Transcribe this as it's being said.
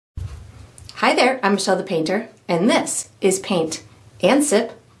Hi there, I'm Michelle the Painter, and this is Paint and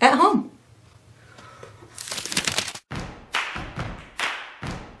Sip at Home.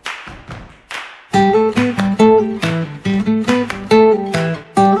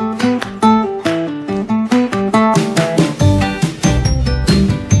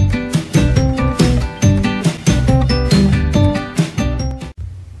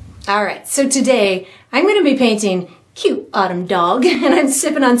 Alright, so today I'm going to be painting Cute Autumn Dog, and I'm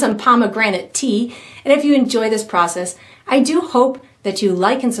sipping on some pomegranate tea. And if you enjoy this process, I do hope that you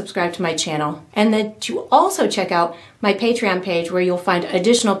like and subscribe to my channel, and that you also check out my Patreon page where you'll find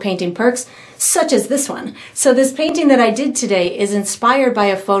additional painting perks such as this one. So this painting that I did today is inspired by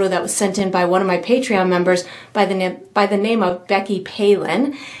a photo that was sent in by one of my Patreon members by the name of Becky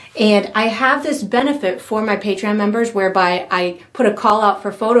Palin. And I have this benefit for my Patreon members whereby I put a call out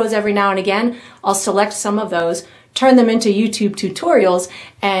for photos every now and again. I'll select some of those, turn them into YouTube tutorials,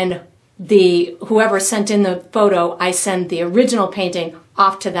 and whoever sent in the photo, I send the original painting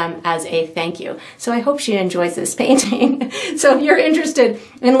off to them as a thank you. So I hope she enjoys this painting. So if you're interested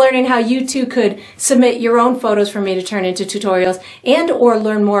in learning how you too could submit your own photos for me to turn into tutorials, and or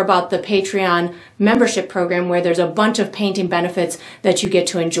learn more about the Patreon membership program where there's a bunch of painting benefits that you get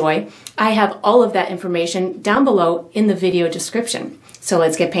to enjoy, I have all of that information down below in the video description. So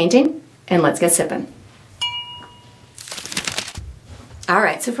let's get painting and let's get sipping.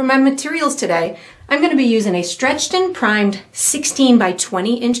 Alright, so for my materials today, I'm going to be using a stretched and primed 16 by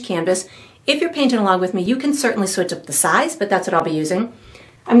 20 inch canvas. If you're painting along with me, you can certainly switch up the size, but that's what I'll be using.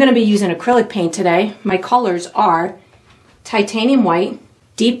 I'm going to be using acrylic paint today. My colors are titanium white,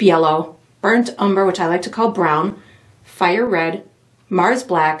 deep yellow, burnt umber, which I like to call brown, fire red, Mars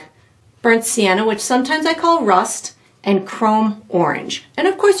black, burnt sienna, which sometimes I call rust, and chrome orange. And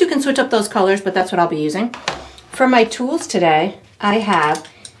of course you can switch up those colors, but that's what I'll be using. For my tools today, I have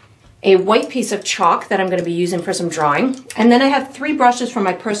a white piece of chalk that I'm going to be using for some drawing. And then I have 3 brushes from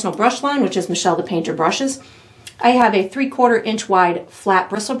my personal brush line, which is Michelle the Painter brushes. I have a 3/4 inch wide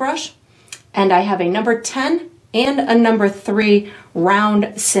flat bristle brush. And I have a number 10 and a number 3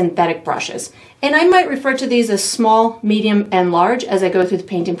 round synthetic brushes. And I might refer to these as small, medium, and large as I go through the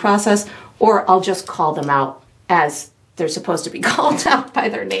painting process, or I'll just call them out as they're supposed to be called out by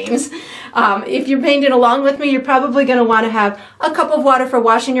their names. If you're painting along with me, you're probably going to want to have a cup of water for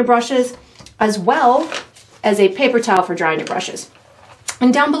washing your brushes, as well as a paper towel for drying your brushes.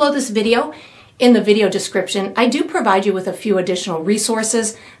 And down below this video, in the video description, I do provide you with a few additional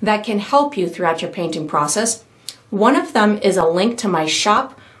resources that can help you throughout your painting process. One of them is a link to my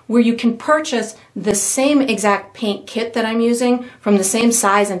shop where you can purchase the same exact paint kit that I'm using, from the same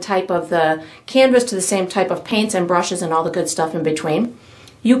size and type of the canvas to the same type of paints and brushes and all the good stuff in between.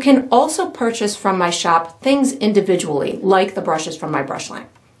 You can also purchase from my shop things individually, like the brushes from my brush line.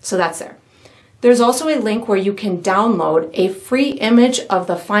 So that's there. There's also a link where you can download a free image of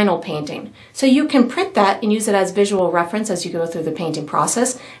the final painting. So you can print that and use it as visual reference as you go through the painting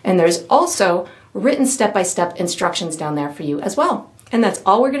process. And there's also written step-by-step instructions down there for you as well. And that's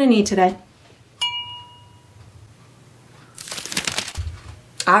all we're going to need today.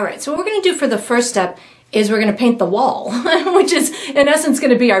 Alright, so what we're going to do for the first step is we're going to paint the wall, which is in essence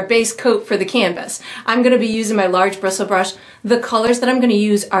going to be our base coat for the canvas. I'm going to be using my large bristle brush. The colors that I'm going to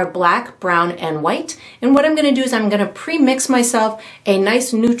use are black, brown, and white. And what I'm going to do is I'm going to pre-mix myself a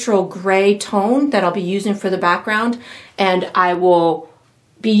nice neutral gray tone that I'll be using for the background. And I will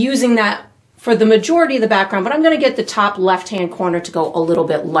be using that for the majority of the background, but I'm going to get the top left-hand corner to go a little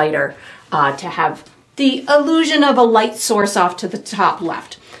bit lighter to have the illusion of a light source off to the top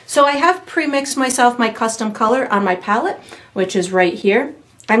left. So I have pre-mixed myself my custom color on my palette, which is right here.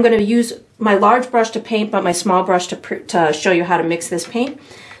 I'm going to use my large brush to paint, but my small brush to show you how to mix this paint.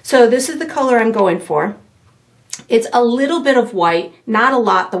 So this is the color I'm going for. It's a little bit of white, not a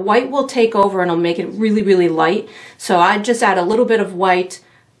lot. The white will take over and it'll make it really, really light. So I just add a little bit of white,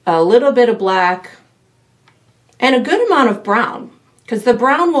 a little bit of black, and a good amount of brown, because the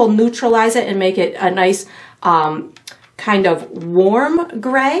brown will neutralize it and make it a nice kind of warm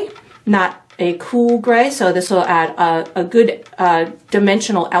gray, not a cool gray. So this will add a good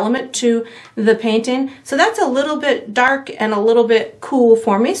dimensional element to the painting. So that's a little bit dark and a little bit cool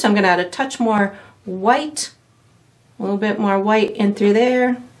for me. So I'm going to add a touch more white, a little bit more white in through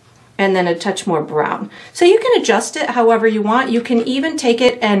there, and then a touch more brown. So you can adjust it however you want. You can even take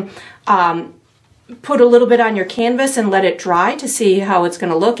it and put a little bit on your canvas and let it dry to see how it's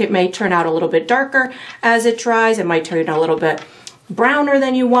going to look. It may turn out a little bit darker as it dries. It might turn out a little bit browner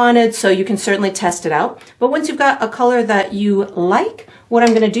than you wanted, so you can certainly test it out. But once you've got a color that you like, what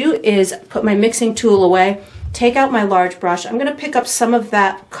I'm going to do is put my mixing tool away, take out my large brush. I'm going to pick up some of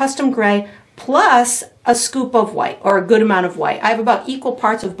that custom gray plus a scoop of white, or a good amount of white. I have about equal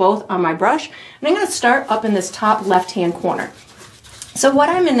parts of both on my brush, and I'm going to start up in this top left-hand corner. So what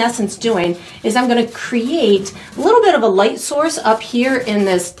I'm in essence doing is I'm going to create a little bit of a light source up here in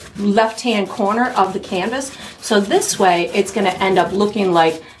this left-hand corner of the canvas. So this way it's going to end up looking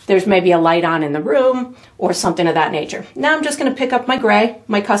like there's maybe a light on in the room or something of that nature. Now I'm just going to pick up my gray,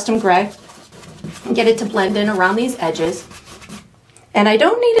 my custom gray, and get it to blend in around these edges. And I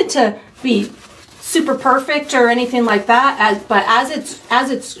don't need it to be super perfect or anything like that, but as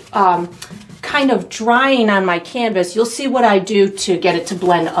it's kind of drying on my canvas, you'll see what I do to get it to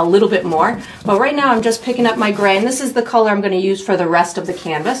blend a little bit more. But right now I'm just picking up my gray, and this is the color I'm going to use for the rest of the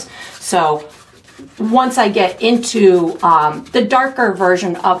canvas. So once I get into the darker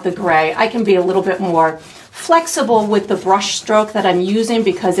version of the gray, I can be a little bit more flexible with the brush stroke that I'm using,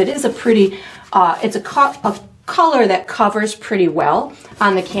 because it is a pretty, it's a color that covers pretty well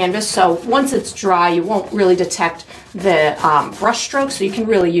on the canvas. So once it's dry, you won't really detect the brush stroke, so you can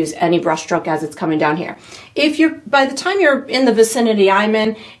really use any brush stroke as it's coming down here. If you're, by the time you're in the vicinity I'm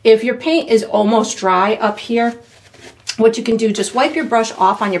in, if your paint is almost dry up here, what you can do, just wipe your brush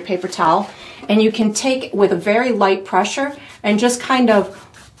off on your paper towel, and you can take with a very light pressure and just kind of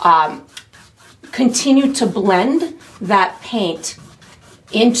continue to blend that paint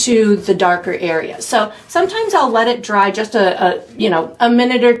into the darker area. So sometimes I'll let it dry just a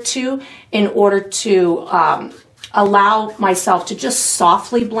minute or two in order to allow myself to just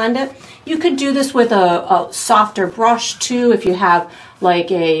softly blend it. You could do this with a softer brush too, if you have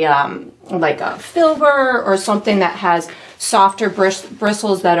like a filbert or something that has softer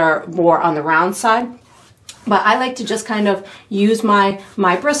bristles that are more on the round side. But I like to just kind of use my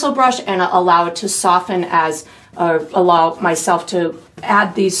bristle brush and allow it to soften allow myself to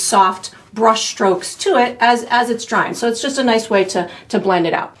add these soft brush strokes to it as it's drying. So it's just a nice way to blend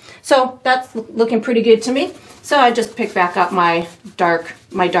it out. So that's looking pretty good to me. So I just pick back up my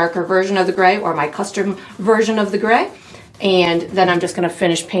darker version of the gray, or my custom version of the gray, and then I'm just going to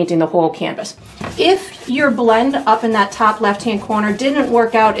finish painting the whole canvas. If your blend up in that top left-hand corner didn't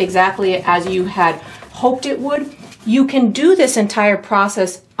work out exactly as you had hoped it would, you can do this entire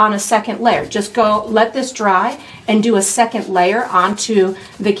process on a second layer. Just go let this dry and do a second layer onto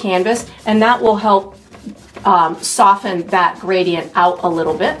the canvas, and that will help soften that gradient out a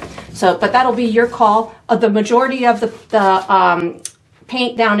little bit. So, but that'll be your call. The majority of the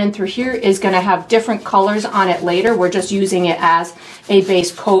paint down in through here is going to have different colors on it later. We're just using it as a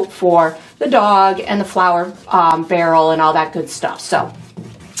base coat for the dog and the flower barrel and all that good stuff. So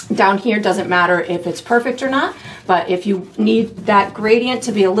down here doesn't matter if it's perfect or not, but if you need that gradient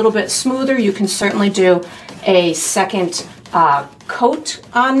to be a little bit smoother, you can certainly do a second coat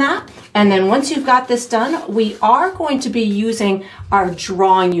on that. And then once you've got this done, we are going to be using our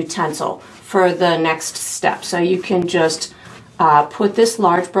drawing utensil for the next step. So you can just put this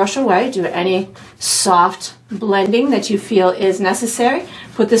large brush away, do any soft blending that you feel is necessary,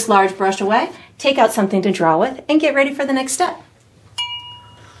 put this large brush away, take out something to draw with, and get ready for the next step.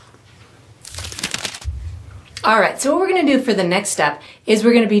 All right, so what we're going to do for the next step is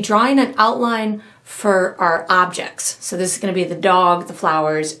we're going to be drawing an outline for our objects. So this is going to be the dog, the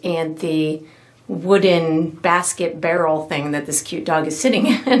flowers, and the wooden basket barrel thing that this cute dog is sitting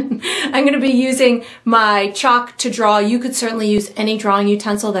in. I'm going to be using my chalk to draw. You could certainly use any drawing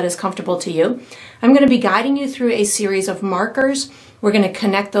utensil that is comfortable to you. I'm going to be guiding you through a series of markers. We're going to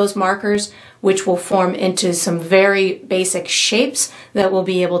connect those markers, which will form into some very basic shapes that we'll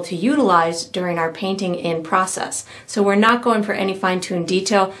be able to utilize during our painting in process. So we're not going for any fine-tuned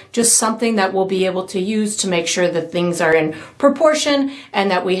detail, just something that we'll be able to use to make sure that things are in proportion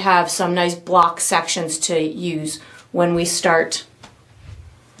and that we have some nice block sections to use when we start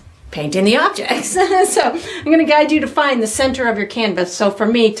painting the objects. So I'm going to guide you to find the center of your canvas. So for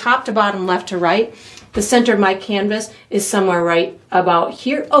me, top to bottom, left to right, the center of my canvas is somewhere right about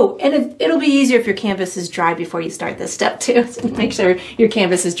here. Oh, and it'll be easier if your canvas is dry before you start this step too. So make sure your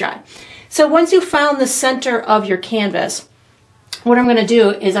canvas is dry. So once you've found the center of your canvas, what I'm going to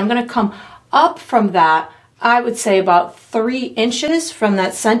do is I'm going to come up from that, I would say about 3 inches from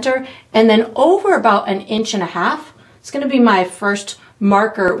that center, and then over about 1.5 inches. It's going to be my first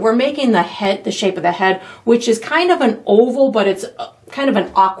marker. We're making the head, the shape of the head, which is kind of an oval, but it's kind of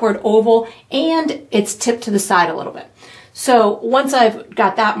an awkward oval, and it's tipped to the side a little bit. So once I've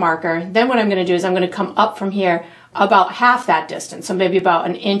got that marker, then what I'm going to do is I'm going to come up from here about half that distance, so maybe about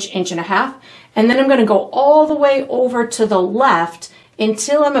 1 inch, 1.5 inches, and then I'm going to go all the way over to the left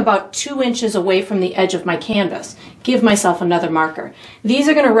until I'm about 2 inches away from the edge of my canvas. Give myself another marker. These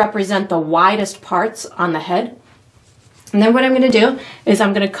are going to represent the widest parts on the head. And then what I'm going to do is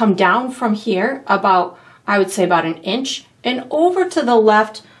I'm going to come down from here about, I would say about 1 inch, and over to the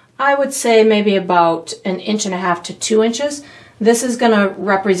left, I would say maybe about 1.5 inches to 2 inches. This is going to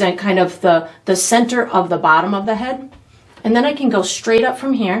represent kind of the center of the bottom of the head. And then I can go straight up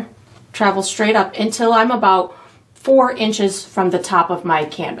from here, travel straight up until I'm about 4 inches from the top of my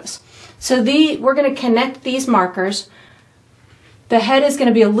canvas. So we're going to connect these markers. The head is going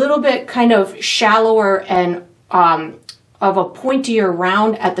to be a little bit kind of shallower and of a pointier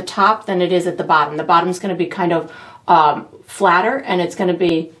round at the top than it is at the bottom. The bottom is going to be kind of flatter, and it's going to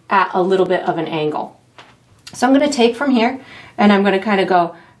be at a little bit of an angle. So I'm going to take from here, and I'm going to kind of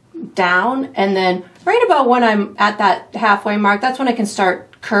go down, and then right about when I'm at that halfway mark, that's when I can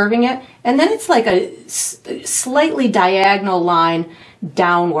start curving it. And then it's like a slightly diagonal line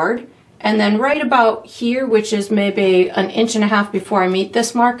downward. And then right about here, which is maybe 1.5 inches before I meet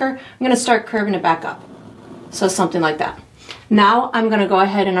this marker, I'm going to start curving it back up. So something like that. Now I'm going to go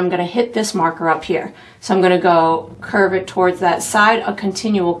ahead and I'm going to hit this marker up here. So I'm going to go curve it towards that side, a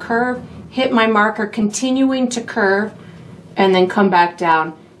continual curve, hit my marker, continuing to curve, and then come back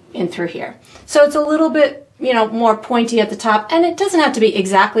down in through here. So it's a little bit, you know, more pointy at the top, and it doesn't have to be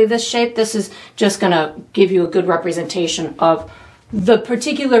exactly this shape. This is just going to give you a good representation of the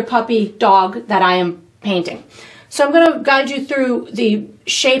particular puppy dog that I am painting. So I'm going to guide you through the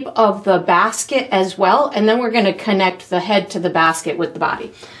shape of the basket as well, and then we're going to connect the head to the basket with the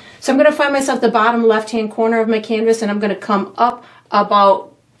body. So I'm going to find myself the bottom left-hand corner of my canvas, and I'm going to come up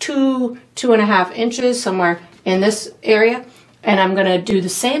about 2.5 inches, somewhere in this area. And I'm going to do the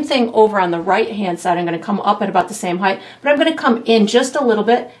same thing over on the right-hand side. I'm going to come up at about the same height, but I'm going to come in just a little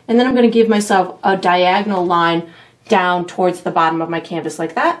bit, and then I'm going to give myself a diagonal line down towards the bottom of my canvas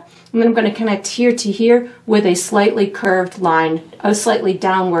like that. And then I'm going to connect here to here with a slightly curved line, a slightly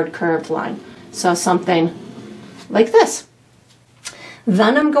downward curved line. So something like this.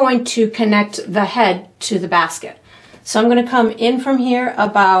 Then I'm going to connect the head to the basket. So I'm going to come in from here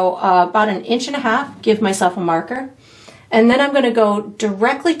about 1.5 inches, give myself a marker. And then I'm going to go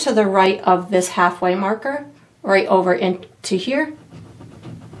directly to the right of this halfway marker, right over into here.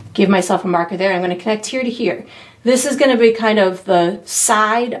 Give myself a marker there. I'm going to connect here to here. This is going to be kind of the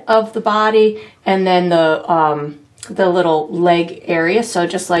side of the body, and then the little leg area. So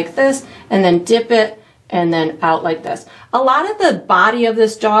just like this, and then dip it, and then out like this. A lot of the body of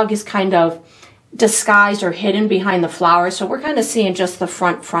this dog is kind of disguised or hidden behind the flowers, so we're kind of seeing just the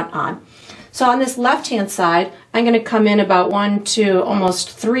front on. So on this left-hand side, I'm going to come in about 1 to almost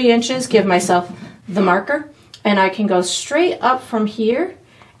 3 inches, give myself the marker, and I can go straight up from here,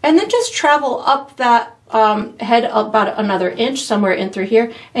 and then just travel up that head up about another inch, somewhere in through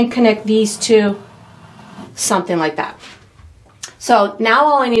here, and connect these two, something like that. So now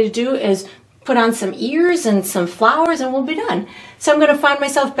all I need to do is put on some ears and some flowers, and we'll be done. So I'm going to find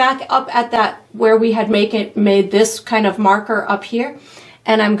myself back up at that where we had made this kind of marker up here,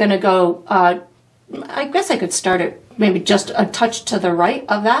 and I'm going to go, I guess I could start it maybe just a touch to the right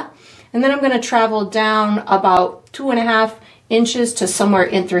of that, and then I'm going to travel down about 2.5 inches to somewhere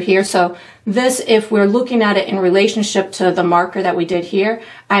in through here. So this, if we're looking at it in relationship to the marker that we did here,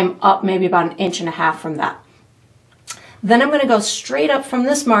 I'm up maybe about 1.5 inches from that. Then I'm going to go straight up from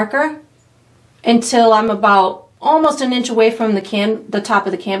this marker until I'm about almost 1 inch away from the top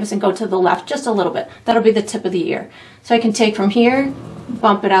of the canvas, and go to the left just a little bit. That'll be the tip of the ear. So I can take from here,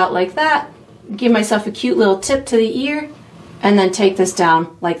 bump it out like that, give myself a cute little tip to the ear, and then take this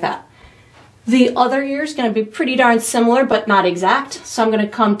down like that. The other ear is going to be pretty darn similar, but not exact. So I'm going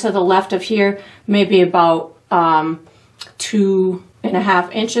to come to the left of here, maybe about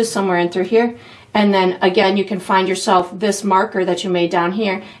 2.5 inches, somewhere in through here. And then again, you can find yourself this marker that you made down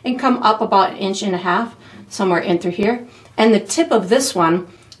here and come up about 1.5 inches, somewhere in through here. And the tip of this one,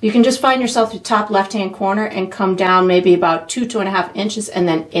 you can just find yourself the top left-hand corner and come down maybe about 2.5 inches, and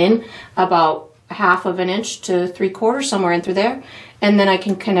then in about 1/2 inch to 3/4, somewhere in through there. And then I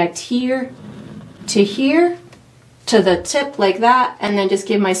can connect here to the tip like that, and then just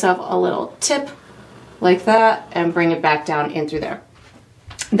give myself a little tip like that and bring it back down in through there.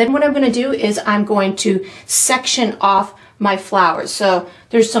 Then what I'm going to do is I'm going to section off my flowers. So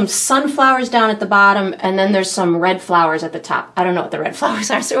there's some sunflowers down at the bottom, and then there's some red flowers at the top. I don't know what the red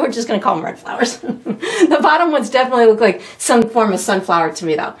flowers are, so we're just going to call them red flowers. The bottom ones definitely look like some form of sunflower to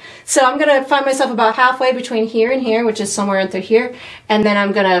me though. So I'm going to find myself about halfway between here and here, which is somewhere in through here, and then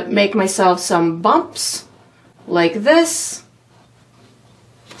I'm going to make myself some bumps like this,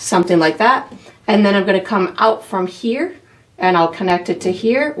 something like that, and then I'm going to come out from here, and I'll connect it to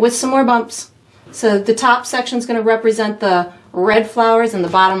here with some more bumps. So the top section is going to represent the red flowers, and the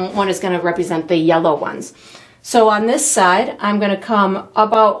bottom one is going to represent the yellow ones. So on this side, I'm going to come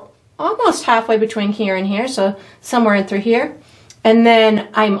about almost halfway between here and here, so somewhere in through here. And then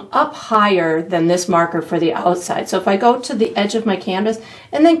I'm up higher than this marker for the outside. So if I go to the edge of my canvas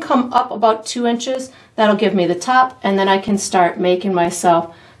and then come up about 2 inches, that'll give me the top, and then I can start making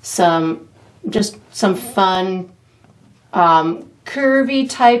myself some fun curvy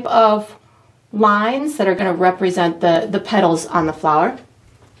type of lines that are going to represent the petals on the flower.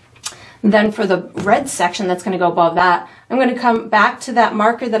 And then for the red section that's going to go above that, I'm going to come back to that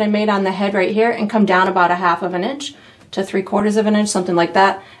marker that I made on the head right here and come down about 1/2 inch to 3/4 of an inch, something like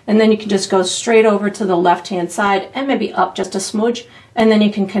that. And then you can just go straight over to the left-hand side and maybe up just a smudge, and then you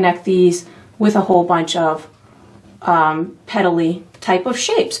can connect these with a whole bunch of petally type of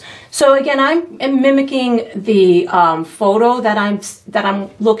shapes. So again, I'm mimicking the photo that I'm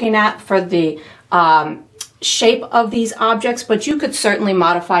looking at for the shape of these objects, but you could certainly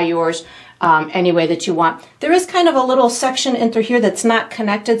modify yours any way that you want. There is kind of a little section in through here that's not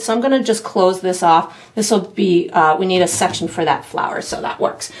connected, so I'm going to just close this off. This will be, we need a section for that flower, so that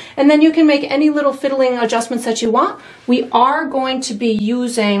works. And then you can make any little fiddling adjustments that you want. We are going to be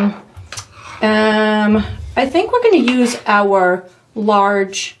using, I think we're going to use our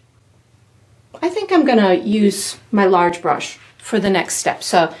large, I think I'm going to use my large brush for the next step.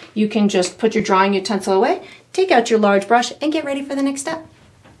 So you can just put your drawing utensil away, take out your large brush, and get ready for the next step.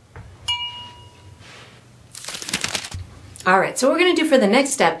 All right, so what we're going to do for the next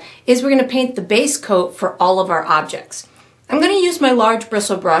step is we're going to paint the base coat for all of our objects. I'm going to use my large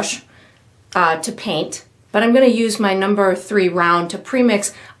bristle brush to paint, but I'm going to use my number 3 round to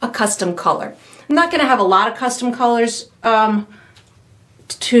premix a custom color. I'm not going to have a lot of custom colors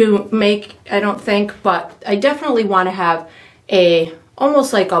to make, I don't think, but I definitely want to have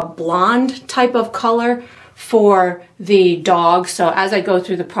almost like a blonde type of color for the dog. So as I go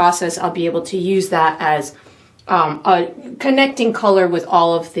through the process, I'll be able to use that as a connecting color with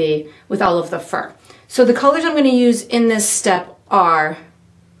all of the fur. So the colors I'm going to use in this step are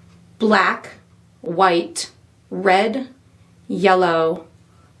black, white, red, yellow,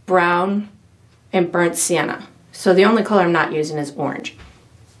 brown, and burnt sienna. So the only color I'm not using is orange.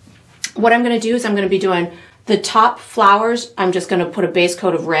 What I'm going to do is I'm going to be doing the top flowers. I'm just going to put a base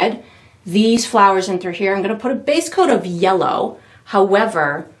coat of red. These flowers in through here, I'm going to put a base coat of yellow.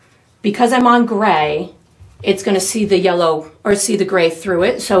 However, because I'm on gray, it's going to see the yellow or see the gray through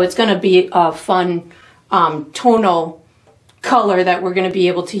it. So it's going to be a fun tonal color that we're going to be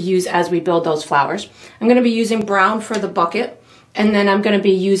able to use as we build those flowers. I'm going to be using brown for the bucket, and then I'm going to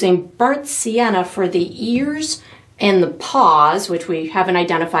be using burnt sienna for the ears and the paws, which we haven't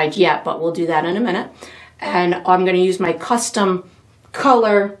identified yet, but we'll do that in a minute. And I'm going to use my custom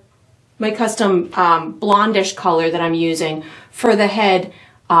color, my custom blondish color that I'm using for the head.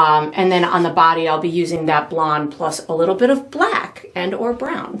 And then on the body, I'll be using that blonde plus a little bit of black and or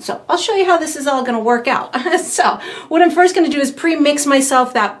brown. So I'll show you how this is all going to work out. So what I'm first going to do is pre-mix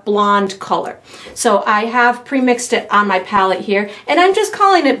myself that blonde color. So I have pre-mixed it on my palette here, and I'm just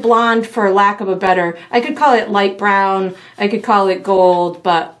calling it blonde for lack of a better, I could call it light brown, I could call it gold,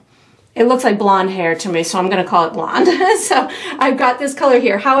 but it looks like blonde hair to me, so I'm going to call it blonde. So I've got this color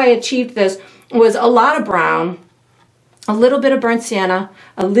here. How I achieved this was a lot of brown, a little bit of burnt sienna,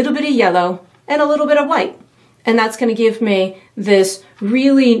 a little bit of yellow, and a little bit of white. And that's going to give me this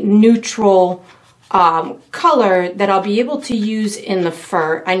really neutral color that I'll be able to use in the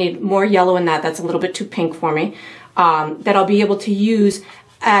fur. I need more yellow in that. That's a little bit too pink for me. That I'll be able to use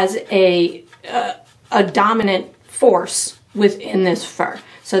as a dominant force within this fur.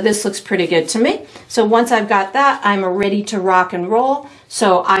 So this looks pretty good to me. So once I've got that, I'm ready to rock and roll.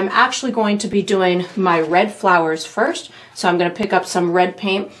 So I'm actually going to be doing my red flowers first. So I'm going to pick up some red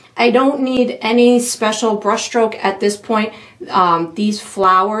paint. I don't need any special brush stroke at this point. These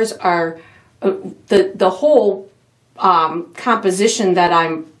flowers are, the whole composition that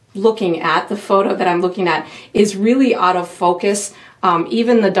I'm looking at, the photo that I'm looking at, is really out of focus.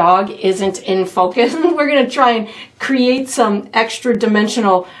 Even the dog isn't in focus. We're going to try and create some extra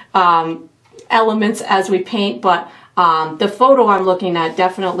dimensional elements as we paint, but the photo I'm looking at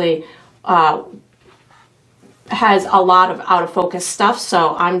definitely has a lot of out of focus stuff,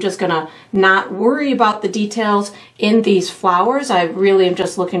 so I'm just going to not worry about the details in these flowers. I really am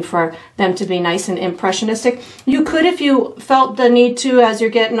just looking for them to be nice and impressionistic. You could, if you felt the need to, as you're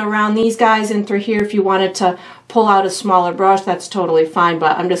getting around these guys and through here, if you wanted to pull out a smaller brush, that's totally fine,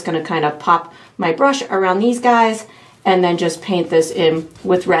 but I'm just going to kind of pop my brush around these guys and then just paint this in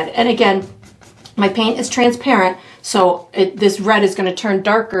with red. And again, my paint is transparent, so this red is going to turn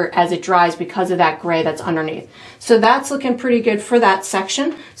darker as it dries because of that gray that's underneath. So that's looking pretty good for that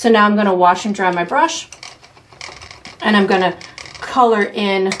section. So now I'm going to wash and dry my brush. and I'm gonna color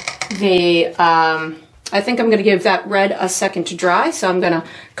in the, I think I'm gonna give that red a second to dry, so I'm gonna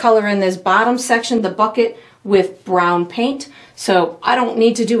color in this bottom section, the bucket, with brown paint. So I don't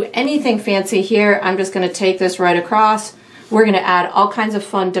need to do anything fancy here. I'm just gonna take this right across. We're gonna add all kinds of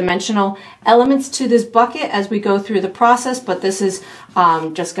fun dimensional elements to this bucket as we go through the process, but this is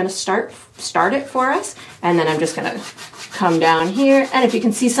just gonna start it for us. And then I'm just gonna come down here. And if you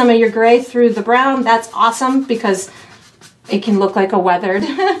can see some of your gray through the brown, that's awesome because it can look like a weathered,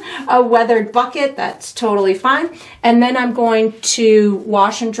 a weathered bucket. That's totally fine. And then I'm going to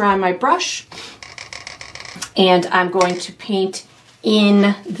wash and dry my brush. And I'm going to paint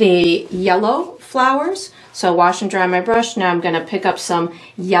in the yellow flowers. So wash and dry my brush. Now I'm going to pick up some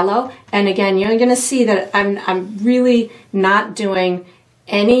yellow. And again, you're going to see that I'm really not doing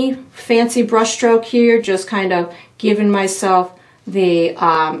any fancy brush stroke here, just kind of giving myself the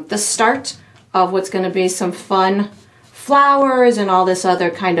start of what's going to be some fun flowers and all this other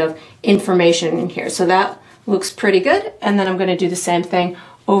kind of information in here. So that looks pretty good. And then I'm going to do the same thing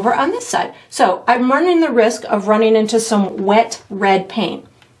over on this side. So I'm running the risk of running into some wet red paint.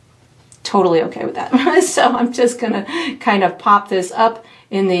 Totally okay with that. So I'm just gonna kind of pop this up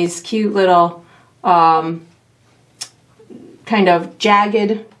in these cute little kind of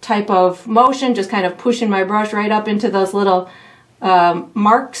jagged type of motion, just kind of pushing my brush right up into those little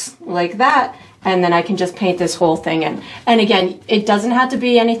marks like that. And then I can just paint this whole thing in. And again, it doesn't have to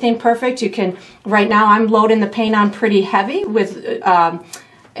be anything perfect. You can, right now I'm loading the paint on pretty heavy with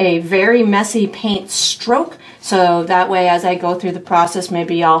a very messy paint stroke. So that way, as I go through the process,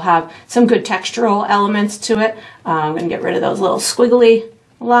 maybe I'll have some good textural elements to it. I'm gonna get rid of those little squiggly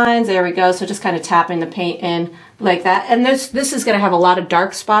lines. There we go. So just kind of tapping the paint in like that. And this is gonna have a lot of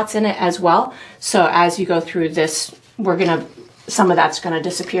dark spots in it as well. So as you go through this, some of that's gonna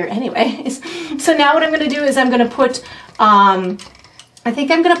disappear anyways. So now what I'm gonna do is I'm gonna put, I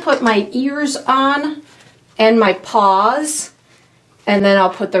think I'm gonna put my ears on and my paws, and then I'll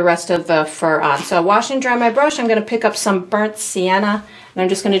put the rest of the fur on. So wash and dry my brush. I'm gonna pick up some burnt sienna, and I'm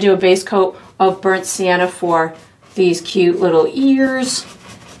just gonna do a base coat of burnt sienna for these cute little ears.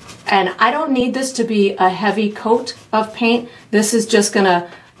 And I don't need this to be a heavy coat of paint. This is just gonna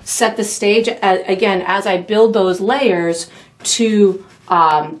set the stage, again, as I build those layers to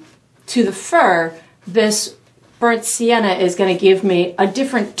the fur. This burnt sienna is gonna give me a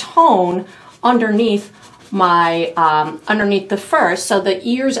different tone underneath my underneath the fur, so the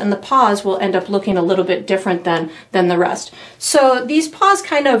ears and the paws will end up looking a little bit different than the rest. So these paws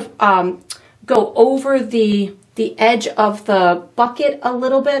kind of go over the edge of the bucket a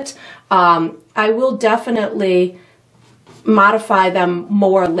little bit. I will definitely modify them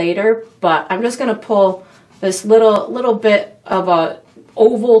more later, but I'm just going to pull this little bit of a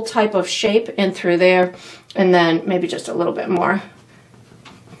oval type of shape in through there, and then maybe just a little bit more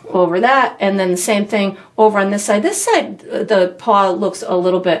over that, and then the same thing over on this side. This side, the paw looks a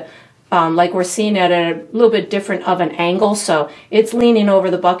little bit like we're seeing it at a little bit different of an angle, so it's leaning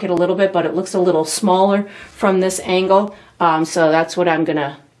over the bucket a little bit, but it looks a little smaller from this angle. So that's what I'm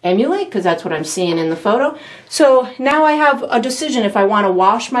gonna emulate, because that's what I'm seeing in the photo. So now I have a decision if I want to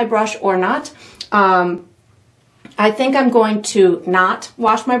wash my brush or not. I think I'm going to not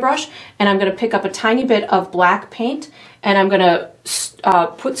wash my brush, and I'm going to pick up a tiny bit of black paint, and I'm going to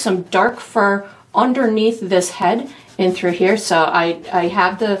put some dark fur underneath this head in through here. So I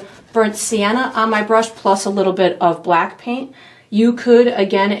have the burnt sienna on my brush plus a little bit of black paint. You could,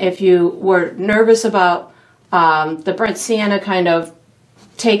 again, if you were nervous about the burnt sienna kind of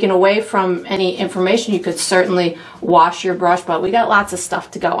taken away from any information, you could certainly wash your brush, but we got lots of stuff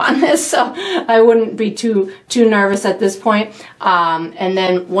to go on this, so I wouldn't be too nervous at this point. And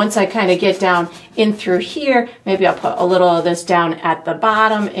then once I kind of get down in through here, maybe I'll put a little of this down at the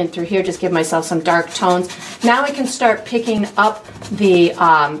bottom in through here, just give myself some dark tones. Now I can start picking up the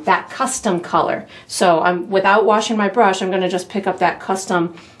that custom color. So without washing my brush, I'm going to just pick up that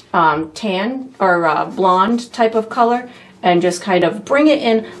custom tan or blonde type of color, and just kind of bring it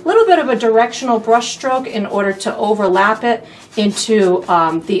in a little bit of a directional brush stroke in order to overlap it into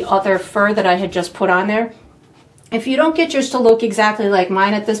the other fur that I had just put on there. If you don't get yours to look exactly like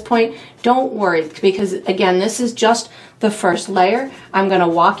mine at this point, don't worry, because again, this is just the first layer. I'm going to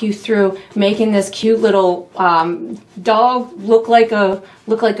walk you through making this cute little dog look like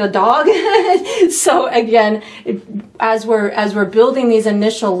a dog. So again, as we're building these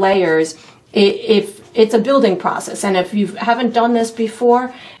initial layers, it's a building process, and if you haven't done this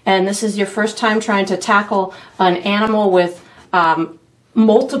before and this is your first time trying to tackle an animal with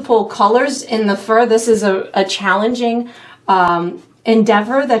multiple colors in the fur, this is a challenging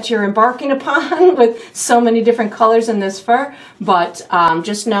endeavor that you're embarking upon with so many different colors in this fur, but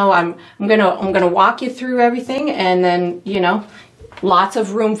just know I'm gonna walk you through everything, and then, you know, lots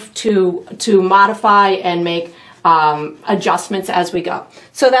of room to modify and make adjustments as we go.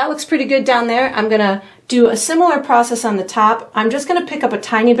 So that looks pretty good down there. I'm gonna do a similar process on the top. I'm just gonna pick up a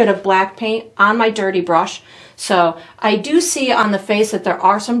tiny bit of black paint on my dirty brush. So I do see on the face that there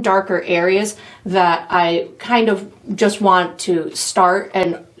are some darker areas that I kind of just want to start,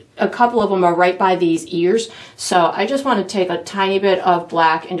 and a couple of them are right by these ears. So I just want to take a tiny bit of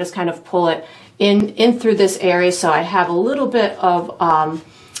black and just kind of pull it in through this area, so I have a little bit of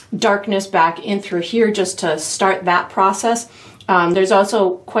darkness back in through here just to start that process. There's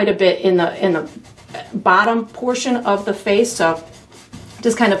also quite a bit in the bottom portion of the face, so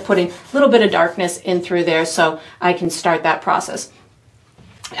just kind of putting a little bit of darkness in through there so I can start that process.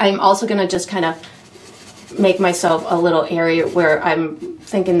 I'm also going to just kind of make myself a little area where I'm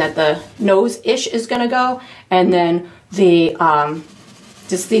thinking that the nose-ish is going to go, and then the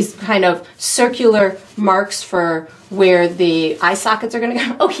just these kind of circular marks for where the eye sockets are going to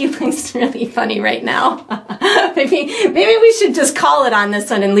go. Oh, he looks really funny right now. maybe we should just call it on this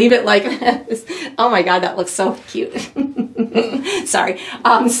one and leave it like this. Oh my God, that looks so cute. Sorry.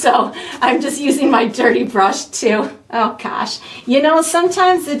 So I'm just using my dirty brush to, oh gosh. You know,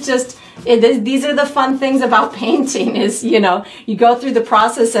 sometimes these are the fun things about painting is, you know, you go through the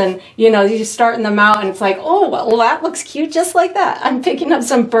process and, you know, you're starting them out and it's like, oh, well, that looks cute just like that. I'm picking up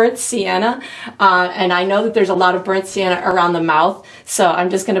some burnt sienna, and I know that there's a lot of burnt sienna around the mouth, so I'm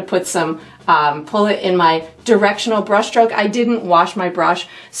just going to put some, pull it in my directional brush stroke. I didn't wash my brush,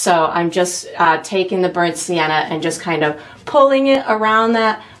 so I'm just taking the burnt sienna and just kind of pulling it around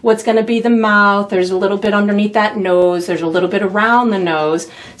that, what's going to be the mouth. There's a little bit underneath that nose. There's a little bit around the nose.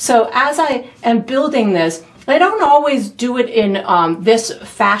 So as I am building this, I don't always do it in this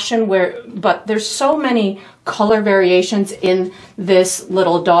fashion but there's so many color variations in this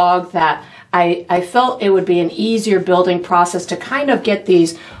little dog that I felt it would be an easier building process to kind of get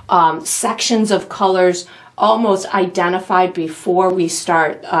these sections of colors almost identified before we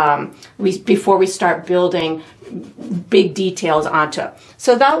start building big details onto it.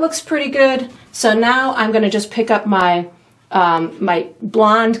 So that looks pretty good. So now I'm going to just pick up my my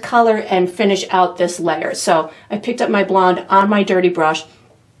blonde color and finish out this layer. So I picked up my blonde on my dirty brush,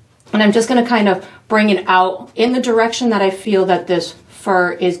 and I'm just going to kind of bring it out in the direction that I feel that this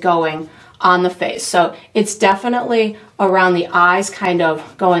fur is going on the face. So it's definitely around the eyes, kind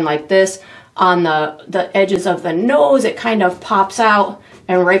of going like this. On the edges of the nose, it kind of pops out,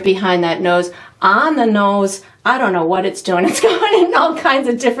 and right behind that nose, on the nose, I don't know what it's doing. It's going in all kinds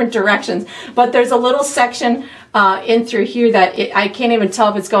of different directions, but there's a little section in through here that I can't even tell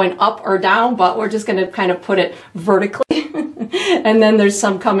if it's going up or down, but we're just going to kind of put it vertically. And then there's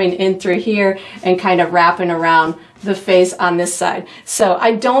some coming in through here and kind of wrapping around the face on this side. So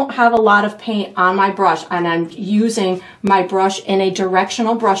I don't have a lot of paint on my brush, and I'm using my brush in a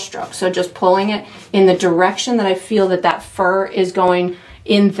directional brush stroke. So just pulling it in the direction that I feel that that fur is going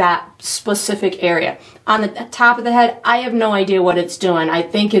in that specific area. On the top of the head, I have no idea what it's doing. I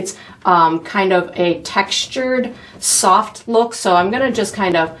think it's kind of a textured, soft look. So I'm gonna just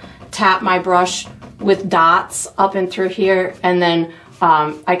kind of tap my brush with dots up and through here, and then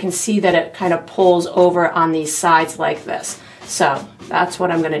I can see that it kind of pulls over on these sides like this. So that's what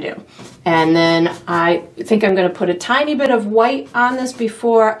I'm gonna do. And then I think I'm gonna put a tiny bit of white on this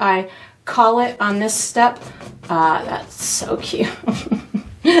before I call it on this step. That's so cute.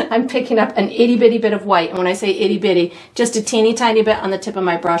 I'm picking up an itty bitty bit of white, and when I say itty bitty, just a teeny tiny bit on the tip of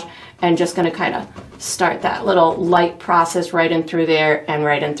my brush, and just going to kind of start that little light process right in through there and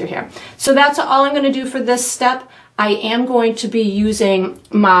right in through here. So that's all I'm going to do for this step. I am going to be using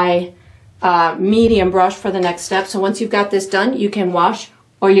my medium brush for the next step. So once you've got this done, you can wash,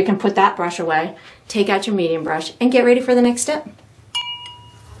 or you can put that brush away, take out your medium brush, and get ready for the next step.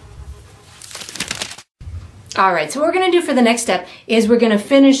 All right, so what we're going to do for the next step is we're going to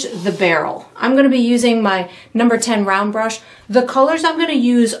finish the barrel. I'm going to be using my number 10 round brush. The colors I'm going to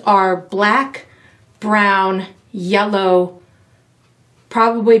use are black, brown, yellow,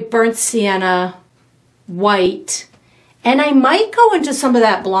 probably burnt sienna, white, and I might go into some of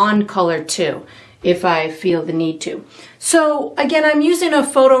that blonde color too, if I feel the need to. So again, I'm using a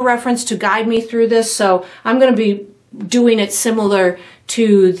photo reference to guide me through this, so I'm going to be doing it similar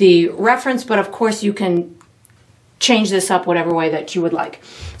to the reference, but of course you can change this up whatever way that you would like.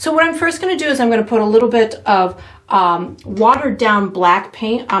 So what I'm first going to do is I'm going to put a little bit of watered down black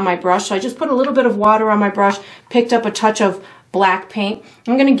paint on my brush. So I just put a little bit of water on my brush, picked up a touch of black paint.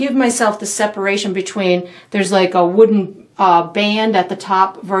 I'm going to give myself the separation between, there's like a wooden band at the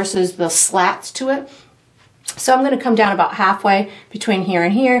top versus the slats to it. So I'm going to come down about halfway between here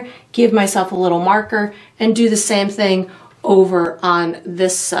and here, give myself a little marker, and do the same thing over on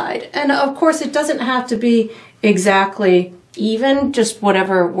this side. And of course it doesn't have to be exactly even, just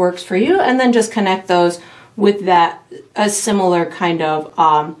whatever works for you, and then just connect those with that a similar kind of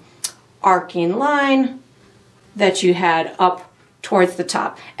arcing line that you had up towards the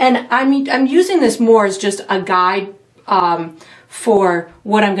top. And I'm using this more as just a guide for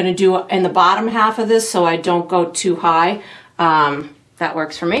what I'm going to do in the bottom half of this, so I don't go too high. That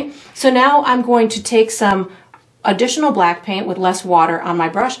works for me. So now I'm going to take some additional black paint with less water on my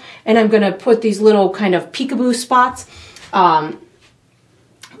brush, and I'm going to put these little kind of peekaboo spots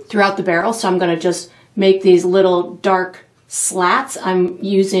throughout the barrel. So I'm going to just make these little dark slats. I'm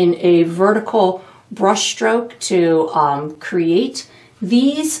using a vertical brush stroke to create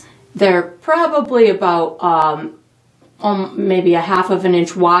these. They're probably about maybe a half of an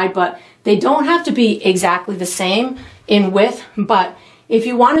inch wide, but they don't have to be exactly the same in width. But if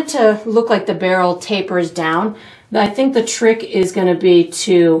you want it to look like the barrel tapers down, I think the trick is going to be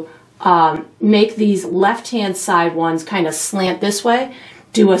to make these left-hand side ones kind of slant this way,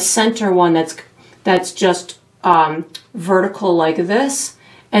 do a center one that's just vertical like this,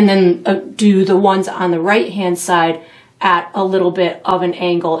 and then do the ones on the right-hand side at a little bit of an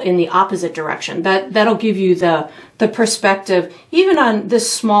angle in the opposite direction. That'll give you the perspective, even on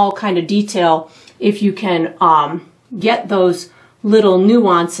this small kind of detail. If you can get those little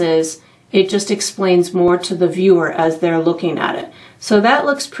nuances, it just explains more to the viewer as they're looking at it. So that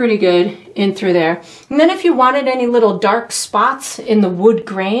looks pretty good in through there. And then if you wanted any little dark spots in the wood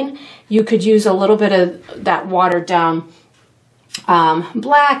grain, you could use a little bit of that watered down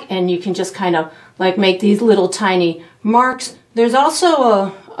black, and you can just kind of like make these little tiny marks. There's also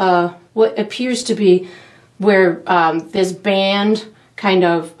what appears to be where this band kind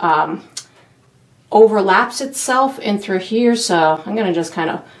of overlaps itself in through here. So I'm going to just kind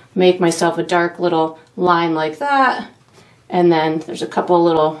of make myself a dark little line like that. And then there's a couple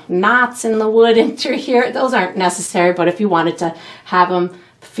little knots in the wood in through here. Those aren't necessary, but if you wanted to have them,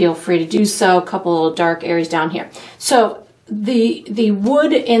 feel free to do so. A couple little dark areas down here. So the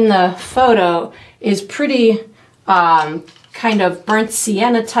wood in the photo is pretty kind of burnt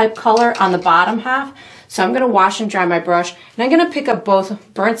sienna type color on the bottom half. So I'm going to wash and dry my brush, and I'm going to pick up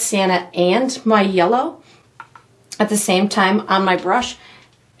both burnt sienna and my yellow at the same time on my brush,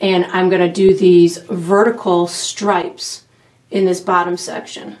 and I'm going to do these vertical stripes in this bottom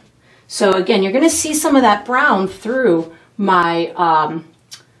section. So again, you're going to see some of that brown through my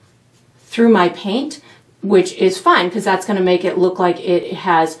paint, which is fine because that's going to make it look like it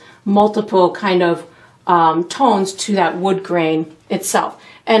has multiple kind of tones to that wood grain itself.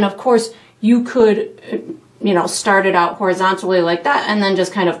 And of course, you could, start it out horizontally like that and then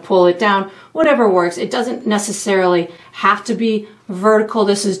just kind of pull it down, whatever works. It doesn't necessarily have to be vertical.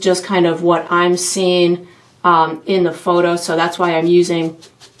 This is just kind of what I'm seeing in the photo. So that's why I'm using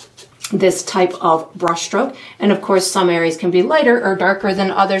this type of brush stroke. And of course, some areas can be lighter or darker than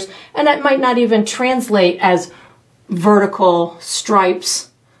others, and that might not even translate as vertical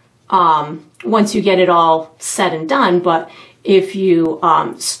stripes once you get it all said and done. But if you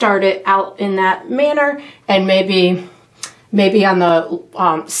start it out in that manner, and maybe on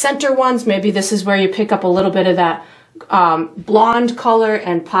the center ones, maybe this is where you pick up a little bit of that blonde color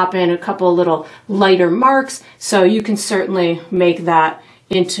and pop in a couple of little lighter marks, so you can certainly make that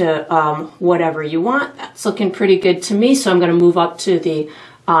into whatever you want. That's looking pretty good to me, so I'm going to move up to the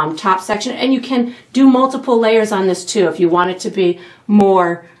top section. And you can do multiple layers on this too. If you want it to be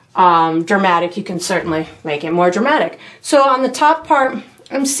more dramatic, you can certainly make it more dramatic. So on the top part,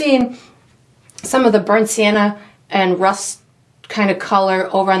 I'm seeing some of the burnt sienna and rust kind of color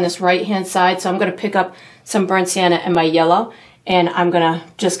over on this right hand side. So I'm going to pick up some burnt sienna and my yellow, and I'm going to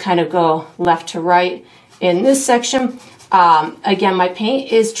just kind of go left to right in this section. Again, my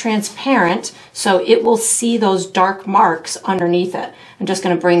paint is transparent, so it will see those dark marks underneath it. I'm just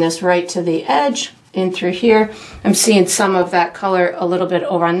going to bring this right to the edge in through here. I'm seeing some of that color a little bit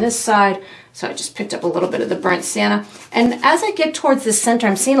over on this side, so I just picked up a little bit of the burnt sienna. And as I get towards the center,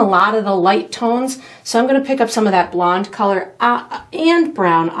 I'm seeing a lot of the light tones, so I'm going to pick up some of that blonde color and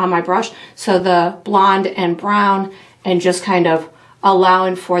brown on my brush. So the blonde and brown, and just kind of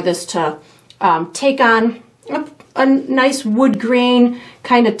allowing for this to take on a nice wood grain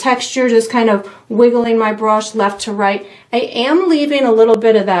kind of texture, just kind of wiggling my brush left to right. I am leaving a little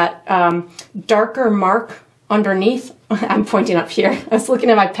bit of that darker mark underneath. I'm pointing up here. I was looking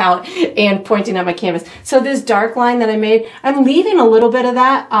at my palette and pointing at my canvas. So this dark line that I made, I'm leaving a little bit of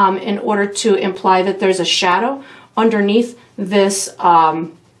that in order to imply that there's a shadow underneath this,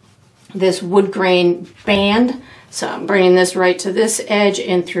 this wood grain band. So I'm bringing this right to this edge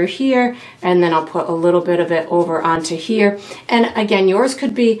in through here, and then I'll put a little bit of it over onto here. And again, yours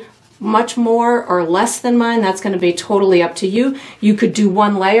could be much more or less than mine. That's going to be totally up to you. You could do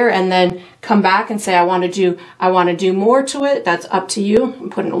one layer and then come back and say, I want to do more to it. That's up to you. I'm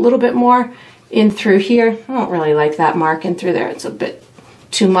putting a little bit more in through here. I don't really like that mark in through there. It's a bit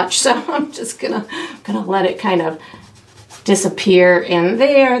too much, so I'm just gonna let it kind of disappear in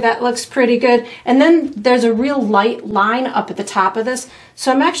there. That looks pretty good. And then there's a real light line up at the top of this.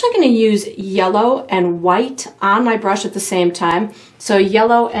 So I'm actually going to use yellow and white on my brush at the same time. So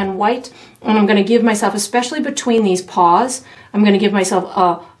yellow and white, and I'm going to give myself, especially between these paws, I'm going to give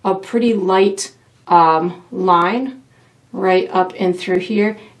myself a pretty light line right up in through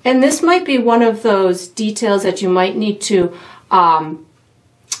here. And this might be one of those details that you might need to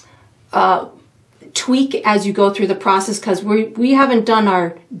tweak as you go through the process, because we haven't done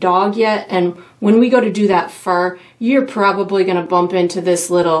our dog yet, and when we go to do that fur, you're probably going to bump into this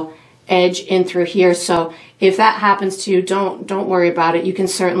little edge in through here. So if that happens to you, don't worry about it. You can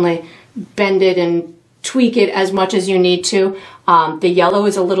certainly bend it and tweak it as much as you need to. The yellow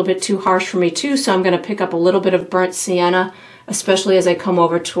is a little bit too harsh for me too, so I'm going to pick up a little bit of burnt sienna, especially as I come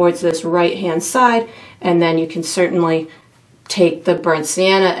over towards this right hand side, and then you can certainly take the burnt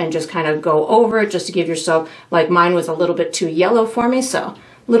sienna and just kind of go over it just to give yourself, like mine was a little bit too yellow for me, so a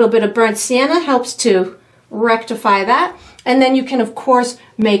little bit of burnt sienna helps to rectify that. And then you can of course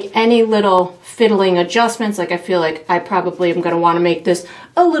make any little fiddling adjustments. Like I feel like I probably am going to want to make this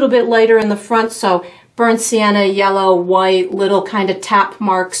a little bit lighter in the front, so burnt sienna, yellow, white, little kind of tap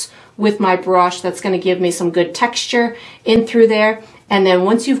marks with my brush. That's going to give me some good texture in through there. And then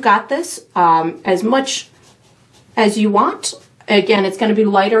once you've got this as much as you want, again, it's going to be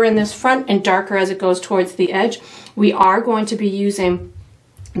lighter in this front and darker as it goes towards the edge. We are going to be using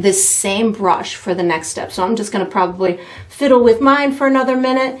this same brush for the next step. So I'm just going to probably fiddle with mine for another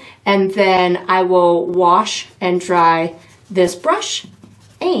minute, and then I will wash and dry this brush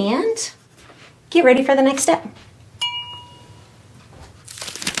and get ready for the next step.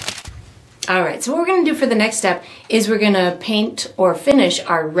 All right, so what we're going to do for the next step is we're going to paint or finish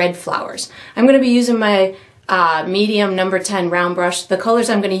our red flowers. I'm going to be using my medium number 10 round brush. The colors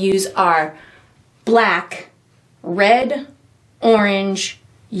I'm going to use are black, red, orange,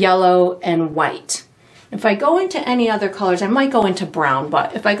 yellow, and white. If I go into any other colors, I might go into brown,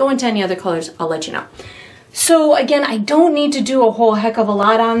 but if I go into any other colors, I'll let you know. So again, I don't need to do a whole heck of a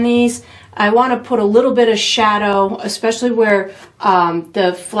lot on these. I want to put a little bit of shadow, especially where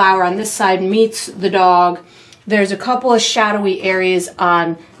the flower on this side meets the dog. There's a couple of shadowy areas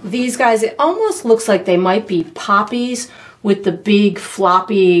on these guys. It almost looks like they might be poppies with the big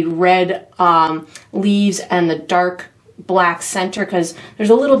floppy red leaves and the dark black center, because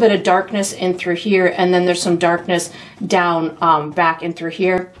there's a little bit of darkness in through here, and then there's some darkness down back in through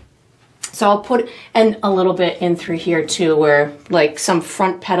here. So I'll put and a little bit in through here too, where like some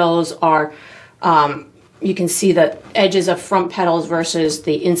front petals are, you can see the edges of front petals versus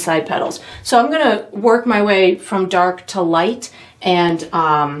the inside petals. So I'm going to work my way from dark to light, and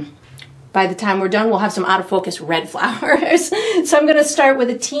by the time we're done, we'll have some out of focus red flowers. So I'm going to start with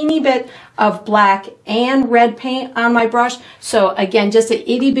a teeny bit of black and red paint on my brush. So again, just an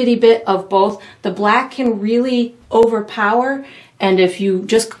itty bitty bit of both. The black can really overpower, and if you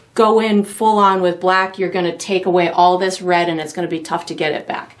just go in full on with black, you're going to take away all this red, and it's going to be tough to get it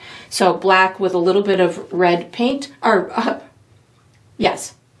back. So black with a little bit of red paint, or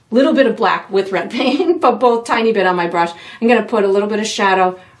yes, little bit of black with red paint, but both tiny bit on my brush. I'm going to put a little bit of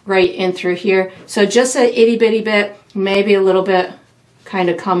shadow right in through here. So just a itty bitty bit, maybe a little bit kind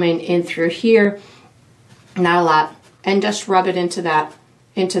of coming in through here, not a lot, and just rub it into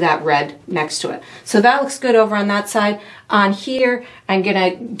that red next to it. So that looks good over on that side. On here, I'm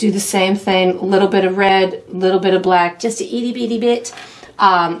gonna do the same thing, a little bit of red, a little bit of black, just a itty bitty bit.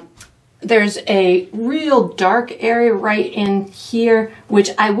 There's a real dark area right in here,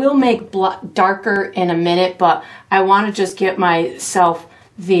 which I will make darker in a minute, but I want to just get myself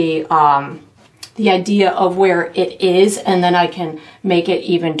the idea of where it is, and then I can make it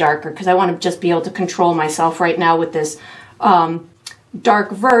even darker, because I want to just be able to control myself right now with this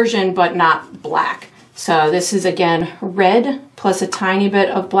dark version, but not black. So this is again red plus a tiny bit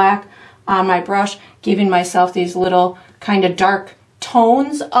of black on my brush, giving myself these little kind of dark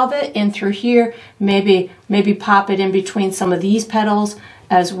tones of it in through here. Maybe pop it in between some of these petals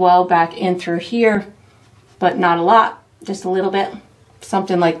as well, back in through here, but not a lot, just a little bit,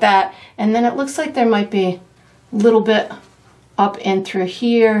 something like that. And then it looks like there might be a little bit up in through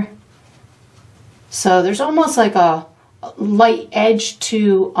here, So there's almost like a light edge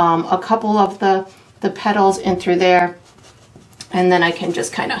to a couple of the petals in through there. And then I can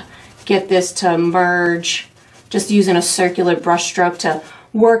just kind of get this to merge, just using a circular brush stroke to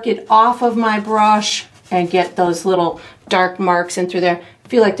work it off of my brush and get those little dark marks in through there. I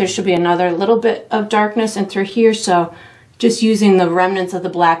feel like there should be another little bit of darkness in through here, so just using the remnants of the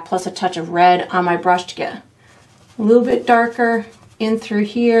black plus a touch of red on my brush to get a little bit darker in through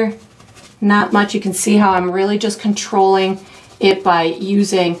here. Not much. You can see how I'm really just controlling it by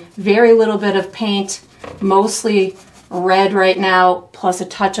using very little bit of paint, mostly red right now, plus a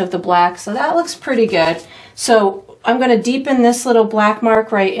touch of the black. So that looks pretty good. So I'm going to deepen this little black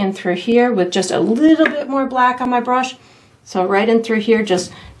mark right in through here with just a little bit more black on my brush. So right in through here,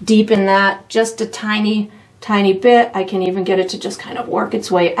 just deepen that just a tiny bit. I can even get it to just kind of work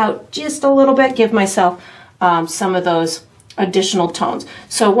its way out just a little bit, give myself some of those additional tones.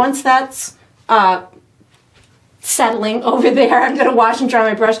 So once that's settling over there, I'm going to wash and dry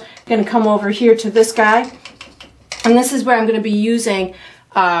my brush. I'm going to come over here to this guy. And this is where I'm going to be using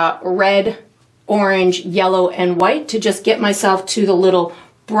red, orange, yellow, and white to just get myself to the little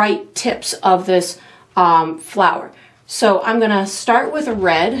bright tips of this flower. So I'm going to start with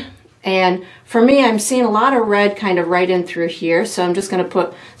red. And for me, I'm seeing a lot of red kind of right in through here. So I'm just going to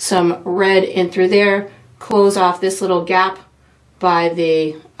put some red in through there, close off this little gap by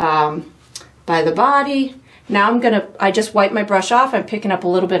the body. Now I just wipe my brush off. I'm picking up a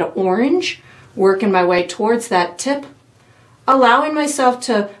little bit of orange, working my way towards that tip, allowing myself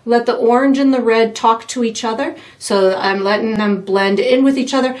to let the orange and the red talk to each other. So I'm letting them blend in with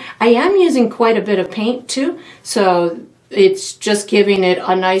each other. I am using quite a bit of paint too, so it's just giving it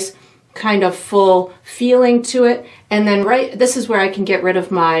a nice kind of full feeling to it. And then this is where I can get rid of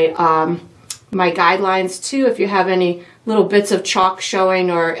my my guidelines too. If you have any little bits of chalk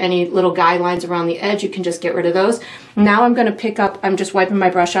showing or any little guidelines around the edge, you can just get rid of those. Now I'm going to pick up, I'm just wiping my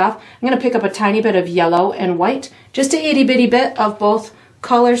brush off, I'm going to pick up a tiny bit of yellow and white, just a itty bitty bit of both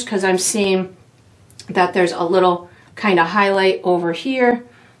colors, because I'm seeing that there's a little kind of highlight over here.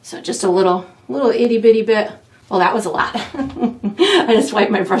 So just a little itty bitty bit. Well, that was a lot. I just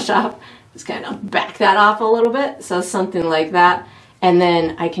wiped my brush off, just kind of back that off a little bit. So something like that. And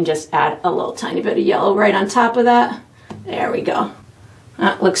then I can just add a little tiny bit of yellow right on top of that. There we go.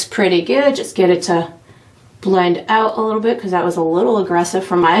 That looks pretty good. Just get it to blend out a little bit, because that was a little aggressive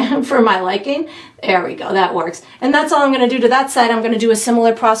for my liking. There we go. That works. And that's all I'm going to do to that side. I'm going to do a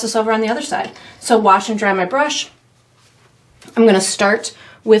similar process over on the other side. So wash and dry my brush. I'm going to start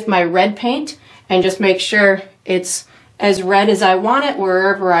with my red paint and just make sure it's as red as I want it,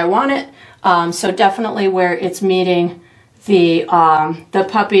 wherever I want it. So definitely where it's meeting the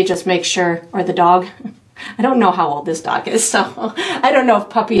puppy, just make sure, or the dog. I don't know how old this dog is, so I don't know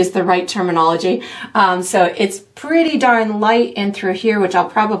if puppy is the right terminology. So it's pretty darn light in through here, which I'll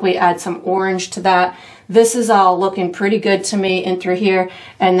probably add some orange to that. This is all looking pretty good to me in through here.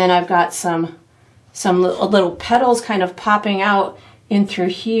 And then I've got some little petals kind of popping out in through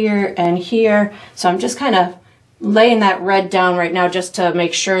here and here. So I'm just kind of laying that red down right now just to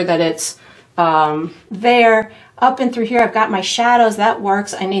make sure that it's there. Up and through here, I've got my shadows. That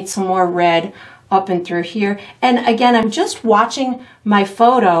works. I need some more red up and through here. And again, I'm just watching my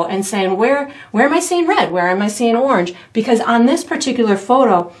photo and saying, where am I seeing red? Where am I seeing orange? Because on this particular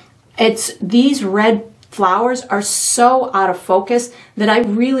photo, these red flowers are so out of focus that I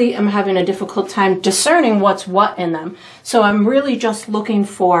really am having a difficult time discerning what's what in them. So I'm really just looking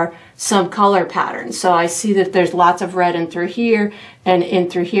for some color patterns. So I see that there's lots of red in through here and in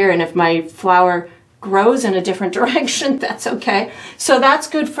through here. And if my flower grows in a different direction, that's okay. So that's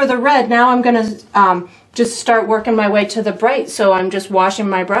good for the red. Now I'm going to just start working my way to the bright. So I'm just washing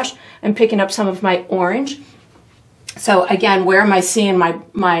my brush and picking up some of my orange. So again, where am I seeing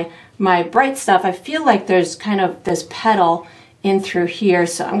my bright stuff? I feel like there's kind of this petal in through here.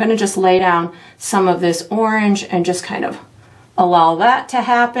 So I'm going to just lay down some of this orange and just kind of allow that to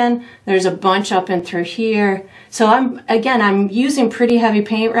happen. There's a bunch up in through here. So I'm using pretty heavy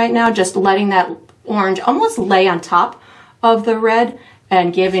paint right now, just letting that orange almost lay on top of the red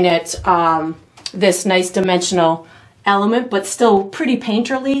and giving it this nice dimensional element, but still pretty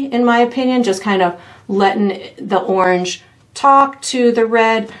painterly in my opinion, just kind of letting the orange talk to the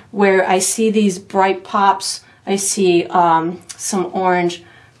red. Where I see these bright pops, I see some orange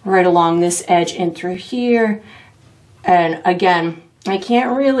right along this edge in through here. And again, I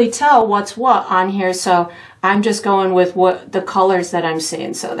can't really tell what's what on here, so I'm just going with what the colors that I'm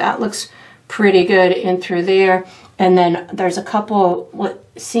seeing. So that looks pretty good in through there. And then there's a couple what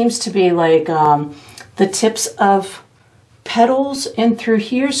seems to be like the tips of petals in through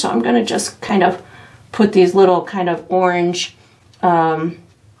here. So I'm going to just kind of put these little kind of orange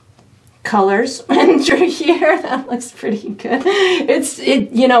colors through here. That looks pretty good.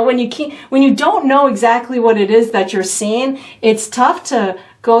 You know, when you don't know exactly what it is that you're seeing, it's tough to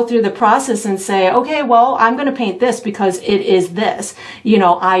go through the process and say, okay, well, I'm going to paint this because it is this. You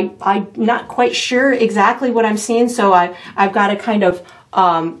know, I'm not quite sure exactly what I'm seeing, so I've got to kind of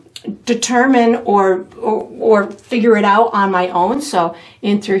determine or figure it out on my own. So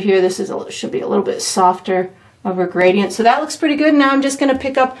in through here, this should be a little bit softer of a gradient. So that looks pretty good. Now I'm just going to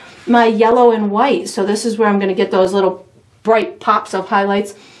pick up my yellow and white. So this is where I'm going to get those little bright pops of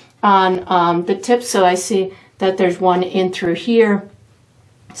highlights on the tips. So I see that there's one in through here.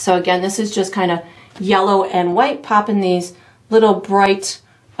 So again, this is just kind of yellow and white, popping these little bright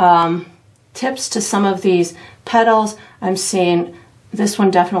tips to some of these petals. I'm seeing this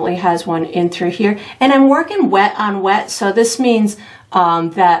one definitely has one in through here. And I'm working wet on wet, so this means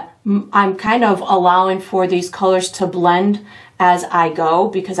that I'm kind of allowing for these colors to blend as I go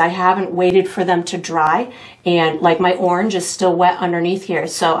because I haven't waited for them to dry. And like my orange is still wet underneath here,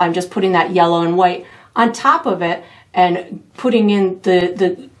 so I'm just putting that yellow and white on top of it and putting in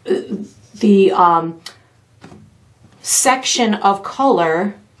the section of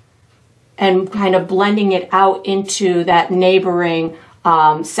color and kind of blending it out into that neighboring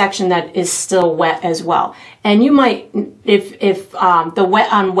section that is still wet as well. And you might, if the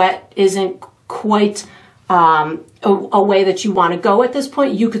wet on wet isn't quite a way that you want to go at this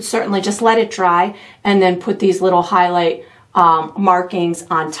point, you could certainly just let it dry and then put these little highlight markings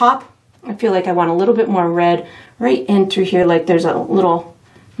on top. I feel like I want a little bit more red right in through here, like there's a little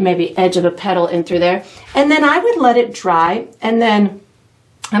maybe edge of a petal in through there. And then I would let it dry, and then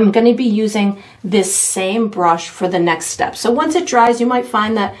I'm going to be using this same brush for the next step. So once it dries, you might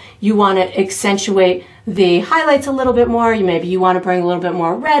find that you want to accentuate the highlights a little bit more. Maybe you want to bring a little bit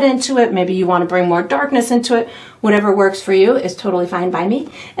more red into it. Maybe you want to bring more darkness into it. Whatever works for you is totally fine by me.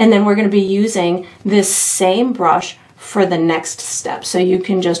 And then we're going to be using this same brush for the next step. So you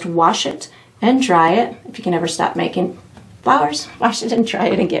can just wash it and dry it. If you can ever stop making flowers, wash it and dry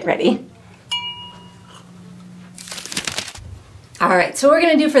it and get ready. All right, so what we're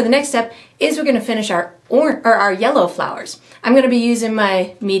going to do for the next step is we're going to finish our yellow flowers. I'm going to be using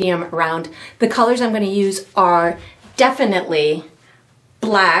my medium round. The colors I'm going to use are definitely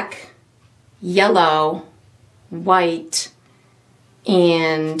black, yellow, white,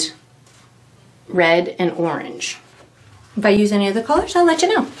 and red and orange. If I use any of the colors, I'll let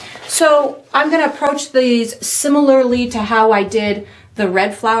you know. So I'm going to approach these similarly to how I did the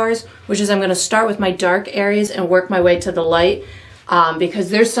red flowers, which is I'm going to start with my dark areas and work my way to the light. Because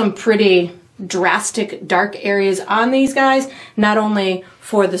there's some pretty drastic dark areas on these guys, not only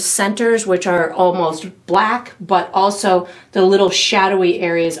for the centers, which are almost black, but also the little shadowy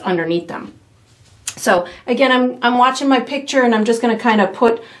areas underneath them. So again, I'm watching my picture, and I'm just going to kind of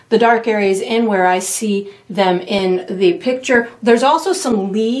put the dark areas in where I see them in the picture. There's also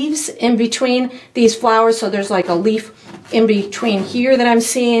some leaves in between these flowers, so there's like a leaf in between here that I'm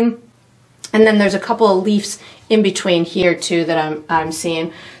seeing. And then there's a couple of leaves in between here too that I'm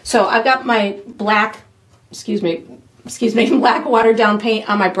seeing. So I've got my black, black watered down paint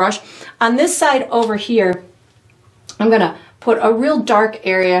on my brush. On this side over here, I'm gonna put a real dark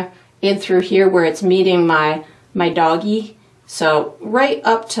area in through here where it's meeting my doggy. So right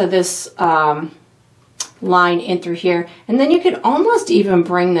up to this line in through here. And then you could almost even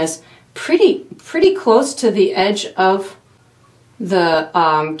bring this pretty close to the edge of the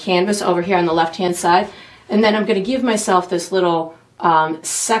canvas over here on the left hand side. And then I'm going to give myself this little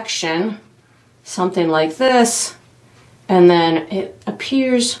section, something like this, and then it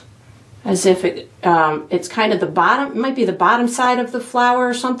appears as if it's kind of the bottom, it might be the bottom side of the flower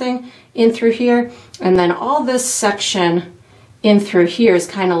or something in through here. And then all this section in through here is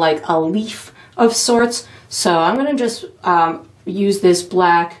kind of like a leaf of sorts. So I'm going to just use this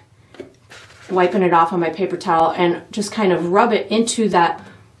black, wiping it off on my paper towel, and just kind of rub it into that.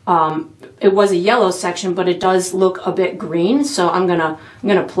 It was a yellow section, but it does look a bit green, so I'm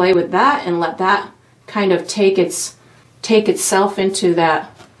gonna play with that and let that kind of take itself into that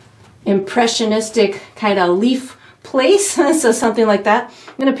impressionistic kind of leaf place. So something like that.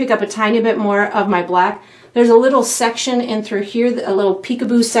 I'm gonna pick up a tiny bit more of my black. There's a little section in through here, a little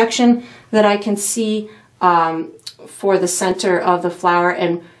peekaboo section that I can see for the center of the flower,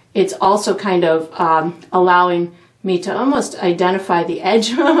 and it's also kind of allowing me to almost identify the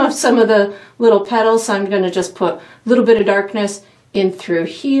edge of some of the little petals. So I'm going to just put a little bit of darkness in through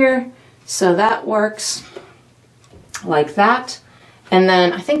here. So that works like that. And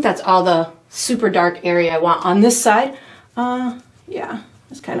then I think that's all the super dark area I want on this side. Yeah,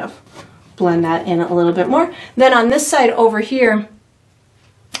 just kind of blend that in a little bit more. Then on this side over here,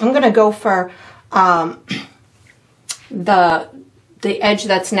 I'm going to go for the edge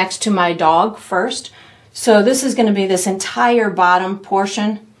that's next to my dog first. So this is going to be this entire bottom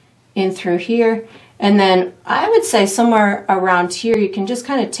portion in through here. And then I would say somewhere around here, you can just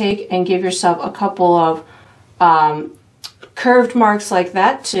kind of take and give yourself a couple of curved marks like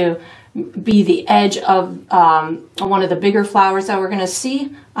that to be the edge of one of the bigger flowers that we're going to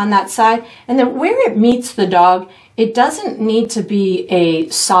see on that side. And then where it meets the dog, it doesn't need to be a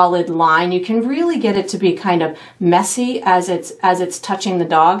solid line. You can really get it to be kind of messy as it's touching the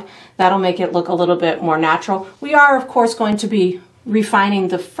dog. That'll make it look a little bit more natural. We are, of course, going to be refining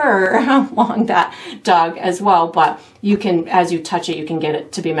the fur along that dog as well, but you can, as you touch it, you can get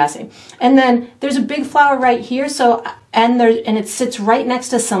it to be messy. And then there's a big flower right here, so and it sits right next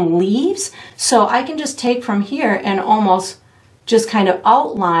to some leaves, so I can just take from here and almost just kind of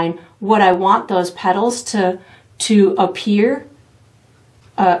outline what I want those petals to appear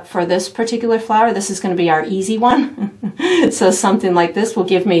for this particular flower. This is going to be our easy one. So something like this will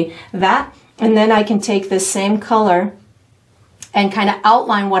give me that, and then I can take this same color and kind of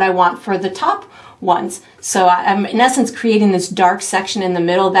outline what I want for the top ones. So I'm in essence creating this dark section in the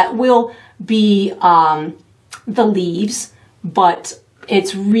middle that will be the leaves, but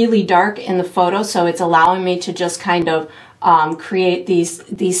it's really dark in the photo, so it's allowing me to just kind of create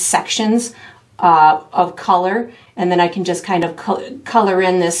these sections of color, and then I can just kind of color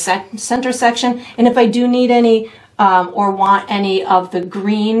in this center section. And if I do need any or want any of the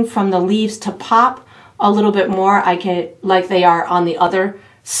green from the leaves to pop a little bit more, I can, like they are on the other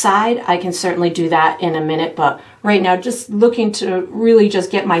side, I can certainly do that in a minute. But right now, just looking to really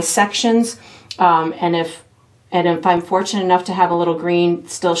just get my sections, and if I'm fortunate enough to have a little green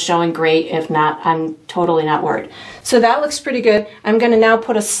still showing, great. If not, I'm totally not worried. So that looks pretty good. I'm going to now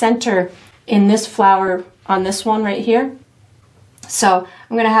put a center in this flower on this one right here. So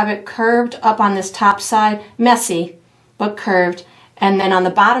I'm going to have it curved up on this top side, messy, but curved. And then on the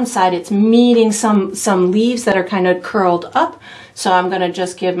bottom side, it's meeting some leaves that are kind of curled up. So I'm going to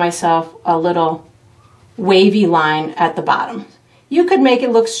just give myself a little wavy line at the bottom. You could make it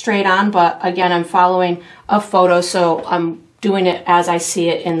look straight on, but again, I'm following a photo, so I'm doing it as I see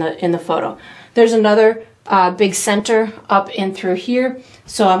it in the photo. There's another big center up in through here.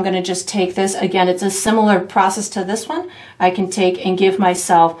 So I'm going to just take this. Again, it's a similar process to this one. I can take and give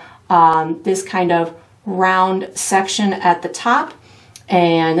myself this kind of round section at the top.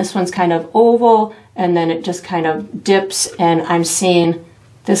 And this one's kind of oval, and then it just kind of dips, and I'm seeing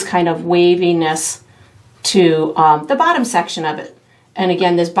this kind of waviness to the bottom section of it. And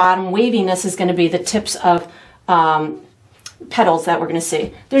again, this bottom waviness is going to be the tips of petals that we're going to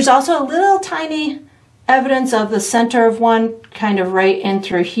see. There's also a little tiny evidence of the center of one kind of right in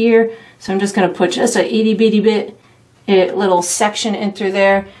through here. So I'm just going to put just a itty bitty bit, a little section in through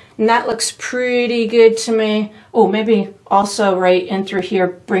there. And that looks pretty good to me. Oh, maybe also right in through here,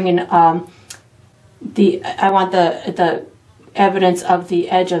 bringing I want the evidence of the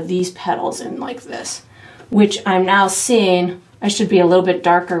edge of these petals in like this, which I'm now seeing. I should be a little bit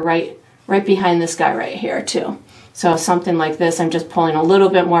darker right behind this guy right here too. So something like this, I'm just pulling a little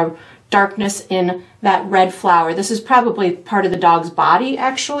bit more darkness in that red flower. This is probably part of the dog's body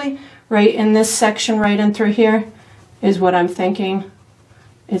actually, right in this section right in through here is what I'm thinking.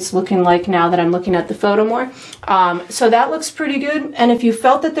 It's looking like now that I'm looking at the photo more. So that looks pretty good. And if you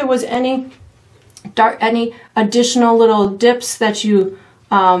felt that there was any additional little dips that you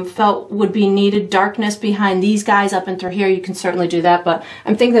felt would be needed, darkness behind these guys up and through here, you can certainly do that. But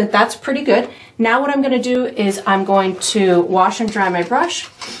I'm thinking that that's pretty good. Now what I'm going to do is I'm going to wash and dry my brush.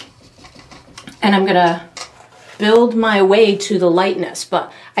 And I'm going to build my way to the lightness.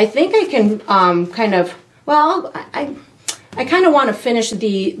 But I think I can kind of, well, I kind of want to finish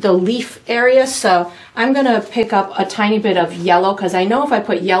the leaf area, so I'm going to pick up a tiny bit of yellow, because I know if I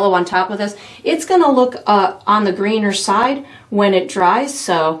put yellow on top of this, it's going to look on the greener side when it dries,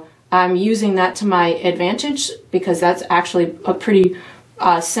 so I'm using that to my advantage, because that's actually a pretty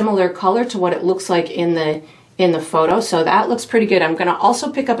similar color to what it looks like in the photo, so that looks pretty good. I'm going to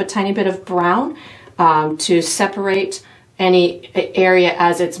also pick up a tiny bit of brown to separate any area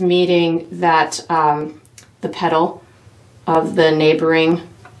as it's meeting that the petal of the neighboring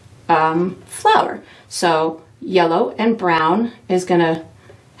flower. So yellow and brown is going to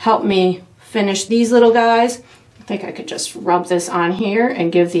help me finish these little guys. I think I could just rub this on here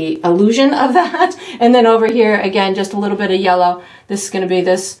and give the illusion of that. And then over here, again, just a little bit of yellow. This is going to be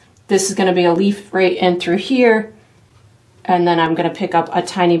this is going to be a leaf right in through here. And then I'm going to pick up a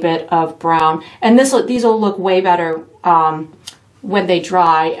tiny bit of brown. And these will look way better when they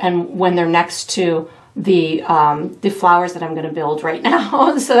dry and when they're next to the flowers that I'm going to build right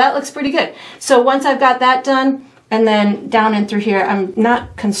now. So that looks pretty good. So once I've got that done, and then down and through here, I'm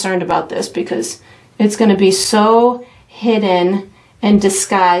not concerned about this because it's going to be so hidden and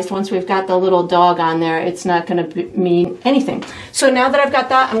disguised. Once we've got the little dog on there, it's not going to mean anything. So now that I've got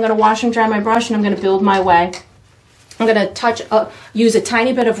that, I'm going to wash and dry my brush, and I'm going to build my way. I'm going to use a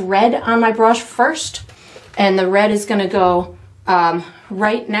tiny bit of red on my brush first, and the red is going to go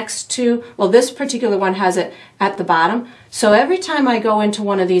right next to, well, this particular one has it at the bottom. So every time I go into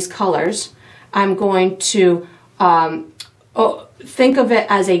one of these colors, I'm going to think of it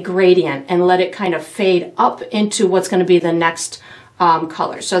as a gradient and let it kind of fade up into what's going to be the next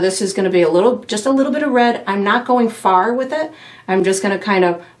color. So this is going to be just a little bit of red. I'm not going far with it. I'm just going to kind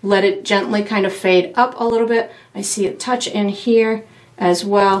of let it gently kind of fade up a little bit. I see a touch in here as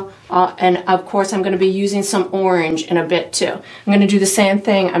well. And of course, I'm going to be using some orange in a bit too. I'm going to do the same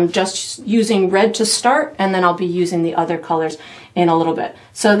thing. I'm just using red to start, and then I'll be using the other colors in a little bit.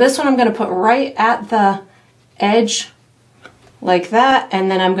 So this one I'm going to put right at the edge like that,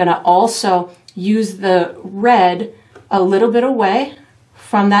 and then I'm going to also use the red a little bit away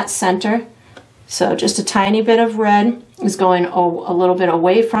from that center. So just a tiny bit of red is going a little bit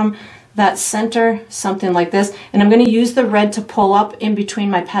away from that center, something like this. And I'm going to use the red to pull up in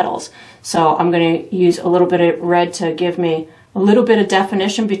between my petals. So I'm going to use a little bit of red to give me a little bit of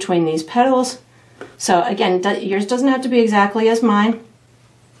definition between these petals. So again, yours doesn't have to be exactly as mine.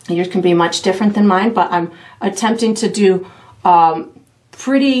 Yours can be much different than mine, but I'm attempting to do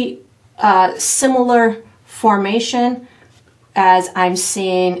pretty similar formation as I'm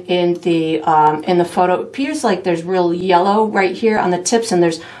seeing in the photo. It appears like there's real yellow right here on the tips, and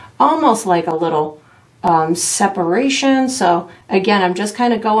there's almost like a little separation. So again, I'm just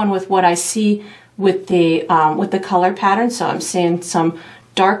kind of going with what I see with the color pattern. So I'm seeing some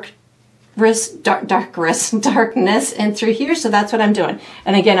darkness in through here. So that's what I'm doing.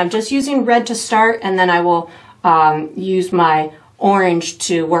 And again, I'm just using red to start, and then I will use my orange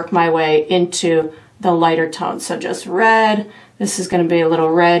to work my way into the lighter tones. So just red. This is going to be a little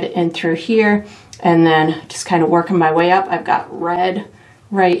red in through here, and then just kind of working my way up. I've got red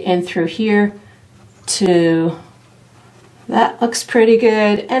right in through here to, that looks pretty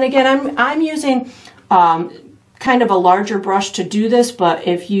good. And again, I'm using kind of a larger brush to do this, but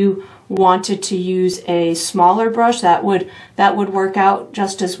if you wanted to use a smaller brush, that would work out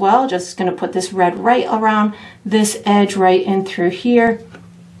just as well. Just going to put this red right around this edge right in through here.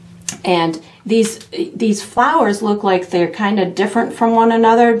 And these flowers look like they're kind of different from one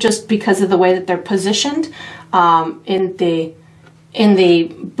another just because of the way that they're positioned in the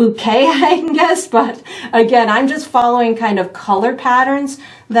bouquet, I guess. But again, I'm just following kind of color patterns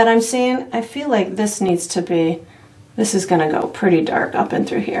that I'm seeing. I feel like this is going to go pretty dark up and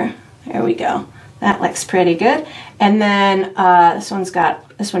through here. There we go. That looks pretty good. And then this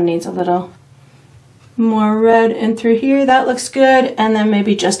one needs a little more red in through here. That looks good. And then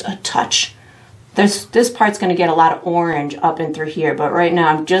maybe just a touch. This part's going to get a lot of orange up and through here, but right now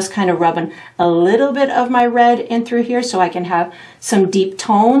I'm just kind of rubbing a little bit of my red in through here so I can have some deep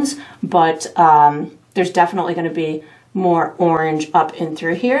tones, but there's definitely going to be more orange up and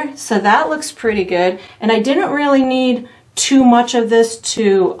through here. So that looks pretty good. And I didn't really need too much of this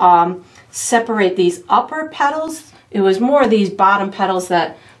to separate these upper petals. It was more these bottom petals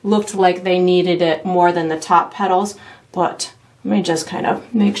that looked like they needed it more than the top petals. But let me just kind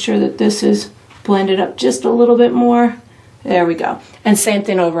of make sure that this is blended up just a little bit more. There we go. And same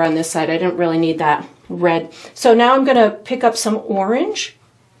thing over on this side. I didn't really need that red. So now I'm going to pick up some orange,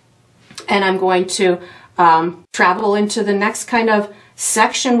 and I'm going to travel into the next kind of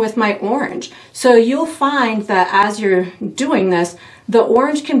section with my orange. So you'll find that as you're doing this, the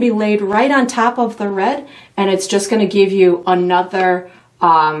orange can be laid right on top of the red, and it's just going to give you another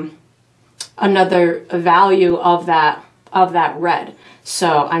value of that red.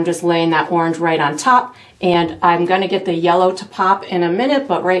 So I'm just laying that orange right on top, and I'm going to get the yellow to pop in a minute,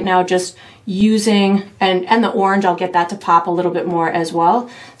 but right now just using, and the orange, I'll get that to pop a little bit more as well.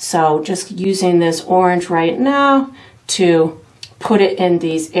 So just using this orange right now to put it in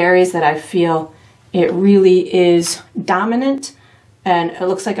these areas that I feel it really is dominant. And it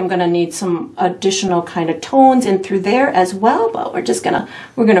looks like I'm going to need some additional kind of tones in through there as well, but we're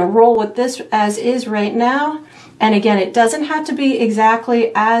going to roll with this as is right now. And again, it doesn't have to be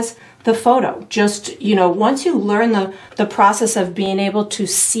exactly as the photo. Just, once you learn the process of being able to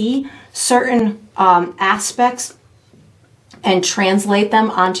see certain aspects and translate them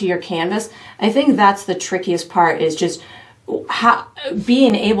onto your canvas, I think that's the trickiest part, is just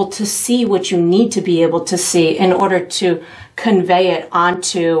being able to see what you need to be able to see in order to convey it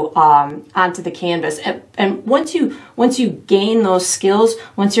onto the canvas. And once you gain those skills,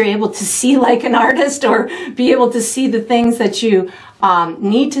 once you're able to see like an artist, or be able to see the things that you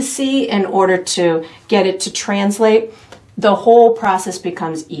need to see in order to get it to translate, the whole process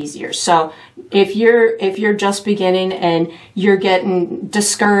becomes easier. So if you're just beginning and you're getting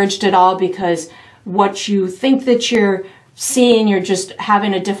discouraged at all because what you think that you're seeing, you're just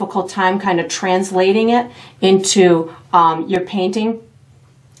having a difficult time kind of translating it into your painting,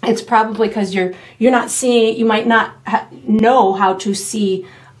 it's probably because you're not seeing, you might not know how to see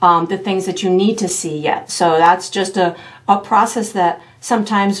the things that you need to see yet. So that's just a process that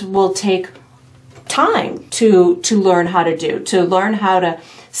sometimes will take time to learn how to do, to learn how to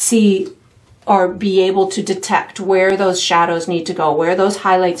see or be able to detect where those shadows need to go, where those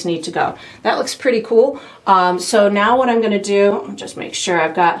highlights need to go. That looks pretty cool. So now what I'm going to do, just make sure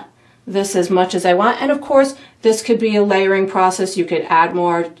I've got this as much as I want. And of course, this could be a layering process. You could add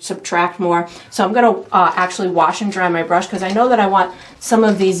more, subtract more. So I'm going to actually wash and dry my brush, because I know that I want some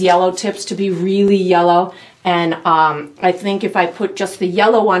of these yellow tips to be really yellow. And I think if I put just the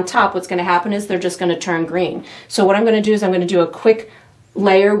yellow on top, what's going to happen is they're just going to turn green. So what I'm going to do is I'm going to do a quick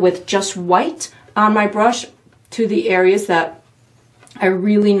layer with just white on my brush to the areas that I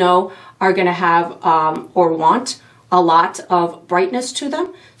really know are going to have or want a lot of brightness to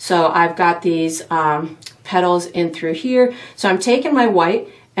them. So I've got these petals in through here. So I'm taking my white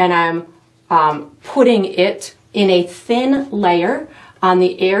and I'm putting it in a thin layer on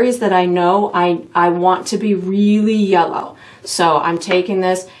the areas that I know I want to be really yellow. So I'm taking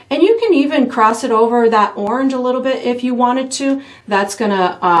this, and you can even cross it over that orange a little bit if you wanted to. That's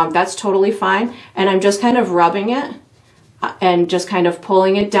totally fine. And I'm just kind of rubbing it and just kind of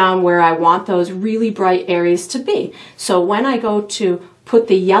pulling it down where I want those really bright areas to be. So when I go to put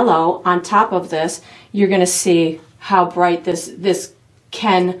the yellow on top of this, you're going to see how bright this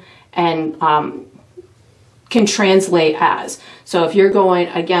can translate as. So if you're going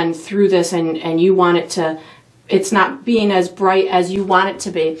again through this and you want it to, it's not being as bright as you want it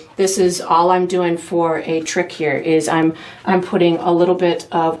to be, this is all I'm doing for a trick here, is I'm putting a little bit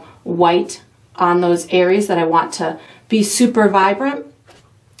of white on those areas that I want to be super vibrant.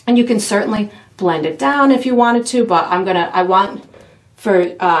 And you can certainly blend it down if you wanted to, but I want for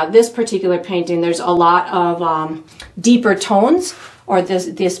this particular painting, there's a lot of deeper tones, or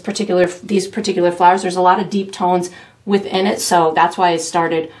these particular flowers, there's a lot of deep tones within it. So that's why I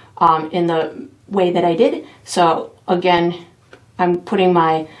started in the way that I did. So again, I'm putting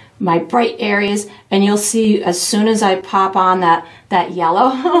my bright areas, and you'll see as soon as I pop on that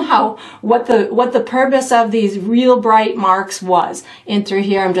yellow, what the purpose of these real bright marks was. In through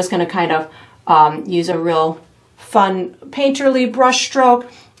here, I'm just going to kind of use a real fun painterly brush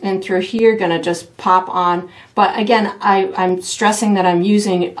stroke, and through here gonna just pop on. But again, I'm stressing that I'm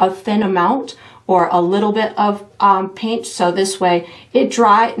using a thin amount or a little bit of paint, so this way it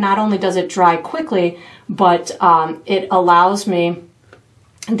not only does it dry quickly, but it allows me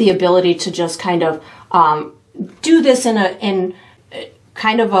the ability to just kind of do this in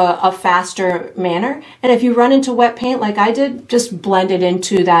kind of a faster manner. And if you run into wet paint like I did, just blend it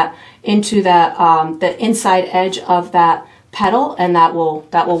into the inside edge of that petal, and that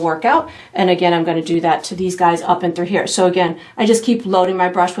will work out. And again, I'm going to do that to these guys up and through here. So again, I just keep loading my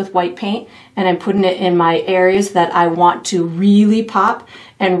brush with white paint, and I'm putting it in my areas that I want to really pop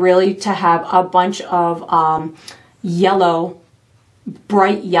and really to have a bunch of yellow,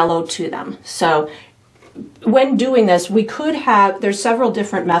 bright yellow to them. So when doing this, there's several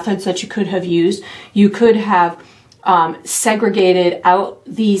different methods that you could have used. You could have segregated out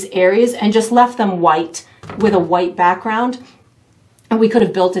these areas and just left them white with a white background, and we could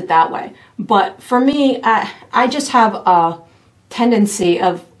have built it that way. But for me, I just have a tendency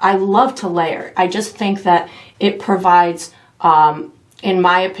I love to layer. I just think that it provides, in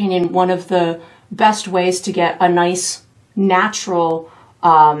my opinion, one of the best ways to get a nice natural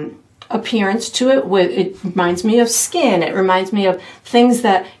appearance to it. It reminds me of skin. It reminds me of things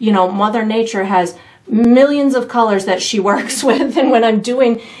that, Mother Nature has millions of colors that she works with. And when I'm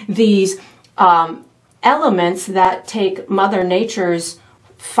doing these elements that take Mother Nature's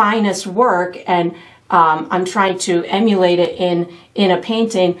finest work, and I'm trying to emulate it in a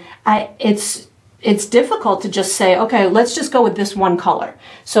painting, it's difficult to just say, okay, let's just go with this one color.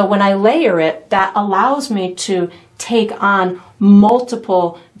 So when I layer it, that allows me to take on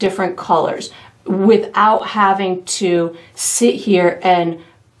multiple different colors without having to sit here and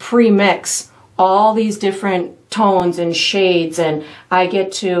pre-mix all these different tones and shades. And I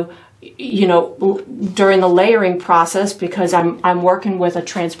get to you know, during the layering process, because I'm working with a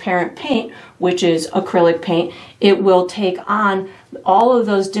transparent paint, which is acrylic paint, it will take on all of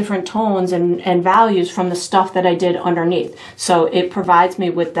those different tones and values from the stuff that I did underneath. So it provides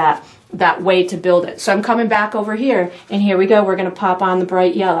me with that way to build it. So I'm coming back over here, and here we go. We're going to pop on the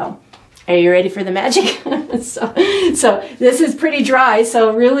bright yellow. Are you ready for the magic? so this is pretty dry,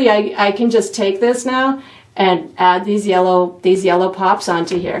 so really I can just take this now and add these yellow pops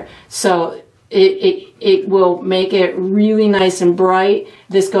onto here. So it will make it really nice and bright.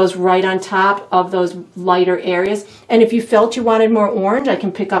 This goes right on top of those lighter areas. And if you felt you wanted more orange, I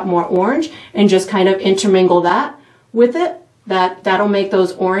can pick up more orange and just kind of intermingle that with it. That'll make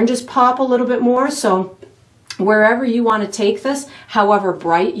those oranges pop a little bit more. So wherever you want to take this, however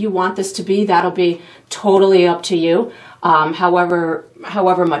bright you want this to be, that'll be totally up to you. However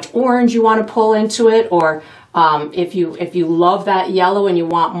much orange you want to pull into it, or if you love that yellow and you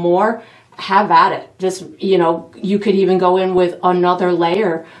want more, have at it. Just, you know, you could even go in with another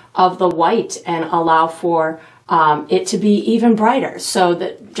layer of the white and allow for it to be even brighter. So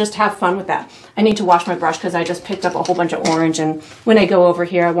that, just have fun with that. I need to wash my brush because I just picked up a whole bunch of orange, and when I go over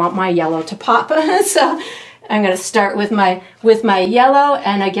here I want my yellow to pop. So I'm going to start with my yellow,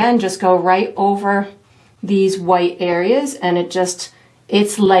 and again just go right over these white areas, and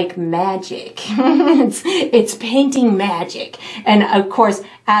it's like magic. it's painting magic. And of course,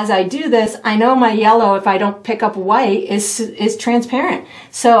 as I do this, I know my yellow, if I don't pick up white, is transparent.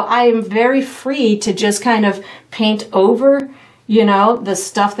 So I am very free to just kind of paint over, you know, the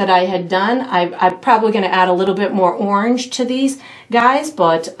stuff that I had done. I'm probably going to add a little bit more orange to these guys,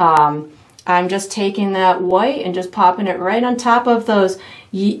 but I'm just taking that white and just popping it right on top of those,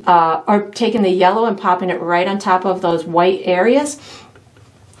 or taking the yellow and popping it right on top of those white areas.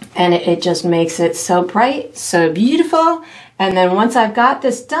 And it just makes it so bright, so beautiful. And then once I've got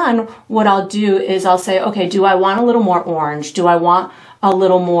this done, what I'll do is I'll say, okay, do I want a little more orange? Do I want a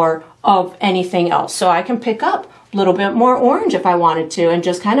little more of anything else? So I can pick up a little bit more orange if I wanted to, and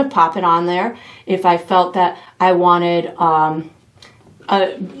just kind of pop it on there. If I felt that I wanted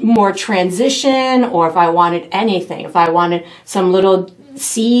a more transition, or if I wanted anything, if I wanted some little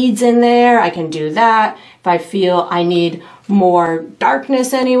seeds in there, I can do that. If I feel I need more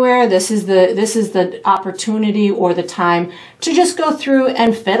darkness anywhere, this is the opportunity or the time to just go through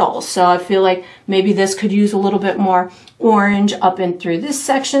and fiddle. So I feel like maybe this could use a little bit more orange up and through this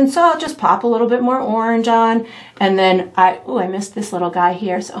section, so I'll just pop a little bit more orange on. And then I missed this little guy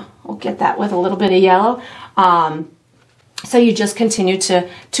here, so we'll get that with a little bit of yellow. So you just continue to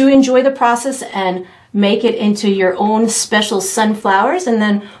enjoy the process and make it into your own special sunflowers. And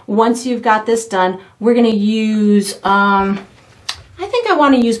then once you've got this done, we're going to use, I think I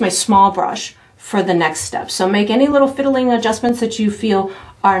want to use my small brush for the next step. So make any little fiddling adjustments that you feel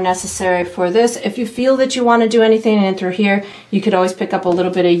are necessary for this. If you feel that you want to do anything in through here, you could always pick up a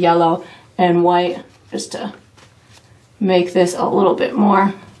little bit of yellow and white just to make this a little bit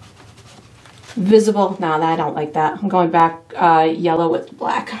more visible. No, I don't like that. I'm going back yellow with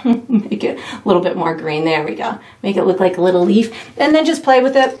black. Make it a little bit more green. There we go. Make it look like a little leaf. And then just play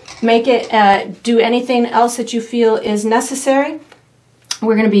with it. Make it do anything else that you feel is necessary.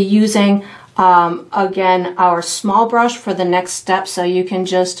 We're going to be using, again, our small brush for the next step, so you can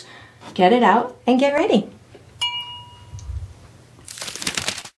just get it out and get ready.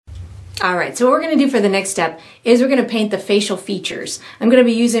 All right, so what we're going to do for the next step is we're going to paint the facial features. I'm going to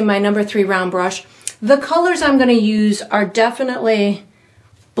be using my number 3 round brush. The colors I'm going to use are definitely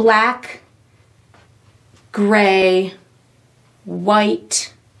black, gray,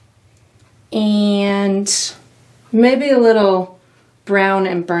 white, and maybe a little brown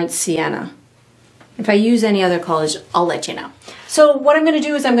and burnt sienna. If I use any other colors, I'll let you know. So what I'm going to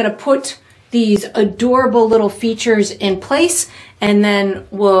do is I'm going to put these adorable little features in place, and then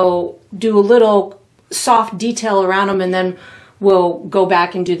we'll do a little soft detail around them, and then we'll go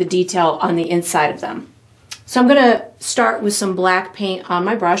back and do the detail on the inside of them. So I'm going to start with some black paint on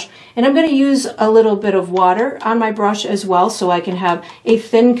my brush, and I'm going to use a little bit of water on my brush as well, so I can have a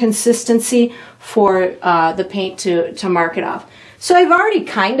thin consistency for the paint to mark it off. So I've already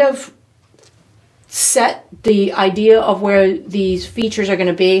kind of set the idea of where these features are going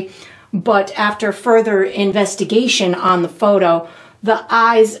to be, but after further investigation on the photo, the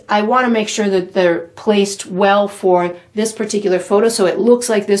eyes, I want to make sure that they're placed well for this particular photo, so it looks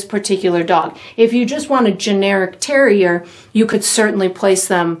like this particular dog. If you just want a generic terrier, you could certainly place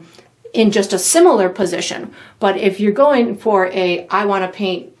them in just a similar position. But if you're going for I want to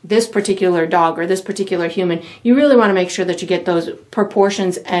paint this particular dog or this particular human, you really want to make sure that you get those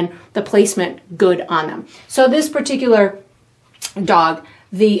proportions and the placement good on them. So this particular dog,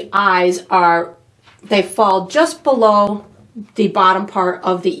 the eyes they fall just below the bottom part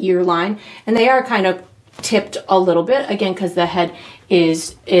of the ear line, and they are kind of tipped a little bit, again, because the head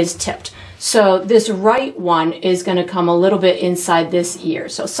is tipped. So this right one is going to come a little bit inside this ear.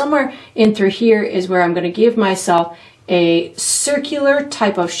 So somewhere in through here is where I'm going to give myself a circular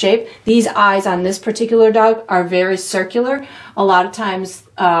type of shape. These eyes on this particular dog are very circular. A lot of times,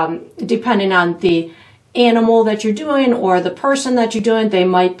 depending on the animal that you're doing or the person that you're doing, they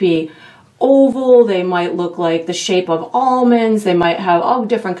might be oval, they might look like the shape of almonds, they might have all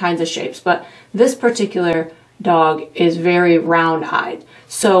different kinds of shapes, but this particular dog is very round-eyed.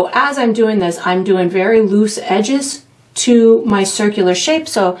 So as I'm doing this, I'm doing very loose edges to my circular shape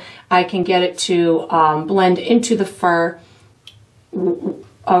so I can get it to blend into the fur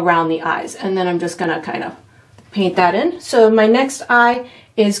around the eyes. And then I'm just gonna kind of paint that in. So my next eye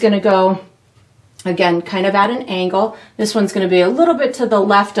is gonna go, again, kind of at an angle. This one's gonna be a little bit to the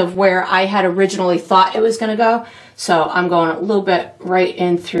left of where I had originally thought it was gonna go. So I'm going a little bit right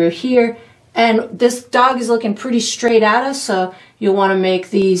in through here. And this dog is looking pretty straight at us, so you'll want to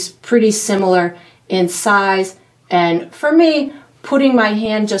make these pretty similar in size. And for me, putting my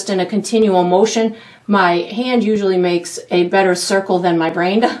hand just in a continual motion, my hand usually makes a better circle than my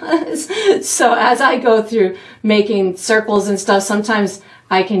brain does. So as I go through making circles and stuff, sometimes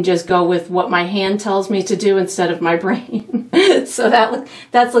I can just go with what my hand tells me to do instead of my brain. So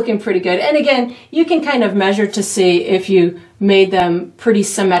that's looking pretty good. And again, you can kind of measure to see if you made them pretty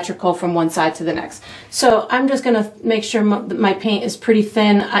symmetrical from one side to the next. So I'm just gonna make sure my paint is pretty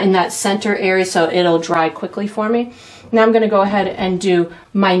thin in that center area so it'll dry quickly for me. Now I'm gonna go ahead and do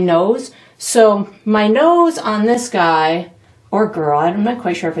my nose. So my nose on this guy, or girl, I'm not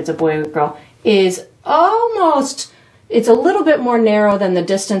quite sure if it's a boy or girl, is almost, it's a little bit more narrow than the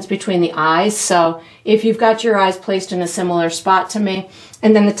distance between the eyes. So if you've got your eyes placed in a similar spot to me,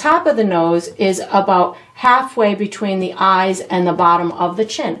 and then the top of the nose is about halfway between the eyes and the bottom of the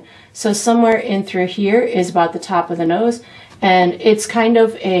chin. So somewhere in through here is about the top of the nose, and it's kind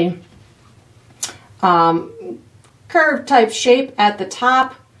of a curved type shape at the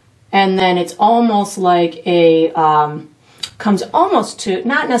top, and then it's almost like a, comes almost to,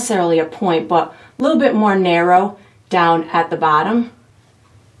 not necessarily a point, but a little bit more narrow down at the bottom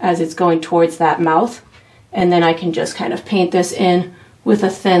as it's going towards that mouth. And then I can just kind of paint this in with a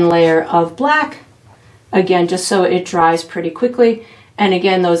thin layer of black, again, just so it dries pretty quickly. And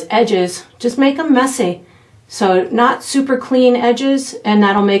again, those edges, just make them messy. So not super clean edges, and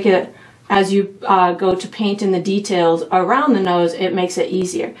that'll make it, as you go to paint in the details around the nose, it makes it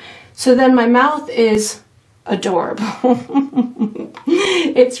easier. So then my mouth is adorable.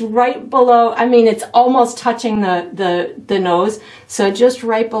 It's right below, I mean, it's almost touching the nose. So just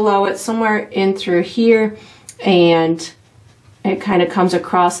right below it, somewhere in through here, and it kind of comes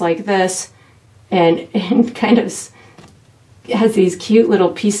across like this, and it kind of has these cute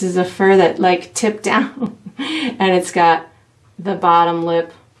little pieces of fur that like tip down. And it's got the bottom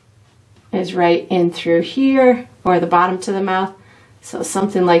lip is right in through here, or the bottom to the mouth. So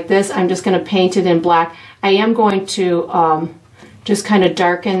something like this. I'm just going to paint it in black. I am going to just kind of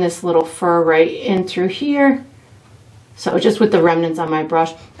darken this little fur right in through here. So just with the remnants on my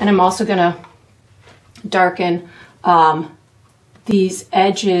brush. And I'm also going to darken these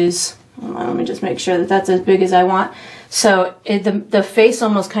edges. Let me just make sure that that's as big as I want. So the face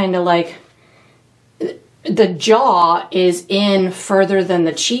almost kind of like, the jaw is in further than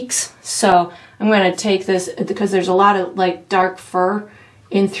the cheeks. So I'm going to take this, because there's a lot of like dark fur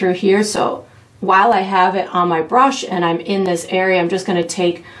in through here. So while I have it on my brush and I'm in this area, I'm just going to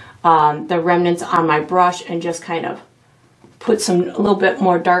take the remnants on my brush and just kind of put a little bit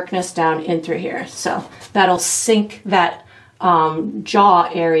more darkness down in through here. So that'll sink that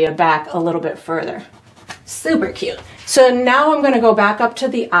jaw area back a little bit further. Super cute. So now I'm going to go back up to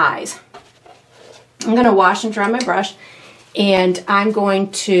the eyes. I'm going to wash and dry my brush, and I'm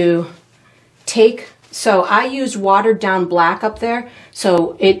going to take, so I used watered down black up there,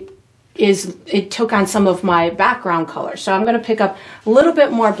 so it took on some of my background color. So I'm going to pick up a little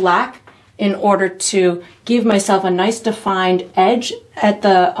bit more black in order to give myself a nice defined edge at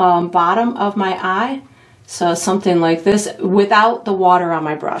the bottom of my eye. So something like this without the water on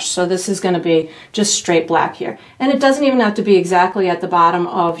my brush. So this is going to be just straight black here. And it doesn't even have to be exactly at the bottom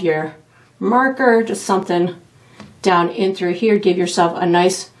of your marker, just something down in through here. Give yourself a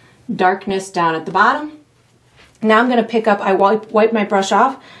nice darkness down at the bottom. Now I'm going to pick up, I wipe my brush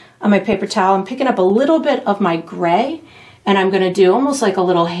off on my paper towel. I'm picking up a little bit of my gray, and I'm going to do almost like a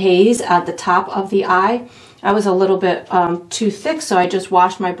little haze at the top of the eye. I was a little bit too thick, so I just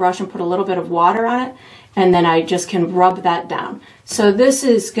washed my brush and put a little bit of water on it. and then I just can rub that down. So this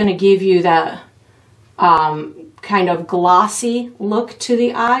is going to give you that kind of glossy look to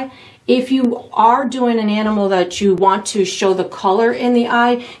the eye. If you are doing an animal that you want to show the color in the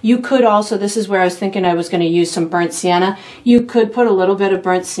eye, you could also, this is where I was thinking I was going to use some burnt sienna. You could put a little bit of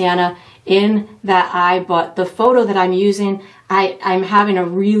burnt sienna in that eye, but the photo that I'm using, I'm having a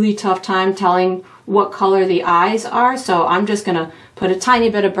really tough time telling what color the eyes are, so I'm just going to put a tiny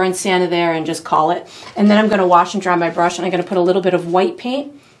bit of burnt sienna there and just call it. And then I'm going to wash and dry my brush, and I'm going to put a little bit of white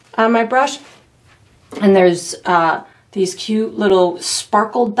paint on my brush. And there's these cute little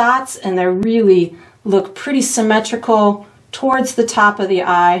sparkled dots, and they really look pretty symmetrical towards the top of the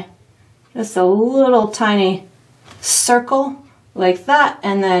eye. Just a little tiny circle like that,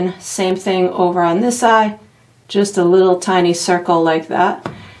 and then same thing over on this eye, just a little tiny circle like that.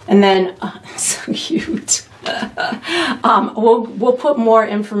 And then so cute. We'll put more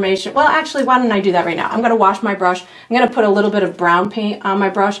information. Well, actually, why don't I do that right now? I'm going to wash my brush. I'm going to put a little bit of brown paint on my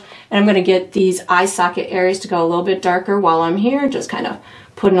brush, and I'm going to get these eye socket areas to go a little bit darker while I'm here. Just kind of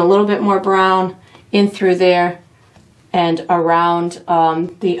putting a little bit more brown in through there and around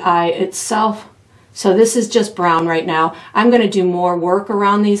the eye itself. So this is just brown right now. I'm going to do more work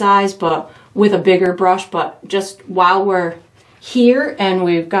around these eyes, but with a bigger brush. But just while we're here and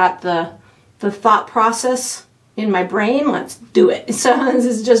we've got the thought process in my brain, let's do it. So this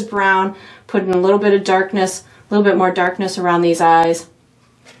is just brown, putting a little bit of darkness, a little bit more darkness around these eyes,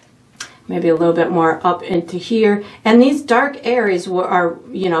 maybe a little bit more up into here. And these dark areas are,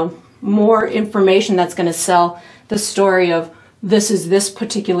 you know, more information that's going to sell the story of this is this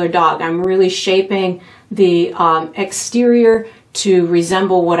particular dog. I'm really shaping the exterior to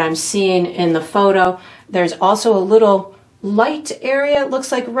resemble what I'm seeing in the photo. There's also a little light area, it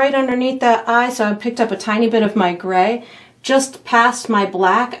looks like right underneath that eye, so I picked up a tiny bit of my gray just past my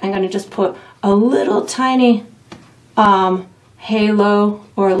black. I'm going to just put a little tiny halo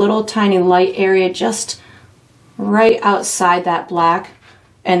or a little tiny light area just right outside that black,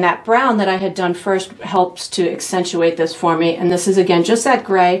 and that brown that I had done first helps to accentuate this for me. And this is again just that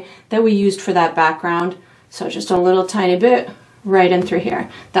gray that we used for that background, so just a little tiny bit right in through here.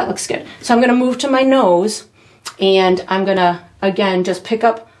 That looks good. So I'm going to move to my nose, and I'm gonna again just pick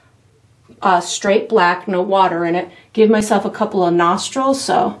up straight black, no water in it, give myself a couple of nostrils.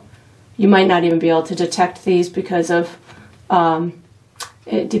 So you might not even be able to detect these because of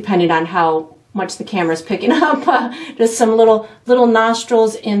depending on how much the camera's picking up. Just some little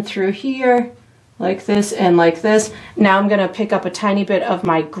nostrils in through here like this and like this. Now I'm gonna pick up a tiny bit of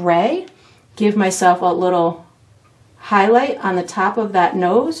my gray, give myself a little highlight on the top of that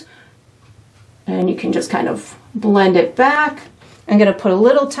nose, and you can just kind of blend it back. I'm going to put a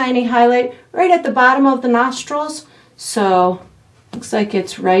little tiny highlight right at the bottom of the nostrils, so looks like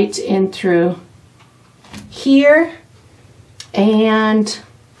it's right in through here and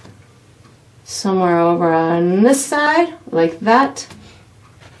somewhere over on this side like that.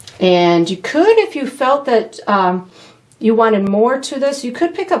 And you could, if you felt that you wanted more to this, you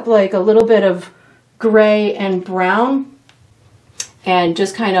could pick up like a little bit of gray and brown and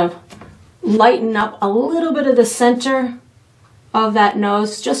just kind of lighten up a little bit of the center of that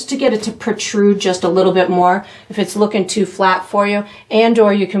nose just to get it to protrude just a little bit more if it's looking too flat for you. And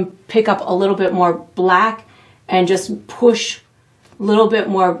or you can pick up a little bit more black and just push a little bit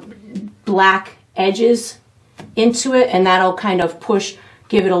more black edges into it, and that'll kind of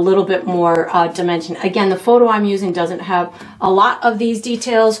give it a little bit more dimension. Again, the photo I'm using doesn't have a lot of these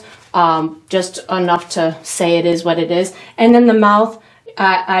details, just enough to say it is what it is. And then the mouth,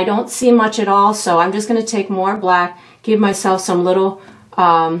 I don't see much at all, so I'm just going to take more black, give myself some little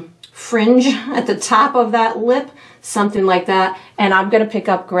fringe at the top of that lip, something like that, and I'm going to pick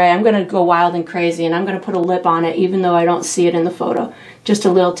up gray. I'm going to go wild and crazy, and I'm going to put a lip on it even though I don't see it in the photo. Just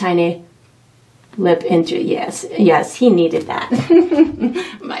a little tiny lip into it. Yes, he needed that.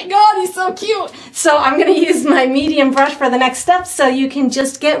 My God, he's so cute. So I'm going to use my medium brush for the next step, so you can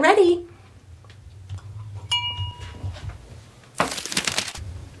just get ready.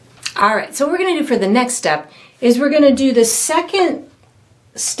 All right, so what we're going to do for the next step is we're going to do the second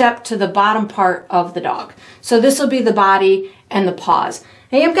step to the bottom part of the dog. So this will be the body and the paws.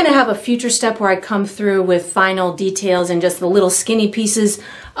 I am going to have a future step where I come through with final details and just the little skinny pieces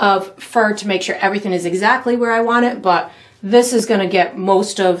of fur to make sure everything is exactly where I want it, but this is going to get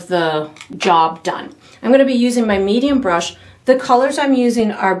most of the job done. I'm going to be using my medium brush. The colors I'm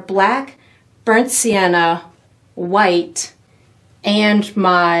using are black, burnt sienna, white, and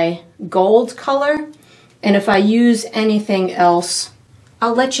my gold color. And if I use anything else,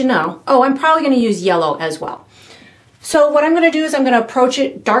 I'll let you know. Oh, I'm probably going to use yellow as well. So what I'm going to do is I'm going to approach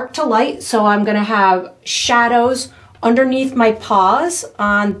it dark to light. So I'm going to have shadows underneath my paws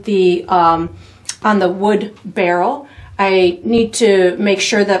on the wood barrel. I need to make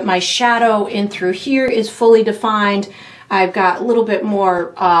sure that my shadow in through here is fully defined. I've got a little bit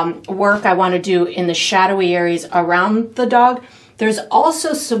more work I want to do in the shadowy areas around the dog. There's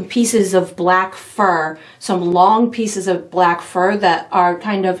also some pieces of black fur, some long pieces of black fur that are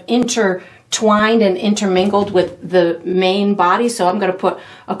kind of intertwined and intermingled with the main body. So I'm going to put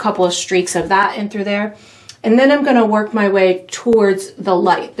a couple of streaks of that in through there. And then I'm going to work my way towards the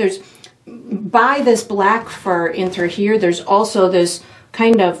light. By this black fur in through here, there's also this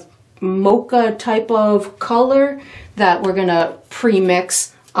kind of mocha type of color that we're going to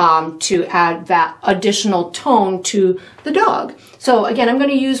pre-mix to add that additional tone to the dog. So again, I'm going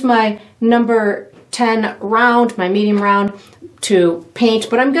to use my number 10 round, my medium round, to paint,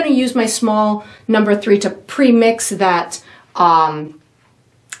 but I'm going to use my small number 3 to pre-mix that, I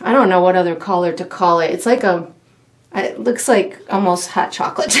don't know what other color to call it. It's like it looks like almost hot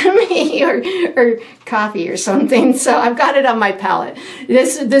chocolate to me, or coffee or something. So I've got it on my palette.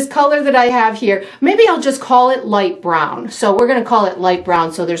 This color that I have here, maybe I'll just call it light brown. So we're going to call it light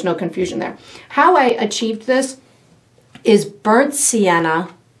brown so there's no confusion there. How I achieved this is burnt sienna,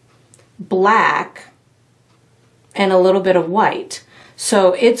 black, and a little bit of white.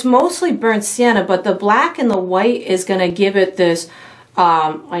 So it's mostly burnt sienna, but the black and the white is going to give it this,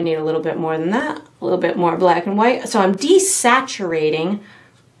 I need a little bit more than that, a little bit more black and white. So I'm desaturating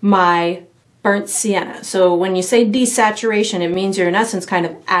my burnt sienna. So when you say desaturation, it means you're in essence kind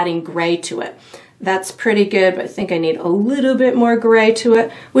of adding gray to it. That's pretty good, but I think I need a little bit more gray to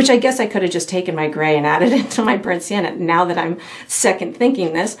it, which I guess I could have just taken my gray and added it to my burnt sienna now that I'm second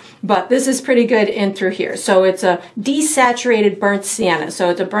thinking this, but this is pretty good in through here. So it's a desaturated burnt sienna. So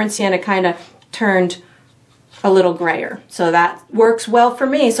it's a burnt sienna kind of turned a little grayer. So that works well for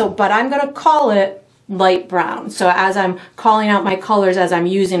me. So, but I'm going to call it light brown. So as I'm calling out my colors, as I'm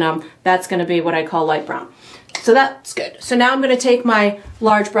using them, that's going to be what I call light brown. So that's good. So now I'm going to take my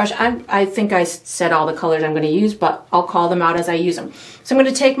large brush. I think I said all the colors I'm going to use, but I'll call them out as I use them. So I'm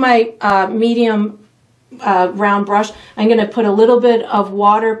going to take my medium round brush. I'm going to put a little bit of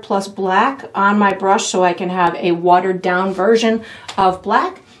water plus black on my brush so I can have a watered down version of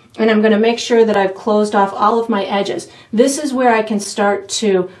black. And I'm going to make sure that I've closed off all of my edges. This is where I can start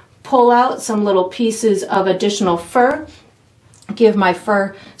to pull out some little pieces of additional fur, give my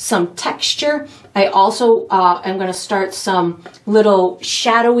fur some texture. I also am going to start some little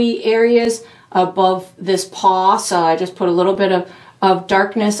shadowy areas above this paw. So I just put a little bit of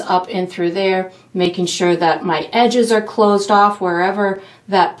darkness up in through there, making sure that my edges are closed off wherever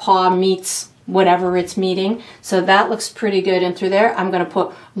that paw meets whatever it's meeting. So that looks pretty good in through there. I'm going to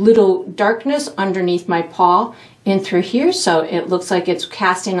put little darkness underneath my paw in through here. So it looks like it's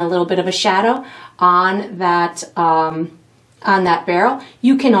casting a little bit of a shadow on that barrel.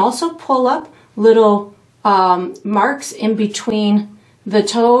 You can also pull up little marks in between the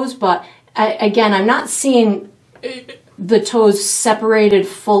toes, but again, I'm not seeing the toes separated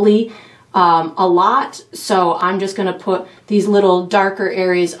fully a lot. So I'm just going to put these little darker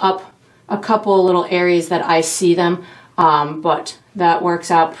areas up, a couple of little areas that I see them, but that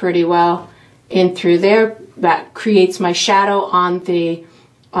works out pretty well in through there. That creates my shadow on the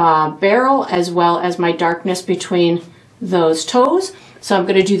barrel as well as my darkness between those toes. So I'm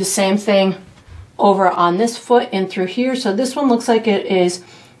going to do the same thing over on this foot in through here. So this one looks like it is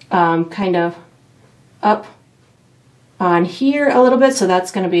kind of up on here a little bit. So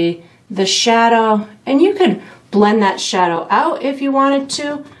that's going to be the shadow, and you could blend that shadow out if you wanted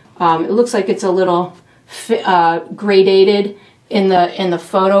to. It looks like it's a little gradated in the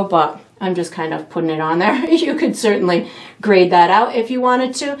photo, but I'm just kind of putting it on there. You could certainly grade that out if you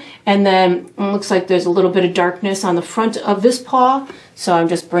wanted to. And then it looks like there's a little bit of darkness on the front of this paw. So I'm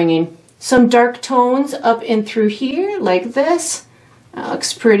just bringing some dark tones up in through here like this. That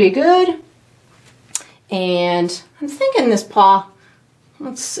looks pretty good. And I'm thinking this paw,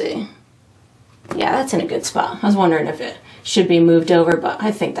 let's see. Yeah, that's in a good spot. I was wondering if it should be moved over, but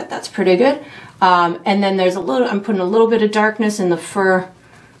I think that that's pretty good. And then there's I'm putting a little bit of darkness in the fur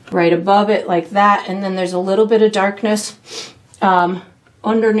right above it like that. And then there's a little bit of darkness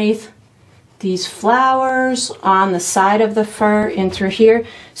underneath these flowers on the side of the fur in through here.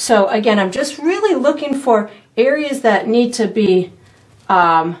 So again, I'm just really looking for areas that need to be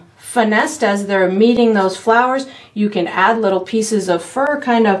finessed as they're meeting those flowers. You can add little pieces of fur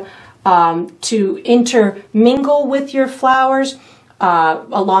kind of to intermingle with your flowers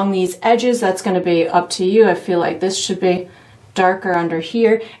along these edges. That's going to be up to you. I feel like this should be darker under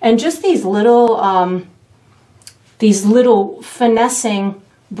here. And just these little these little finessing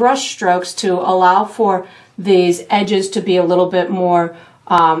brush strokes to allow for these edges to be a little bit more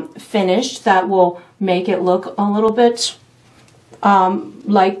finished. That will make it look a little bit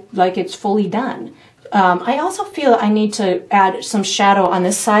like it's fully done. I also feel I need to add some shadow on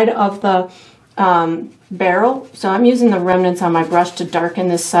this side of the barrel. So I'm using the remnants on my brush to darken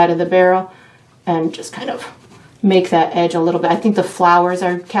this side of the barrel and just kind of make that edge a little bit. I think the flowers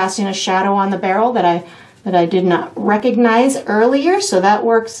are casting a shadow on the barrel that I did not recognize earlier, so that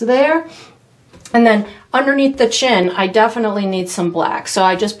works there. And then underneath the chin, I definitely need some black. So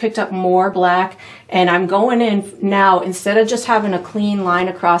I just picked up more black, and I'm going in now, instead of just having a clean line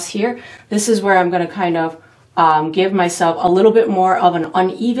across here, this is where I'm going to kind of give myself a little bit more of an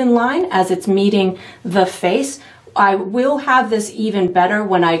uneven line as it's meeting the face. I will have this even better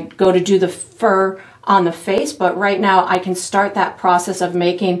when I go to do the fur on the face, but right now I can start that process of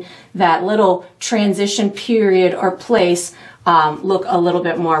making that little transition period or place look a little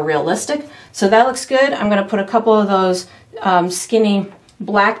bit more realistic. So that looks good. I'm going to put a couple of those skinny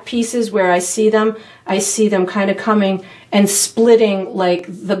black pieces where I see them kind of coming and splitting like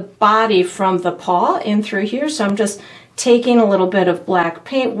the body from the paw in through here. So I'm just taking a little bit of black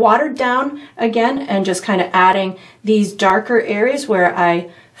paint, watered down again, and just kind of adding these darker areas where I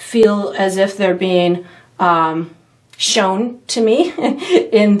feel as if they're being shown to me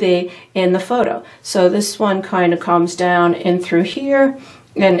in the photo. So this one kind of comes down in through here,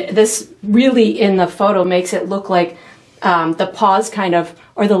 and this really in the photo makes it look like the paws kind of,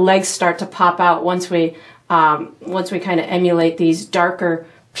 or the legs start to pop out once we kind of emulate these darker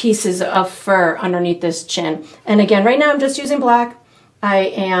pieces of fur underneath this chin. And again, right now I'm just using black.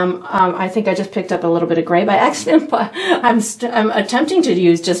 I think I just picked up a little bit of gray by accident, but I'm attempting to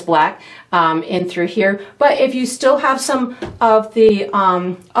use just black in through here. But if you still have some of the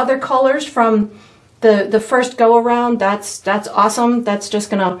other colors from the first go around, that's awesome. That's just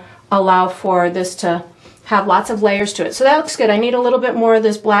gonna allow for this to have lots of layers to it. So that looks good. I need a little bit more of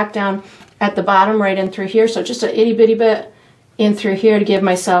this black down at the bottom right in through here. So just a itty bitty bit in through here to give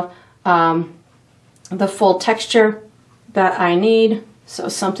myself the full texture that I need. So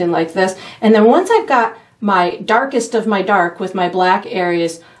something like this. And then once I've got my darkest of my dark with my black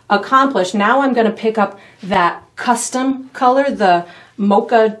areas accomplished, now I'm going to pick up that custom color, the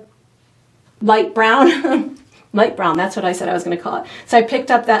mocha light brown. Light brown, that's what I said I was going to call it. So I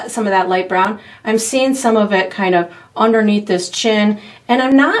picked up some of that light brown. I'm seeing some of it kind of underneath this chin, and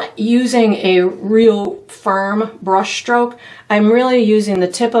I'm not using a real firm brush stroke. I'm really using the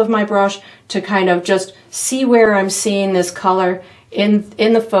tip of my brush to kind of just see where I'm seeing this color in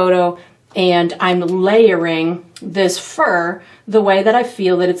the photo, and I'm layering this fur the way that I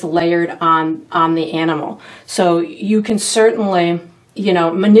feel that it's layered on the animal. So you can certainly, you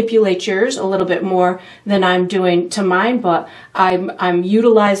know, manipulate yours a little bit more than I'm doing to mine, but I'm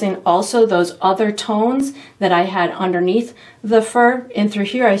utilizing also those other tones that I had underneath the fur. And through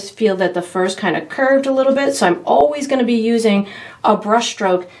here I feel that the fur's kind of curved a little bit, so I'm always going to be using a brush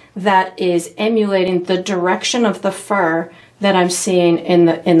stroke that is emulating the direction of the fur that I'm seeing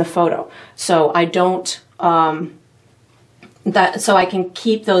in the photo. So I don't so I can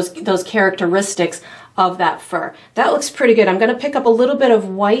keep those characteristics of that fur. That looks pretty good. I'm going to pick up a little bit of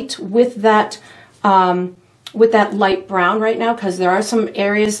white with that light brown right now, because there are some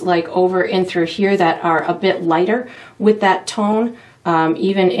areas like over in through here that are a bit lighter with that tone.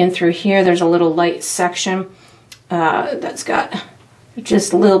 Even in through here, there's a little light section that's got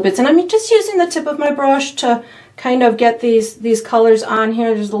just little bits, and I'm just using the tip of my brush to kind of get these colors on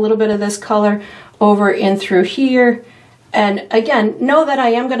here. There's a little bit of this color over in through here. And again, know that I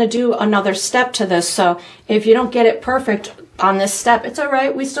am going to do another step to this, so if you don't get it perfect on this step, it's all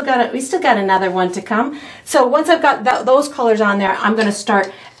right. We still got another one to come. So once I've got those colors on there, I'm going to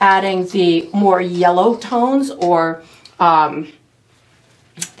start adding the more yellow tones, or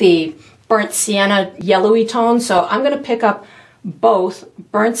the burnt sienna yellowy tones. So I'm going to pick up both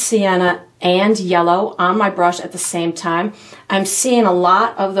burnt sienna and yellow on my brush at the same time. I'm seeing a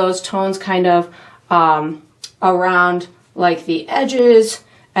lot of those tones kind of around like the edges,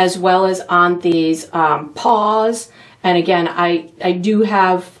 as well as on these paws. And again, I'm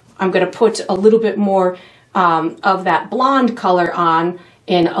going to put a little bit more of that blonde color on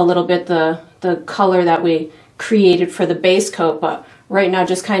in a little bit, the color that we created for the base coat. But right now,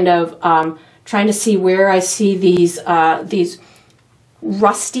 just kind of trying to see where I see these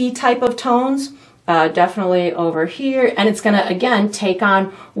rusty type of tones. Definitely over here, and it's going to again take on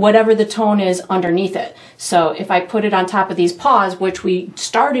whatever the tone is underneath it. So if I put it on top of these paws, which we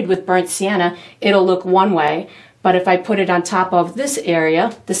started with burnt sienna, it'll look one way, But if I put it on top of this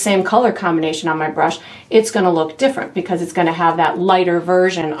area, the same color combination on my brush, it's going to look different because it's going to have that lighter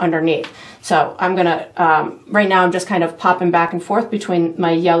version underneath. So I'm going to, right now I'm just kind of popping back and forth between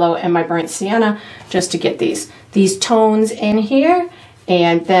my yellow and my burnt sienna just to get these tones in here.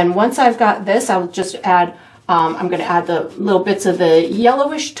 And then once I've got this, I'll just add, I'm going to add the little bits of the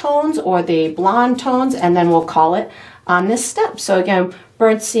yellowish tones or the blonde tones, and then we'll call it on this step. So again,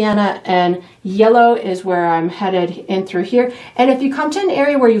 burnt sienna and yellow is where I'm headed in through here. And if you come to an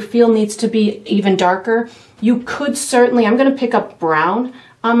area where you feel needs to be even darker, you could certainly, I'm going to pick up brown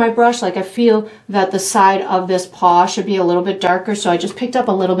on my brush. Like I feel that the side of this paw should be a little bit darker, so I just picked up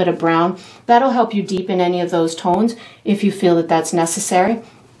a little bit of brown. That'll help you deepen any of those tones if you feel that that's necessary.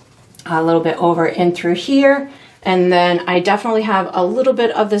 A little bit over in through here, and then I definitely have a little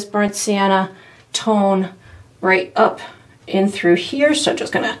bit of this burnt sienna tone right up in through here, so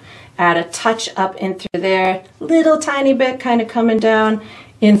just gonna add a touch up in through there, little tiny bit kind of coming down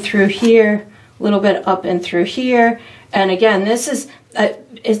in through here, a little bit up in through here. And again, this is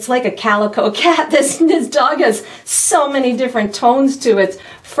it's like a calico cat. This dog has so many different tones to its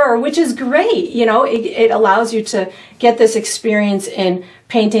fur, which is great. You know, it allows you to get this experience in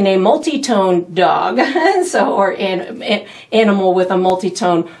painting a multi-tone dog, so, or an animal with a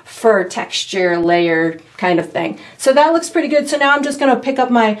multi-tone fur texture layer kind of thing. So that looks pretty good. So now I'm just going to pick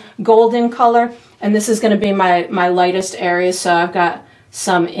up my golden color, and this is going to be my lightest area. So I've got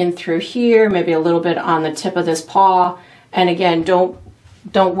some in through here, maybe a little bit on the tip of this paw. And again,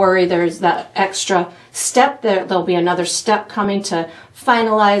 don't worry, there's that extra step there. There'll be another step coming to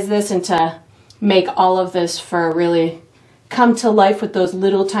finalize this and to make all of this fur really come to life with those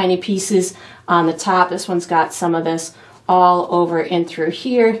little tiny pieces on the top. This one's got some of this all over in through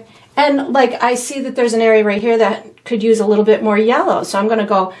here. And like I see that there's an area right here that could use a little bit more yellow. So I'm going to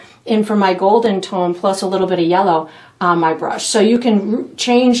go in for my golden tone plus a little bit of yellow on my brush. So you can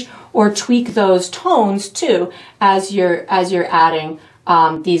change or tweak those tones too as you're adding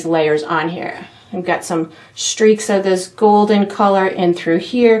these layers on here. I've got some streaks of this golden color in through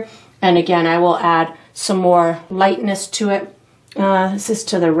here, and again I will add some more lightness to it. This is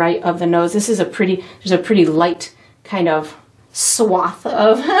to the right of the nose. This is there's a pretty light kind of swath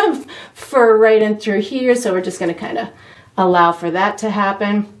of fur right in through here, so we're just going to kind of allow for that to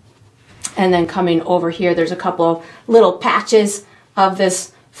happen. And then coming over here, there's a couple of little patches of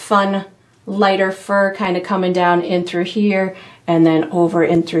this fun lighter fur kind of coming down in through here and then over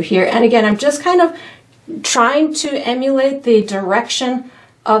in through here. And again, I'm just kind of trying to emulate the direction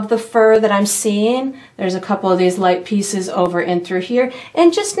of the fur that I'm seeing. There's a couple of these light pieces over in through here.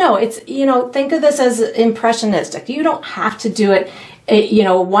 And just know, it's, you know, think of this as impressionistic. You don't have to do it, you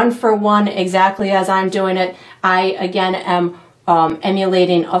know, one for one exactly as I'm doing it. I, again, am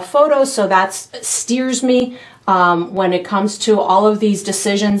emulating a photo, so that steers me when it comes to all of these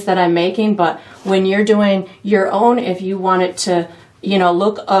decisions that I'm making. But when you're doing your own, if you want it to, you know,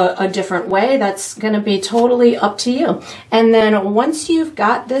 look a different way, that's going to be totally up to you. And then once you've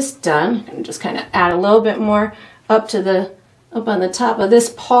got this done, I'm just kind of add a little bit more up on the top of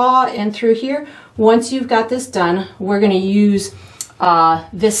this paw and through here. Once you've got this done, we're going to use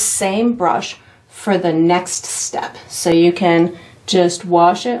this same brush for the next step. So you can just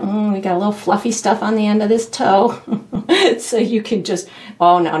wash it. We got a little fluffy stuff on the end of this toe. So you can just,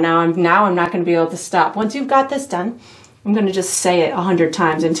 oh no, now I'm not going to be able to stop. Once you've got this done, I'm going to just say it 100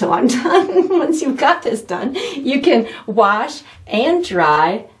 times until I'm done. Once you've got this done, you can wash and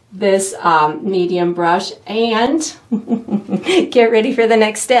dry this medium brush and get ready for the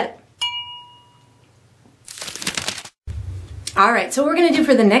next step. All right, so what we're going to do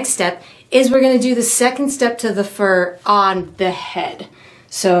for the next step is we're going to do the second step to the fur on the head.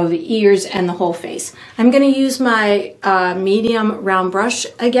 So the ears and the whole face. I'm going to use my medium round brush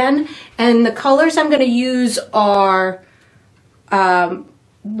again, and the colors I'm going to use are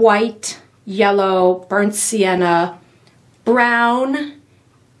white, yellow, burnt sienna, brown,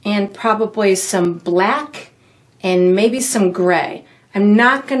 and probably some black and maybe some gray. I'm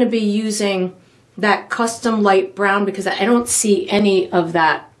not going to be using that custom light brown because I don't see any of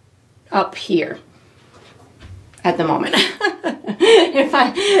that up here at the moment.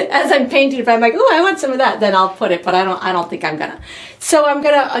 As I'm painting, if I'm like, oh, I want some of that, then I'll put it, but I don't think I'm gonna. So I'm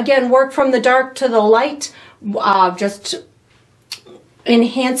gonna, again, work from the dark to the light, just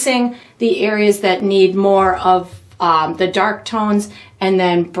enhancing the areas that need more of the dark tones, and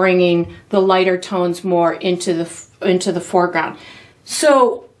then bringing the lighter tones more into the foreground.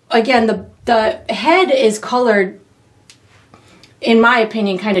 So again, the head is colored, in my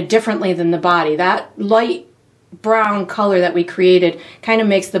opinion, kind of differently than the body. That light brown color that we created kind of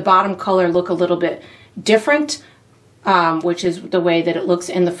makes the bottom color look a little bit different, which is the way that it looks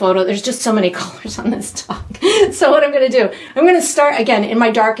in the photo. There's just so many colors on this dog. So what I'm going to do, I'm going to start again in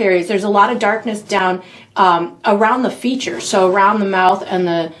my dark areas. There's a lot of darkness down around the features, so around the mouth and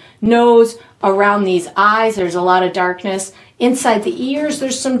the nose, around these eyes, there's a lot of darkness. Inside the ears,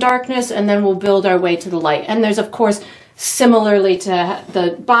 there's some darkness, and then we'll build our way to the light. And there's, of course, similarly to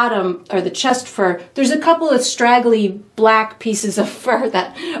the bottom or the chest fur, there's a couple of straggly black pieces of fur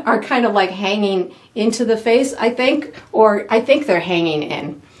that are kind of like hanging into the face, I think, or I think they're hanging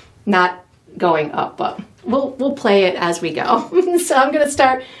in, not going up, but we'll play it as we go. So I'm going to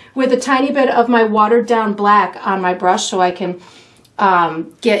start with a tiny bit of my watered down black on my brush so I can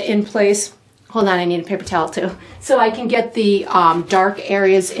get in place. Hold on, I need a paper towel too. So I can get the dark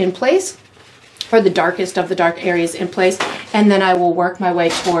areas in place, or the darkest of the dark areas in place, and then I will work my way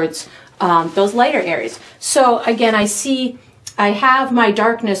towards those lighter areas. So again, I have my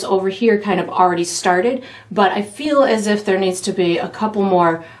darkness over here kind of already started, but I feel as if there needs to be a couple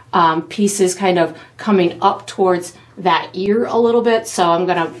more pieces kind of coming up towards that ear a little bit. So I'm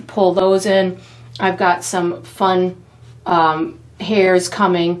gonna pull those in. I've got some fun hairs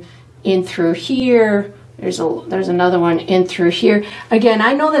coming in through here. There's another one in through here. Again,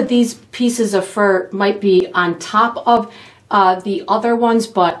 I know that these pieces of fur might be on top of the other ones,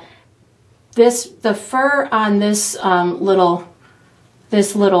 but the fur on this little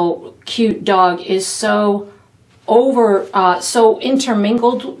cute dog is so so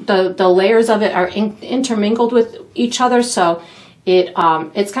intermingled. The layers of it are intermingled with each other, so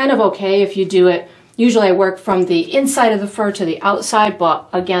it's kind of okay if you do it. Usually I work from the inside of the fur to the outside, but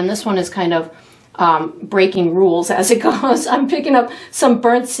again, this one is kind of breaking rules as it goes. I'm picking up some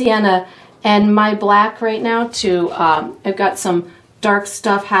burnt sienna and my black right now to, I've got some dark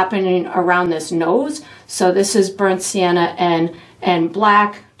stuff happening around this nose. So this is burnt sienna and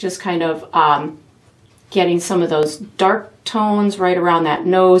black, just kind of getting some of those dark tones right around that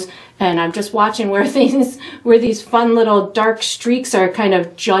nose. And I'm just watching where these fun little dark streaks are kind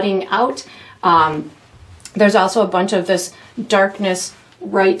of jutting out. There's also a bunch of this darkness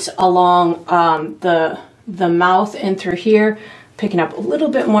right along the mouth and through here, picking up a little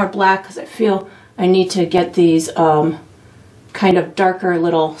bit more black because I feel I need to get these kind of darker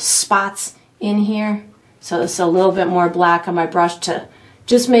little spots in here. So this is a little bit more black on my brush to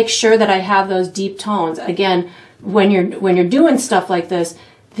just make sure that I have those deep tones. Again, when you're doing stuff like this,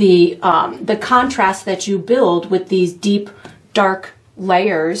 the contrast that you build with these deep dark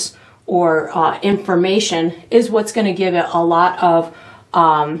layers or information is what's going to give it a lot of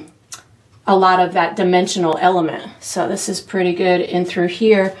that dimensional element. So this is pretty good in through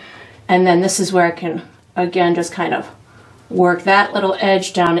here, and then this is where I can again just kind of work that little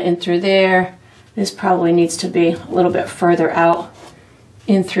edge down in through there. This probably needs to be a little bit further out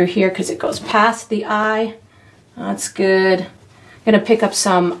in through here because it goes past the eye. That's good. I'm gonna pick up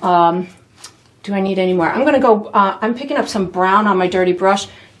some, do I need any more? I'm gonna go, I'm picking up some brown on my dirty brush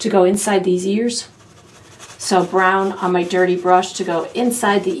to go inside these ears. So brown on my dirty brush to go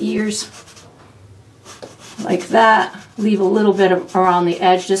inside the ears, like that. Leave a little bit around the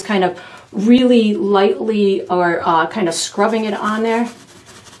edge, just kind of really lightly or kind of scrubbing it on there.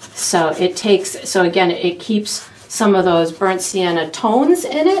 So again, it keeps some of those burnt sienna tones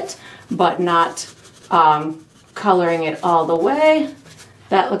in it, but not coloring it all the way.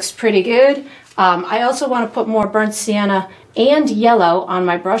 That looks pretty good. I also want to put more burnt sienna and yellow on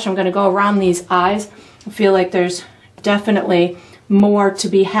my brush. I'm going to go around these eyes. I feel like there's definitely more to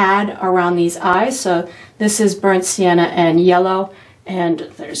be had around these eyes. So this is burnt sienna and yellow, and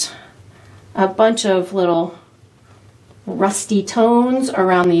there's a bunch of little rusty tones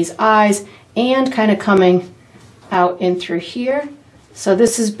around these eyes and kind of coming out in through here. So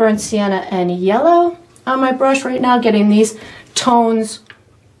this is burnt sienna and yellow on my brush right now, getting these tones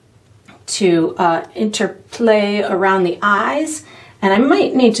to interplay around the eyes. And I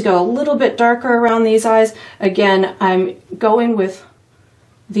might need to go a little bit darker around these eyes. Again, I'm going with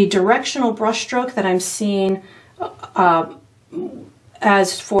the directional brush stroke that I'm seeing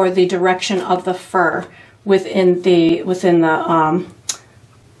as for the direction of the fur within the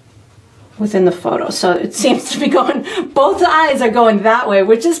photo. So it seems to be going, both eyes are going that way,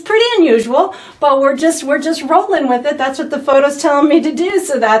 which is pretty unusual, but we're just rolling with it. That's what the photo's telling me to do,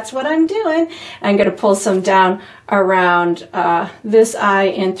 so that's what I'm doing. I'm going to pull some down around this eye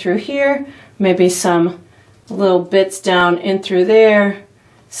in through here, maybe some little bits down in through there,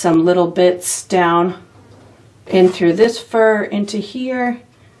 some little bits down in through this fur into here.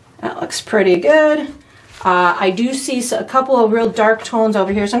 That looks pretty good. I do see a couple of real dark tones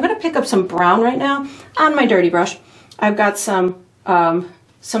over here, so I'm going to pick up some brown right now on my dirty brush. I've got some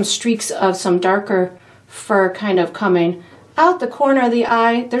streaks of some darker fur kind of coming out the corner of the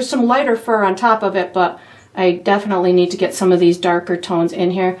eye. There's some lighter fur on top of it, but I definitely need to get some of these darker tones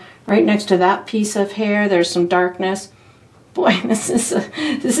in here. Right next to that piece of hair, there's some darkness. Boy, this is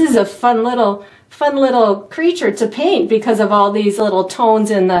a fun little creature to paint because of all these little tones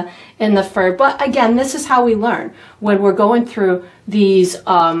in the fur. But again, this is how we learn when we're going through these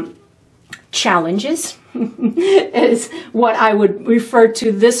challenges. Is what I would refer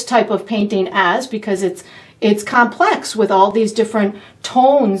to this type of painting as, because it's complex with all these different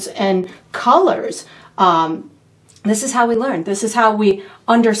tones and colors. This is how we learn. This is how we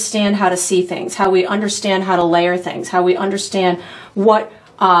understand how to see things, how we understand how to layer things, how we understand what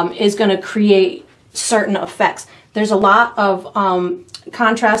is going to create certain effects. There's a lot of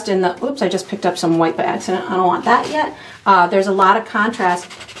contrast in the, oops, I just picked up some white by accident. I don't want that yet. There's a lot of contrast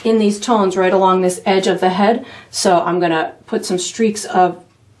in these tones right along this edge of the head. So I'm going to put some streaks of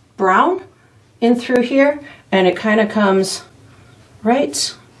brown in through here, and it kind of comes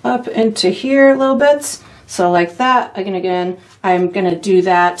right up into here a little bit. So like that. Again, I'm going to do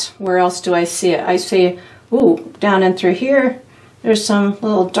that. Where else do I see it? I see, ooh, down in through here. There's some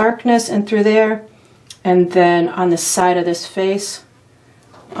little darkness in through there. And then on the side of this face,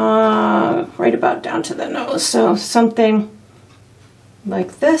 right about down to the nose. So something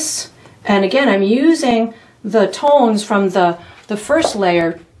like this. And again, I'm using the tones from the first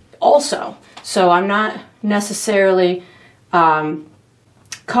layer also. So I'm not necessarily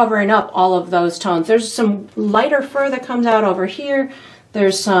covering up all of those tones. There's some lighter fur that comes out over here.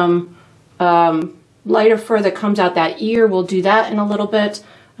 There's some lighter fur that comes out that ear. We'll do that in a little bit.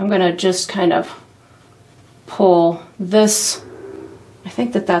 I'm going to just kind of pull this. I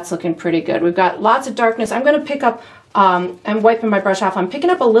think that's looking pretty good. We've got lots of darkness. I'm going to pick up, I'm wiping my brush off. I'm picking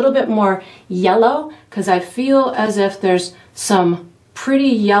up a little bit more yellow because I feel as if there's some pretty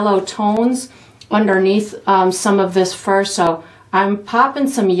yellow tones underneath some of this fur. So I'm popping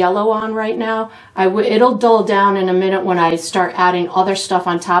some yellow on right now. It'll dull down in a minute when I start adding other stuff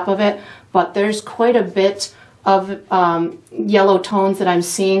on top of it, but there's quite a bit of yellow tones that I'm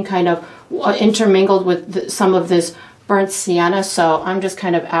seeing kind of intermingled with some of this burnt sienna, so I'm just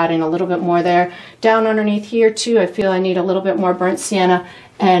kind of adding a little bit more there. Down underneath here too, I feel I need a little bit more burnt sienna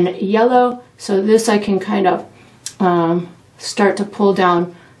and yellow, so this I can kind of start to pull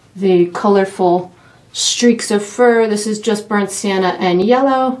down the colorful streaks of fur. This is just burnt sienna and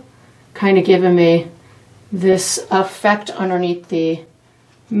yellow, kind of giving me this effect underneath the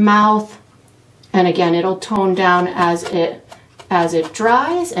mouth. And again, it'll tone down as it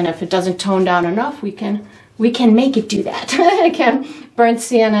dries, and if it doesn't tone down enough, we can make it do that. Again, burnt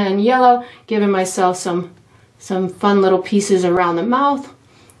sienna and yellow, giving myself some fun little pieces around the mouth.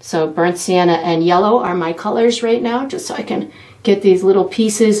 So burnt sienna and yellow are my colors right now, just so I can get these little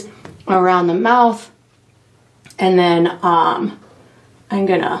pieces around the mouth. And then I'm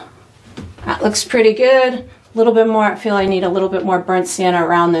gonna, that looks pretty good. A little bit more, I feel I need a little bit more burnt sienna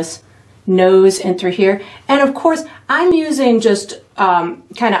around this nose and through here. And of course, I'm using just kind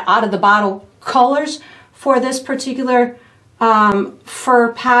of out of the bottle colors for this particular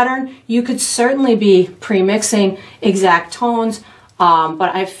fur pattern. You could certainly be pre-mixing exact tones,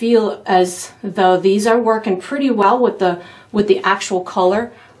 but I feel as though these are working pretty well with the actual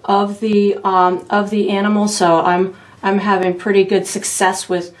color of the animal. So I'm having pretty good success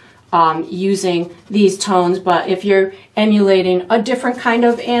with using these tones. But if you're emulating a different kind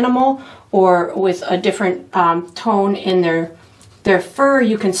of animal or with a different tone in their fur,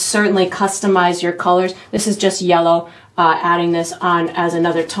 you can certainly customize your colors. This is just yellow, adding this on as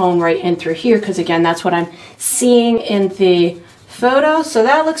another tone right in through here, because again, that's what I'm seeing in the photo. So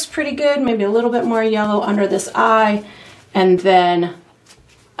that looks pretty good. Maybe a little bit more yellow under this eye, and then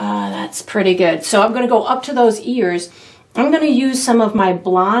that's pretty good. So I'm going to go up to those ears. I'm going to use some of my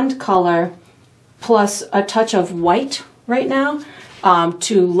blonde color plus a touch of white right now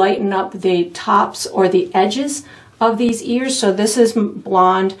to lighten up the tops or the edges of these ears. So this is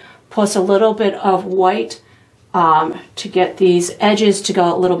blonde plus a little bit of white to get these edges to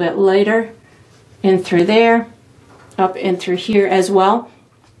go a little bit lighter in through there, up in through here as well.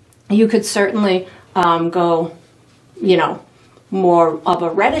 You could certainly go, you know, more of a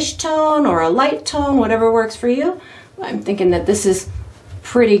reddish tone or a light tone, whatever works for you. I'm thinking that this is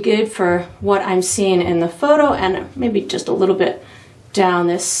pretty good for what I'm seeing in the photo, and maybe just a little bit down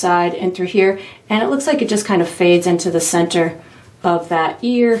this side and through here. And it looks like it just kind of fades into the center of that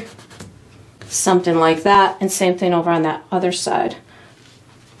ear, something like that. And same thing over on that other side.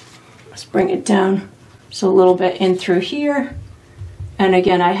 Let's bring it down just a little bit in through here. And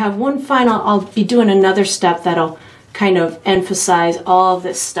again, I have one final, I'll be doing another step that'll kind of emphasize all of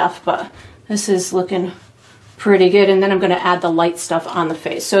this stuff, but this is looking pretty good. And then I'm going to add the light stuff on the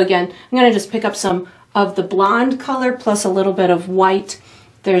face. So again, I'm going to just pick up some of the blonde color plus a little bit of white.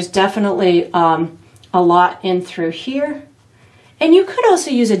 There's definitely a lot in through here. And you could also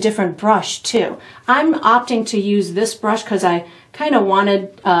use a different brush too. I'm opting to use this brush because I kind of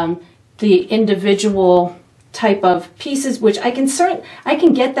wanted the individual type of pieces, which I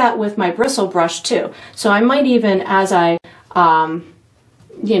can get that with my bristle brush too. So I might even, as I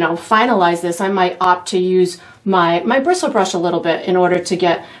you know, finalize this, I might opt to use my bristle brush a little bit in order to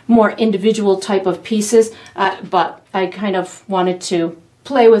get more individual type of pieces. But I kind of wanted to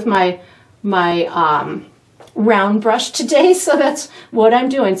play with my round brush today, so that's what I'm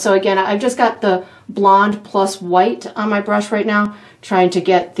doing. So again, I've just got the blonde plus white on my brush right now, trying to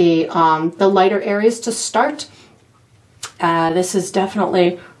get the lighter areas to start. This is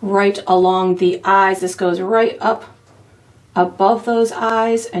definitely right along the eyes. This goes right up above those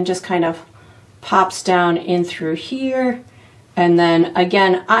eyes and just kind of pops down in through here. And then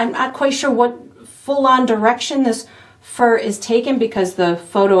again, I'm not quite sure what full-on direction this fur is taken because the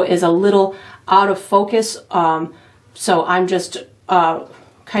photo is a little out of focus. So I'm just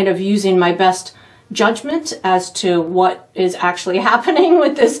kind of using my best judgment as to what is actually happening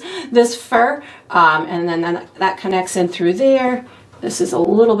with this fur. And then that connects in through there. This is a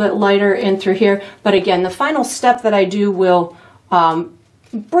little bit lighter in through here. But again, the final step that I do will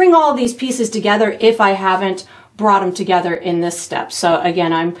bring all these pieces together if I haven't brought them together in this step. So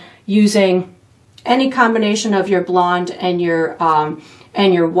again, I'm using any combination of your blonde and your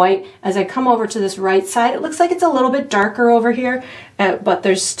white. As I come over to this right side, it looks like it's a little bit darker over here, but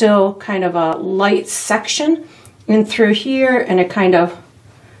there's still kind of a light section in through here, and it kind of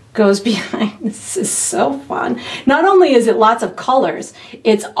goes behind. This is so fun. Not only is it lots of colors,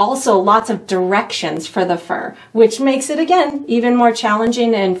 it's also lots of directions for the fur, which makes it, again, even more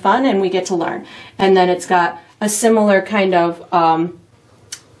challenging and fun, and we get to learn. And then it's got a similar kind of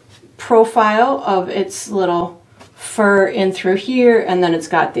profile of its little fur in through here, and then it's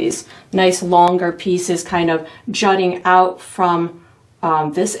got these nice longer pieces kind of jutting out from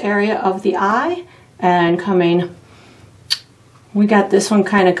this area of the eye and coming. We got this one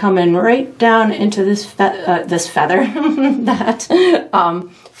kind of coming right down into this feather, that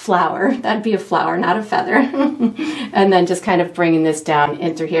flower. That'd be a flower, not a feather. And then just kind of bringing this down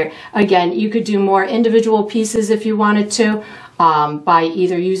in through here. Again, you could do more individual pieces if you wanted to by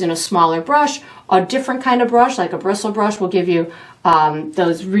either using a smaller brush. A different kind of brush, like a bristle brush, will give you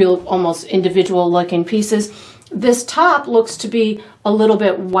those real, almost individual looking pieces. This top looks to be a little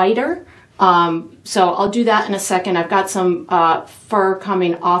bit whiter. So I'll do that in a second. I've got some fur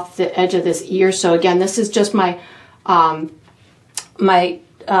coming off the edge of this ear. So again, this is just my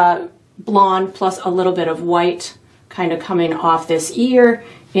blonde plus a little bit of white kind of coming off this ear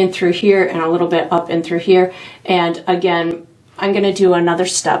in through here and a little bit up in through here. And again, I'm going to do another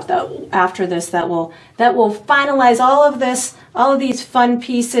step after this that will finalize all of these fun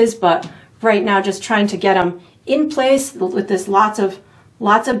pieces. But right now, just trying to get them in place with this lots of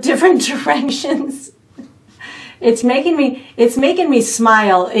different directions. It's making me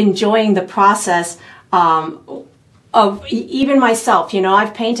smile, enjoying the process of even myself. You know,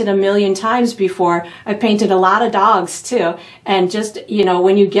 I've painted a million times before. I've painted a lot of dogs too. And just, you know,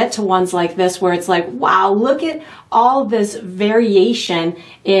 when you get to ones like this where it's like, wow, look at all this variation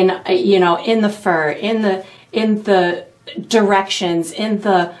in, you know, in the fur, in the directions, in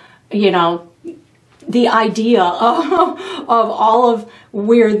the, you know, the idea of all of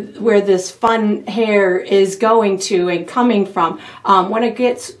where this fun hair is going to and coming from. When it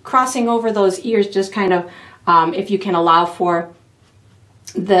gets crossing over those ears, just kind of, if you can allow for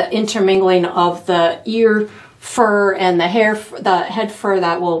the intermingling of the ear fur and the head fur,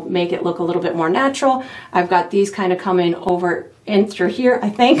 that will make it look a little bit more natural. I've got these kind of coming over in through here, I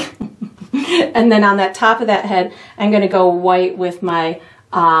think. And then on that top of that head, I'm going to go white with my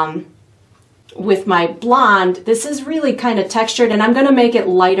blonde. This is really kind of textured, and I'm going to make it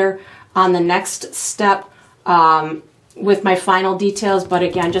lighter on the next step with my final details. But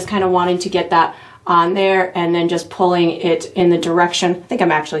again, just kind of wanting to get that on there and then just pulling it in the direction. I think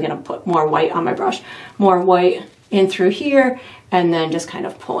I'm actually going to put more white on my brush, more white in through here, and then just kind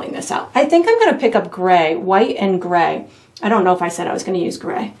of pulling this out. I think I'm going to pick up gray, white and gray. I don't know if I said I was going to use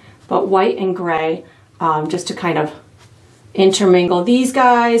gray, but white and gray, just to kind of intermingle these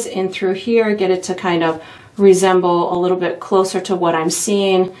guys in through here, get it to kind of resemble a little bit closer to what I'm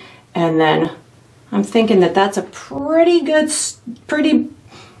seeing. And then I'm thinking that that's a pretty good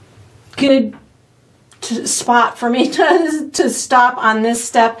spot for me to stop on this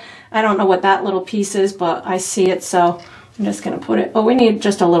step. I don't know what that little piece is, but I see it, so I'm I'm just going to put it, oh, we need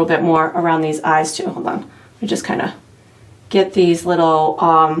just a little bit more around these eyes too. Hold on. We just kind of get these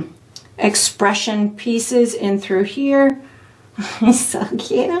little expression pieces in through here. So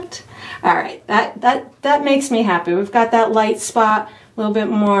cute. All right, that makes me happy. We've got that light spot, a little bit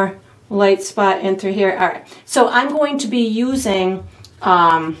more light spot in through here. All right, so I'm going to be using, what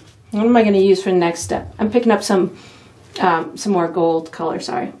am I going to use for the next step? I'm picking up some more gold color,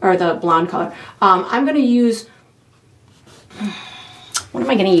 sorry, or the blonde color. I'm going to use, what am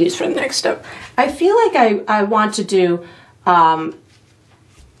I going to use for the next step? I feel like I want to do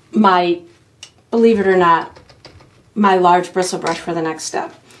believe it or not, my large bristle brush for the next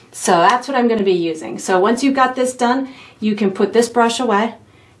step. So that's what I'm going to be using. So once you've got this done, you can put this brush away,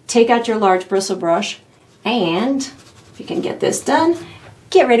 take out your large bristle brush, and if you can get this done,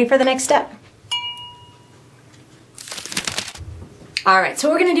 get ready for the next step. All right, so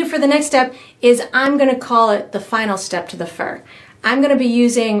what we're going to do for the next step is I'm going to call it the final step to the fur. I'm going to be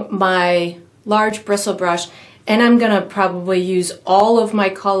using my large bristle brush, and I'm going to probably use all of my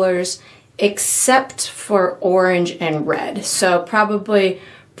colors except for orange and red. So probably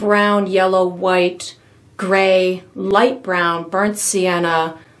brown, yellow, white, gray, light brown, burnt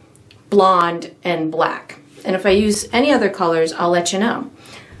sienna, blonde, and black. And if I use any other colors, I'll let you know.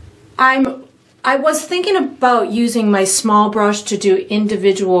 I was thinking about using my small brush to do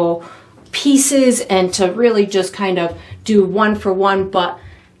individual pieces and to really just kind of do one for one, but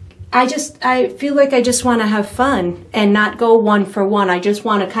I feel like I just want to have fun and not go one for one. I just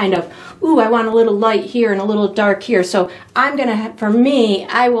want to kind of, ooh, I want a little light here and a little dark here. So I'm going to, for me,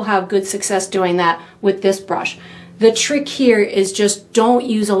 I will have good success doing that with this brush. The trick here is just don't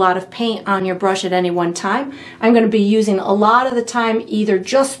use a lot of paint on your brush at any one time. I'm going to be using a lot of the time either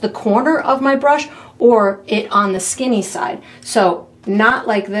just the corner of my brush or it on the skinny side. So not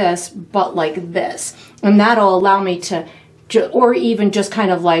like this, but like this. And that'll allow me to, or even just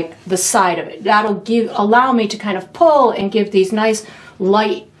kind of like the side of it. That'll allow me to kind of pull and give these nice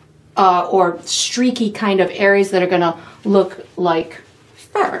light or streaky kind of areas that are going to look like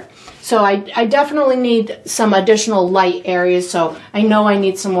fur. So I definitely need some additional light areas. So I know I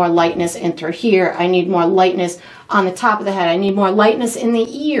need some more lightness in through here. I need more lightness on the top of the head. I need more lightness in the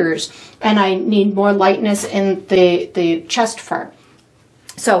ears. And I need more lightness in the chest fur.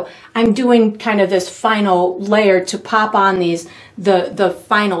 So I'm doing kind of this final layer to pop on these, the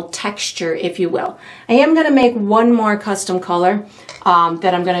final texture, if you will. I am going to make one more custom color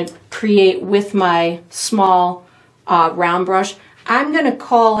that I'm going to create with my small round brush. I'm going to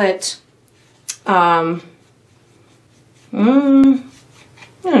call it, we'll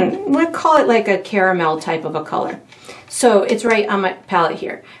call it like a caramel type of a color. So it's right on my palette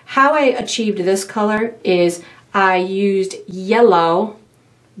here. How I achieved this color is I used yellow,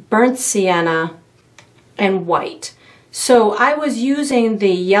 burnt sienna, and white. So I was using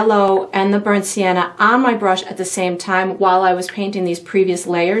the yellow and the burnt sienna on my brush at the same time while I was painting these previous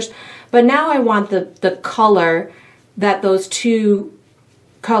layers. But now I want the color that those two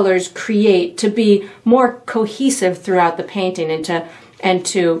colors create to be more cohesive throughout the painting and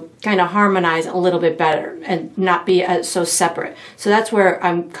to kind of harmonize a little bit better and not be so separate. So that's where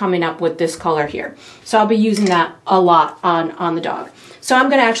I'm coming up with this color here. So I'll be using that a lot on the dog. So I'm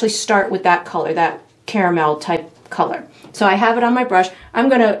going to actually start with that color, that caramel type color. So I have it on my brush. I'm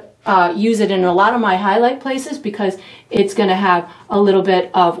going to use it in a lot of my highlight places because it's going to have a little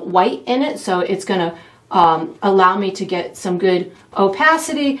bit of white in it. So it's going to allow me to get some good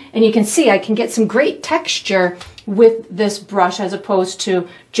opacity, and you can see I can get some great texture with this brush as opposed to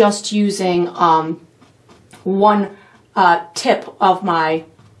just using one tip of my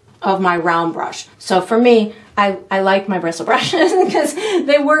round brush. So for me, I like my bristle brushes because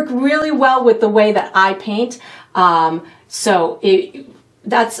they work really well with the way that I paint.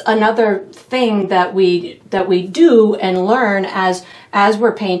 That's another thing that we do and learn as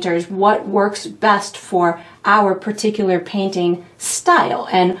we're painters, what works best for our particular painting style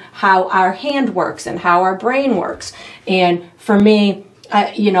and how our hand works and how our brain works. And for me,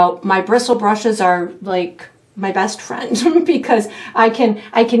 you know, my bristle brushes are like my best friend because I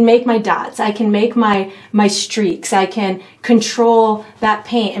can make my dots, I can make my streaks, I can control that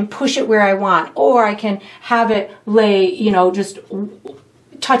paint and push it where I want, or I can have it lay, you know, just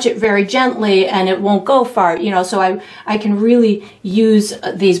touch it very gently and it won't go far, you know. So I can really use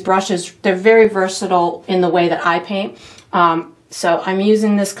these brushes. They're very versatile in the way that I paint. So I'm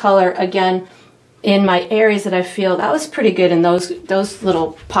using this color again in my areas that I feel that was pretty good in those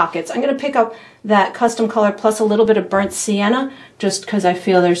little pockets. I'm going to pick up that custom color plus a little bit of burnt sienna just because I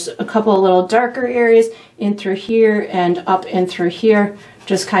feel there's a couple of little darker areas in through here and up in through here,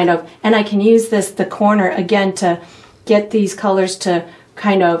 just kind of, and I can use the corner again to get these colors to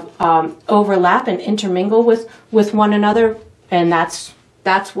kind of overlap and intermingle with one another. And that's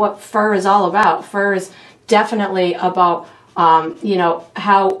what fur is all about. Fur is definitely about, you know,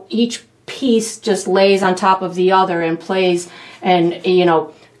 how each piece just lays on top of the other and plays and, you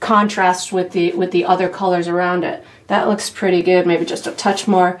know, contrasts with the other colors around it. That looks pretty good. Maybe just a touch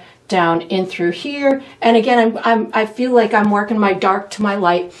more down in through here. And again, I feel like I'm working my dark to my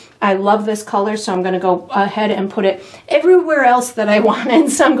light. I love this color, so I'm going to go ahead and put it everywhere else that I want. And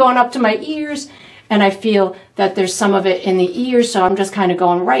so I'm going up to my ears, and I feel that there's some of it in the ears, so I'm just kind of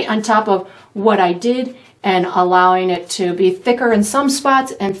going right on top of what I did and allowing it to be thicker in some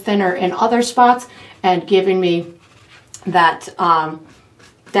spots and thinner in other spots, and giving me that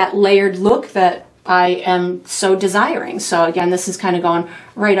that layered look that I am so desiring. So again, this is kind of going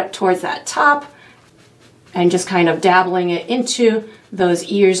right up towards that top and just kind of dabbling it into those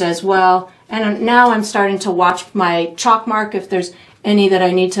ears as well. And now I'm starting to watch my chalk mark. If there's any that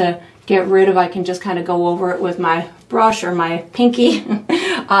I need to get rid of, I can just kind of go over it with my brush or my pinky.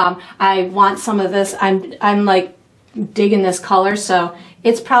 I want some of this. I'm like digging this color, so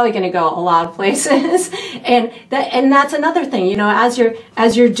it's probably going to go a lot of places. and that's another thing, you know,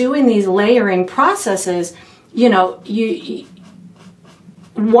 as you're doing these layering processes, you know,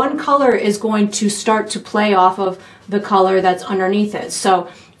 one color is going to start to play off of the color that's underneath it. So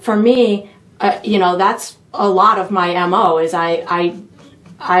for me, you know, that's a lot of my MO is I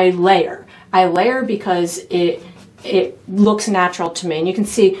layer. I layer because it looks natural to me. And you can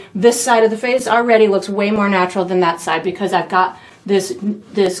see this side of the face already looks way more natural than that side, because I've got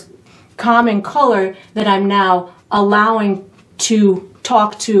this common color that I'm now allowing to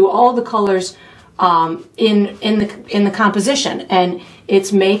talk to all the colors in the composition, and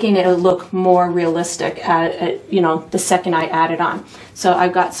it's making it look more realistic, you know, the second I add it on. So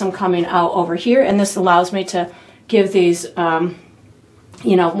I've got some coming out over here, and this allows me to give these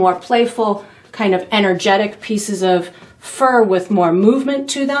you know, more playful, kind of energetic pieces of fur with more movement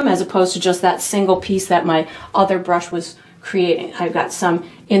to them, as opposed to just that single piece that my other brush was creating. I've got some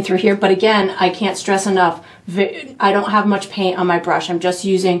in through here, but again, I can't stress enough, I don't have much paint on my brush. I'm just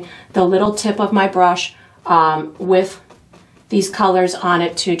using the little tip of my brush with these colors on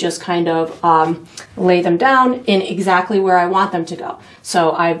it to just kind of lay them down in exactly where I want them to go.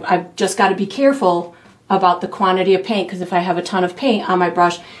 So I've just got to be careful about the quantity of paint, because if I have a ton of paint on my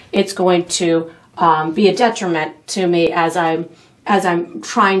brush, it's going to be a detriment to me as I'm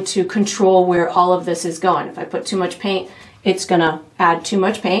trying to control where all of this is going. If I put too much paint, it's gonna add too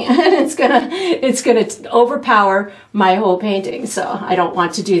much paint and it's gonna overpower my whole painting. So I don't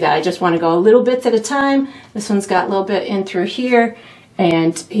want to do that. I just want to go little bits at a time. This one's got a little bit in through here,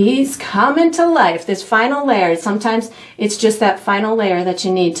 and he's coming to life. This final layer, sometimes it's just that final layer that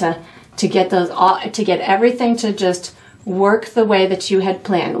you need to get those all, to get everything to just work the way that you had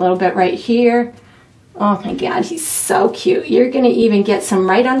planned. A little bit right here. Oh my God, he's so cute. You're gonna even get some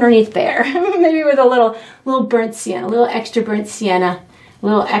right underneath there. Maybe with a little burnt sienna, a little extra burnt sienna, a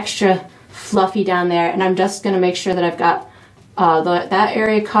little extra fluffy down there. And I'm just gonna make sure that I've got that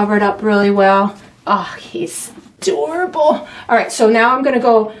area covered up really well. Oh, he's adorable. All right, so now I'm gonna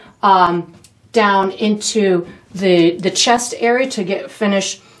go down into the chest area to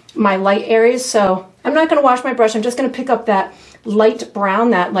finish my light areas. So I'm not gonna wash my brush. I'm just gonna pick up that light brown,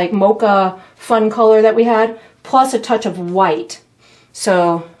 that like mocha fun color that we had, plus a touch of white.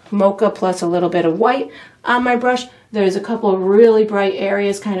 So mocha plus a little bit of white on my brush. There's a couple of really bright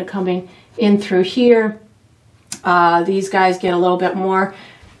areas kind of coming in through here. These guys get a little bit more.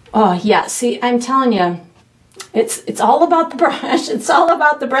 Oh yeah, see, I'm telling you, it's all about the brush. It's all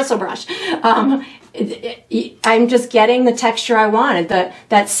about the bristle brush. I'm just getting the texture I wanted.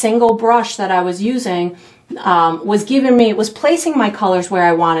 That single brush that I was using was placing my colors where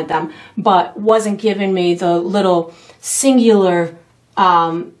I wanted them, but wasn't giving me the little singular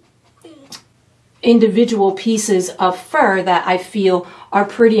individual pieces of fur that I feel are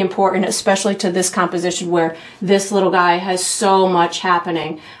pretty important, especially to this composition where this little guy has so much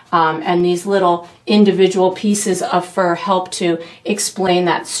happening. And these little individual pieces of fur help to explain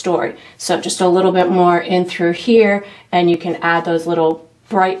that story. So just a little bit more in through here, and you can add those little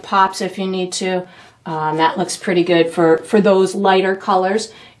bright pops if you need to. That looks pretty good for those lighter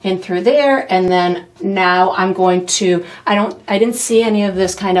colors in through there. And then now I'm going to, I didn't see any of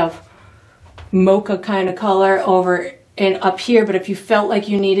this kind of mocha kind of color over and up here, but if you felt like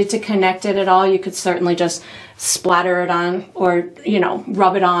you needed to connect it at all, you could certainly just splatter it on, or, you know,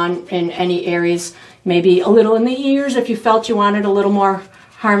 rub it on in any areas, maybe a little in the ears if you felt you wanted a little more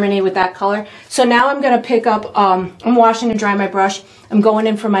harmony with that color. So now I'm going to pick up, I'm washing and drying my brush. I'm going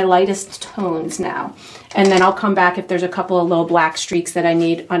in for my lightest tones now. And then I'll come back if there's a couple of little black streaks that I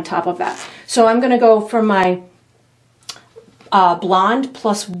need on top of that. So I'm going to go for my blonde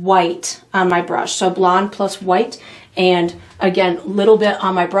plus white on my brush. So blonde plus white, and again, a little bit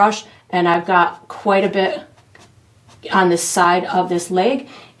on my brush, and I've got quite a bit on this side of this leg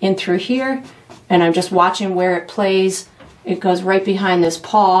in through here, and I'm just watching where it plays. It goes right behind this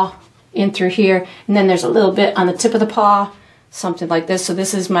paw in through here, and then there's a little bit on the tip of the paw, something like this. So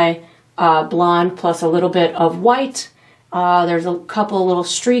this is my blonde plus a little bit of white. There's a couple little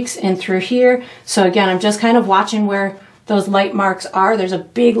streaks in through here. So again, I'm just kind of watching where those light marks are. There's a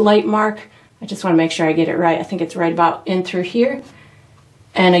big light mark. I just want to make sure I get it right. I think it's right about in through here.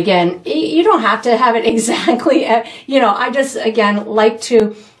 And again, you don't have to have it exactly, you know, I just, again, like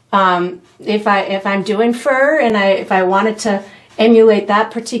to, if I'm doing fur and if I wanted to emulate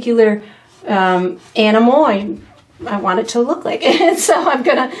that particular animal, I want it to look like it. So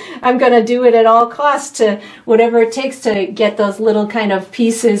I'm gonna do it at all costs, to whatever it takes to get those little kind of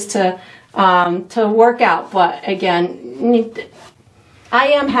pieces to work out. But again, I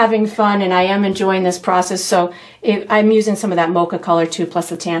am having fun and I am enjoying this process. So I'm using some of that mocha color too, plus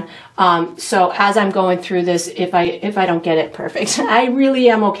the tan. So as I'm going through this, if I don't get it perfect, I really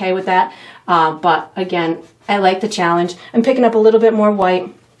am okay with that. But again, I like the challenge. I'm picking up a little bit more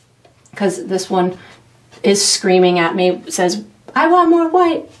white because this one is screaming at me. It says, I want more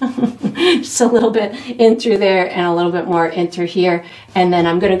white. Just a little bit in through there and a little bit more in through here. And then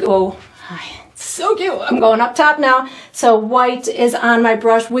I'm gonna go, so cute. I'm going up top now. So white is on my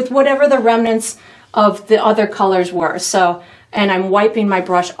brush with whatever the remnants of the other colors were. So, and I'm wiping my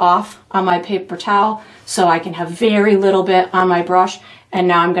brush off on my paper towel so I can have very little bit on my brush. And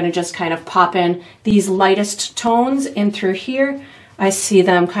now I'm going to just kind of pop in these lightest tones in through here. I see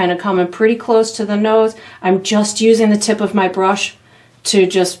them kind of coming pretty close to the nose. I'm just using the tip of my brush to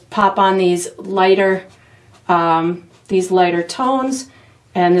just pop on these lighter tones.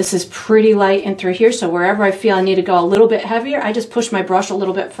 And this is pretty light in through here. So wherever I feel I need to go a little bit heavier, I just push my brush a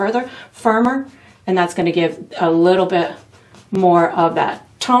little bit firmer, and that's going to give a little bit more of that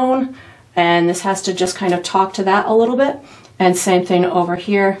tone. And this has to just kind of talk to that a little bit. And same thing over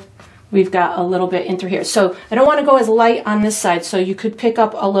here. We've got a little bit in through here. So I don't want to go as light on this side. So you could pick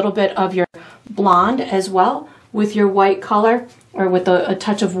up a little bit of your blonde as well with your white color, or with a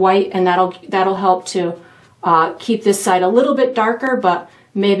touch of white, and that'll help to keep this side a little bit darker, but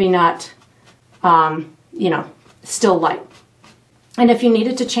maybe not, you know, still light. And if you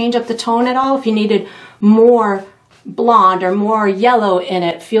needed to change up the tone at all, if you needed more blonde or more yellow in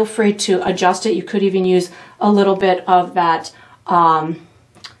it, feel free to adjust it. You could even use a little bit of that,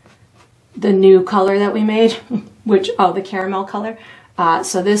 the new color that we made, the caramel color.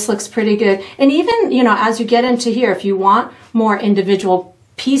 So this looks pretty good. And even, you know, as you get into here, if you want more individual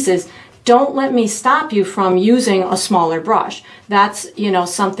pieces, don't let me stop you from using a smaller brush. That's, you know,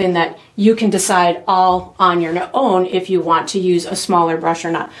 something that you can decide all on your own if you want to use a smaller brush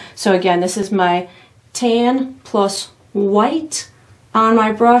or not. So again, this is my tan plus white on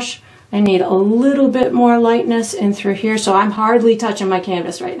my brush. I need a little bit more lightness in through here. So I'm hardly touching my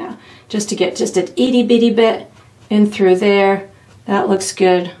canvas right now, just to get just an itty bitty bit in through there. That looks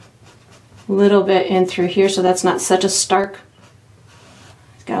good. A little bit in through here, so that's not such a stark.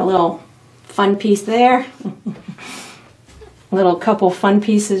 It's got a little fun piece there. Little couple fun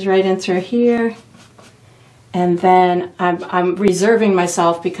pieces right in through here. And then I'm reserving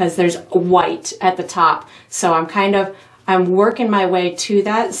myself because there's white at the top. So I'm working my way to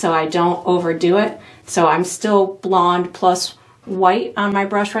that so I don't overdo it. So I'm still blonde plus white on my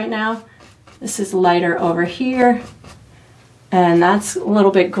brush right now. This is lighter over here. And that's a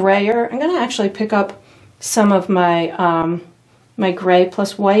little bit grayer. I'm gonna actually pick up some of my, my gray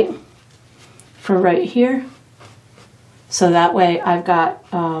plus white for right here. So that way I've got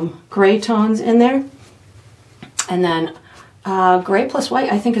gray tones in there. And then gray plus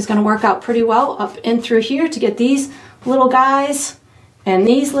white I think is going to work out pretty well up in through here to get these little guys and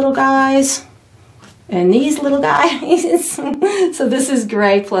these little guys and these little guys. So this is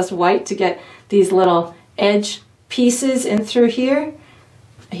gray plus white to get these little edge pieces in through here.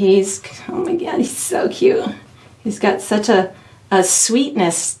 Oh my god, he's so cute. He's got such a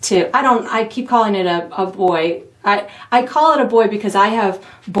sweetness to, I keep calling it a boy. I call it a boy because I have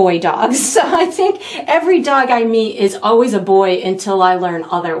boy dogs. So I think every dog I meet is always a boy until I learn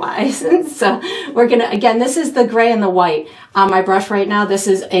otherwise. So we're gonna, again, this is the gray and the white on my brush right now. This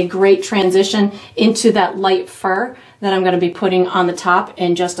is a great transition into that light fur that I'm gonna be putting on the top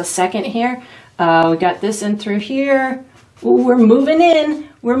in just a second here. We got this in through here. Ooh, we're moving in.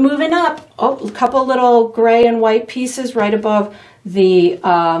 we're moving up. Oh, a couple little gray and white pieces right above the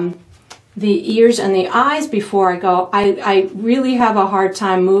ears and the eyes before I go. I really have a hard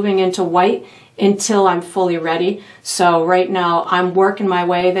time moving into white until I'm fully ready. So right now I'm working my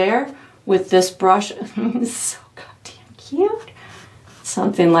way there with this brush. It's so goddamn cute.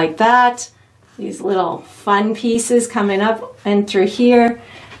 Something like that. These little fun pieces coming up and through here.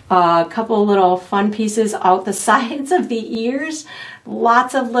 A couple little fun pieces out the sides of the ears.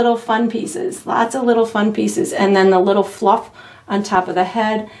 Lots of little fun pieces. Lots of little fun pieces. And then the little fluff on top of the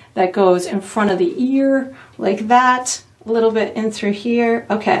head that goes in front of the ear like that. A little bit in through here.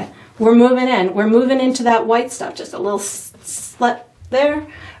 Okay, we're moving in. We're moving into that white stuff. Just a little slut there.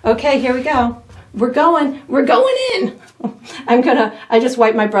 Okay, here we go. We're going in. I just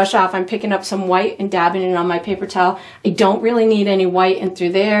wiped my brush off. I'm picking up some white and dabbing it on my paper towel. I don't really need any white in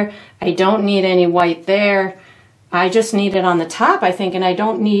through there. I don't need any white there. I just need it on the top, I think, and I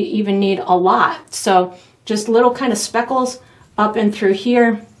don't even need a lot. So just little kind of speckles up and through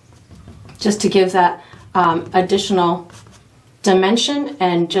here, just to give that additional dimension,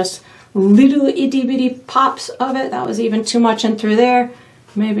 and just little itty bitty pops of it. That was even too much in through there.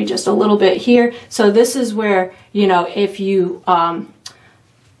 Maybe just a little bit here. So this is where, you know, if you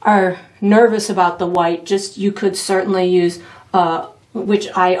are nervous about the white, you could certainly use, which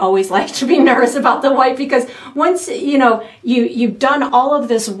I always like to be nervous about the white, because once, you know, you've done all of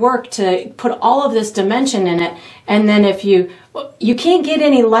this work to put all of this dimension in it, and then if you can't get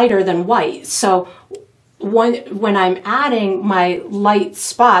any lighter than white. So when I'm adding my light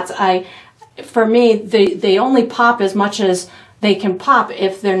spots, for me, they only pop as much as they can pop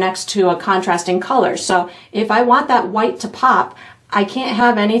if they're next to a contrasting color. So if I want that white to pop, I can't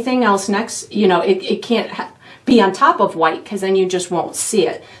have anything else next, you know, it can't be on top of white, because then you just won't see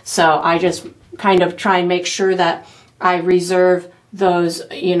it. So I just kind of try and make sure that I reserve those,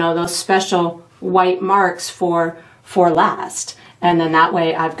 you know, those special white marks for last. And then that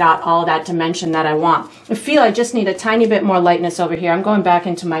way I've got all that dimension that I want. I feel I just need a tiny bit more lightness over here. I'm going back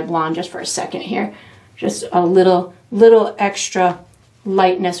into my blonde just for a second here. Just a little extra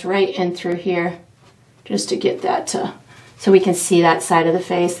lightness right in through here, just to get that so we can see that side of the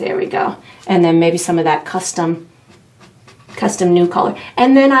face. There we go. And then maybe some of that custom new color.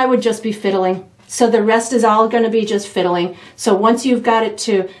 And then I would just be fiddling. So the rest is all going to be just fiddling. So once you've got it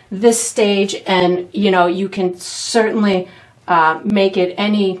to this stage, and you know, you can certainly make it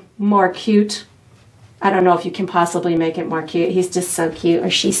any more cute. I don't know if you can possibly make it more cute. He's just so cute, or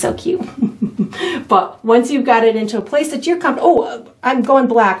she's so cute. But once you've got it into a place that you're comfortable, oh, I'm going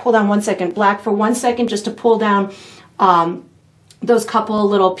black. Hold on one second. Black for 1 second, just to pull down those couple of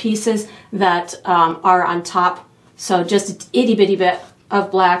little pieces that are on top. So just an itty bitty bit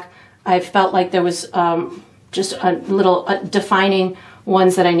of black. I felt like there was just a little defining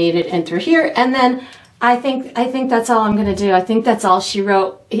ones that I needed in through here. And then I think that's all I'm gonna do. I think that's all she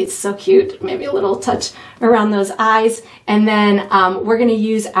wrote. It's so cute. Maybe a little touch around those eyes. And then we're gonna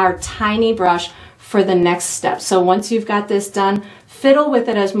use our tiny brush for the next step. So once you've got this done, fiddle with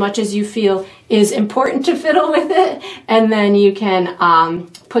it as much as you feel is important to fiddle with it. And then you can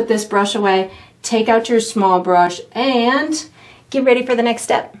put this brush away, take out your small brush, and get ready for the next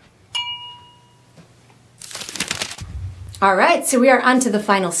step. All right, so we are on to the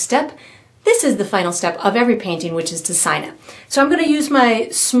final step. This is the final step of every painting, which is to sign it. So I'm going to use my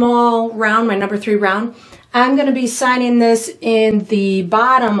small round, my number 3 round. I'm going to be signing this in the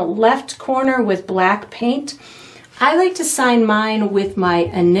bottom left corner with black paint. I like to sign mine with my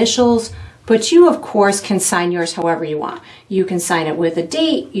initials, but you of course can sign yours however you want. You can sign it with a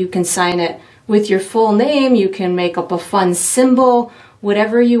date, you can sign it with your full name, you can make up a fun symbol.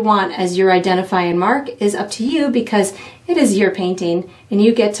 Whatever you want as your identifying mark is up to you, because it is your painting and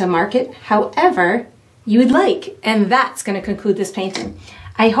you get to mark it however you would like. And that's going to conclude this painting.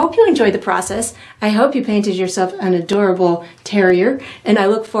 I hope you enjoyed the process. I hope you painted yourself an adorable terrier, and I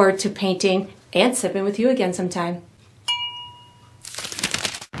look forward to painting and sipping with you again sometime.